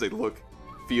 as nice as they look,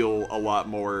 feel a lot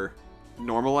more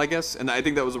normal, I guess, and I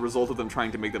think that was a result of them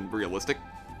trying to make them realistic.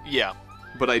 Yeah.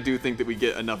 But I do think that we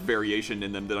get enough variation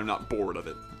in them that I'm not bored of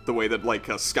it. The way that, like,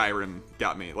 Skyrim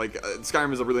got me. Like,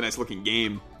 Skyrim is a really nice-looking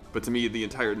game, but to me, the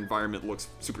entire environment looks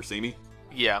super samey.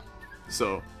 Yeah.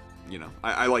 So, you know,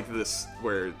 I like this,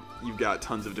 where you've got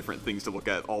tons of different things to look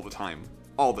at all the time.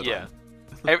 All the time.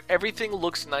 Everything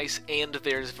looks nice and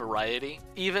there's variety.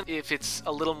 Even if it's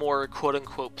a little more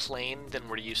quote-unquote plain than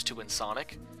we're used to in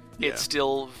Sonic, Yeah. it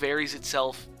still varies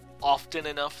itself often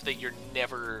enough that you're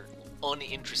never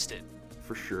uninterested.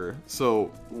 For sure.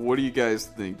 So, what do you guys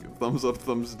think? Thumbs up,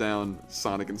 thumbs down,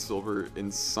 Sonic and Silver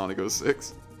in Sonic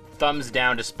 06? Thumbs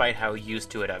down despite how used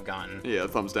to it I've gotten. Yeah,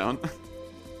 thumbs down.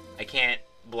 I can't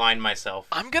blind myself.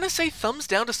 I'm gonna say thumbs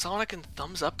down to Sonic and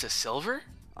thumbs up to Silver.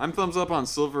 I'm thumbs up on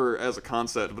Silver as a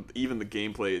concept, but even the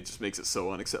gameplay, it just makes it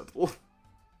so unacceptable.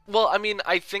 Well, I mean,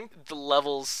 I think the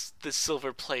levels the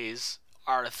Silver plays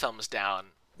are a thumbs down.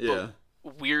 Yeah.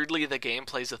 But weirdly, the game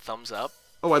plays a thumbs up.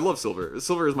 Oh, I love Silver.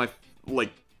 Silver is my,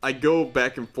 like, I go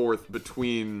back and forth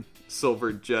between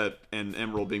Silver, Jet, and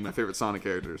Emerald being my favorite Sonic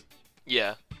characters.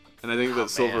 Yeah. And I think Oh, that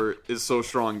Silver is so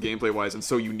strong gameplay-wise and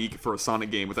so unique for a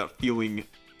Sonic game without feeling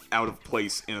out of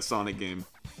place in a Sonic game.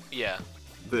 Yeah.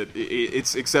 That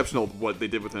it's exceptional what they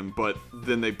did with him, but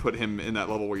then they put him in that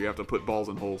level where you have to put balls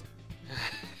in holes.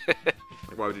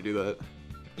 Like, why would you do that?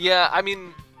 Yeah, I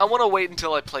mean, I want to wait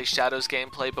until I play Shadow's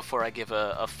gameplay before I give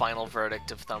a final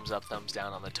verdict of thumbs up, thumbs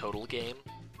down on the total game.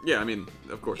 Yeah, I mean,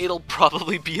 of course. It'll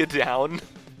probably be a down.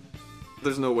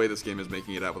 There's no way this game is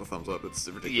making it out with a thumbs up. It's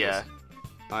ridiculous. Yeah.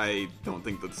 I don't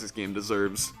think that this game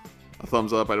deserves a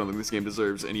thumbs up. I don't think this game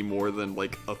deserves any more than,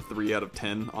 like, a 3 out of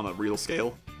 10 on a real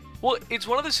scale. Well, it's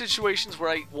one of the situations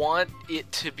where I want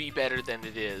it to be better than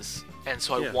it is, and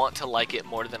so I want to like it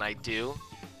more than I do.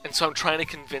 And so I'm trying to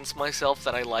convince myself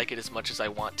that I like it as much as I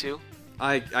want to.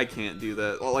 I can't do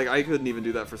that. Well, like, I couldn't even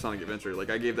do that for Sonic Adventure.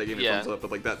 Like, I gave that game a thumbs up, but,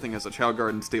 like, that thing has a Chow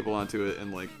Garden staple onto it,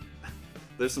 and, like,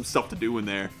 there's some stuff to do in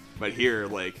there. But here,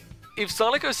 like... If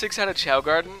Sonic 06 had a Chow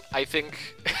Garden, I think...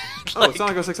 if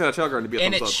Sonic 06 had a Chow Garden, it'd be a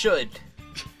And thumbs it up. should.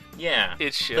 Yeah.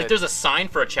 It should. Like, there's a sign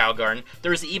for a Chow Garden.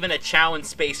 There's even a Chow in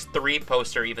Space 3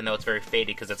 poster, even though it's very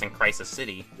faded because it's in Crisis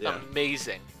City. Yeah.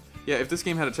 Amazing. Yeah, if this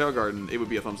game had a Chow Garden, it would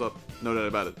be a thumbs up. No doubt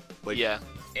about it. Like, Yeah.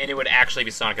 And it would actually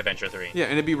be Sonic Adventure 3. Yeah,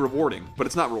 and it'd be rewarding, but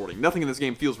it's not rewarding. Nothing in this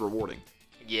game feels rewarding.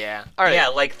 Yeah. Alright. Yeah,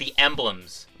 like the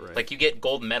emblems. Right. Like, you get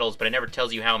gold medals, but it never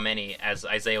tells you how many, as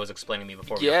Isaiah was explaining to me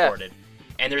before we Yeah. recorded.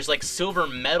 And there's, like, silver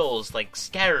medals, like,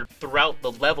 scattered throughout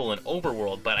the level and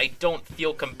overworld, but I don't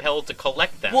feel compelled to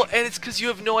collect them. Well, and it's because you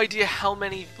have no idea how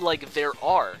many, like, there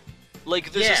are.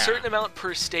 Like, there's a Yeah. certain amount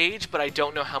per stage, but I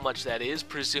don't know how much that is.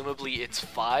 Presumably it's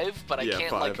 5, but I Yeah, can't,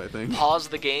 5, like, I think. pause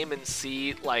the game and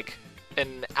see, like,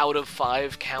 an out of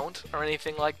 5 count or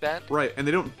anything like that. Right, and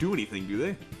they don't do anything, do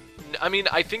they? I mean,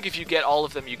 I think if you get all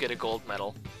of them, you get a gold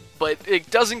medal. But it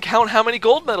doesn't count how many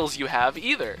gold medals you have,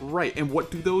 either. Right, and what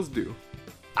do those do?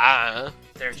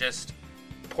 They're just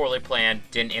poorly planned,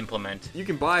 didn't implement. You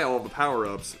can buy all the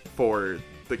power-ups for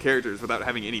the characters without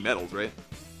having any medals, right?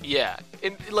 Yeah,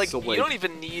 and like, So, you like- don't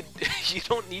even need you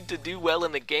don't need to do well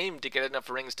in the game to get enough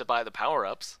rings to buy the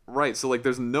power-ups. Right, so, like,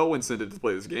 there's no incentive to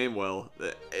play this game well.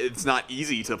 It's not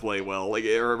easy to play well, like,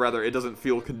 or rather, it doesn't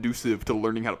feel conducive to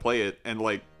learning how to play it, and,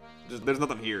 like, there's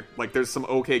nothing here. Like, there's some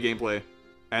okay gameplay,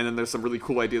 and then there's some really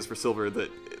cool ideas for Silver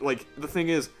that, like, the thing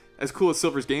is, as cool as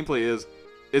Silver's gameplay is,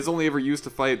 it's only ever used to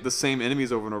fight the same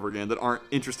enemies over and over again that aren't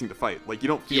interesting to fight. Like, you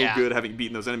don't feel Yeah. good having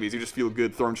beaten those enemies, you just feel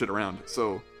good throwing shit around.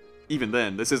 So, even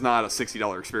then, this is not a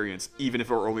 $60 experience, even if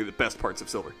it were only the best parts of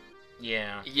Silver.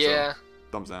 Yeah. Yeah,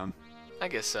 Thumbs down. I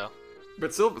guess so.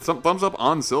 But Silver, some thumbs up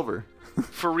on Silver.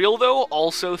 For real though,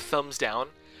 also thumbs down,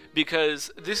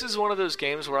 because this is one of those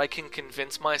games where I can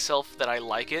convince myself that I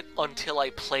like it until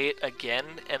I play it again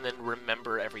and then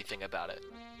remember everything about it.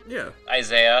 Yeah.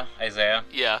 Isaiah,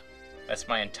 Yeah. that's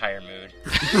my entire mood.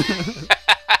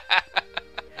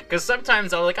 Because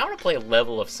sometimes I'm like, I want to play a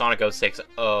level of Sonic 06.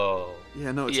 Oh.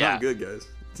 Yeah, no, it's Yeah. not good, guys.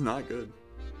 It's not good.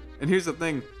 And here's the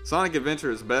thing, Sonic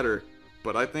Adventure is better,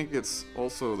 but I think it's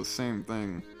also the same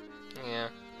thing. Yeah.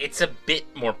 It's a bit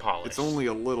more polished. It's only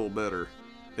a little better.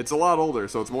 It's a lot older,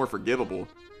 so it's more forgettable,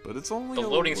 but it's only the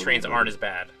loading screens aren't as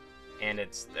bad. And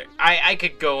it's there. I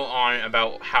could go on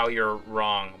about how you're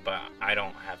wrong, but I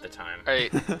don't have the time.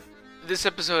 Alright, this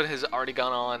episode has already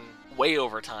gone on way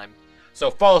over time. So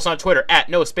follow us on Twitter at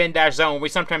NoSpin-Zone. We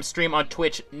sometimes stream on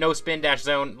Twitch,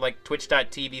 NoSpin-Zone, like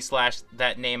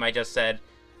twitch.tv/that name I just said.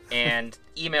 And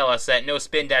email us at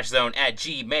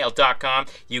nospin-zone@gmail.com.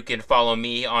 You can follow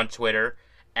me on Twitter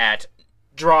at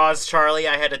DrawsCharlie.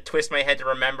 I had to twist my head to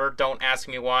remember. Don't ask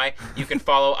me why. You can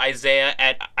follow Isaiah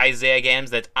at Isaiah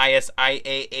Games. That's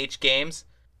ISIAH Games.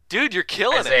 Dude, you're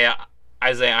killing Isaiah,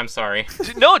 I'm sorry.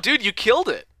 No, dude, you killed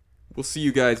it. We'll see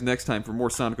you guys next time for more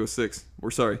Sonic 06.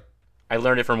 We're sorry. I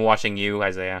learned it from watching you,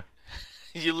 Isaiah.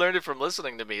 You learned it from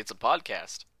listening to me. It's a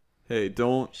podcast. Hey,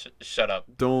 don't shut up.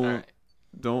 don't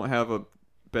have a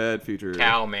bad feature.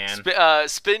 Cow, man.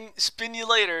 Spin you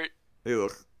later. Hey,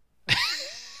 look.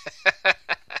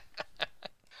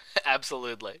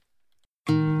 Absolutely.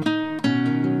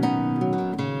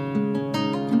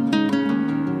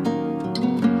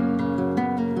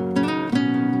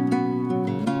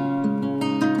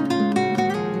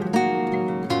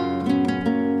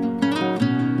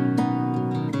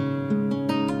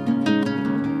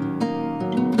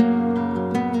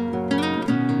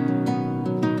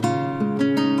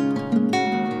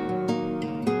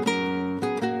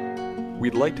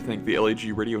 We'd like to thank the LAG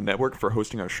Radio Network for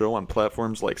hosting our show on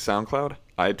platforms like SoundCloud,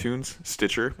 iTunes,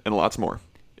 Stitcher, and lots more.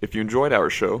 If you enjoyed our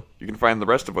show, you can find the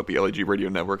rest of what the LAG Radio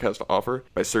Network has to offer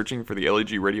by searching for the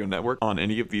LAG Radio Network on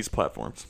any of these platforms.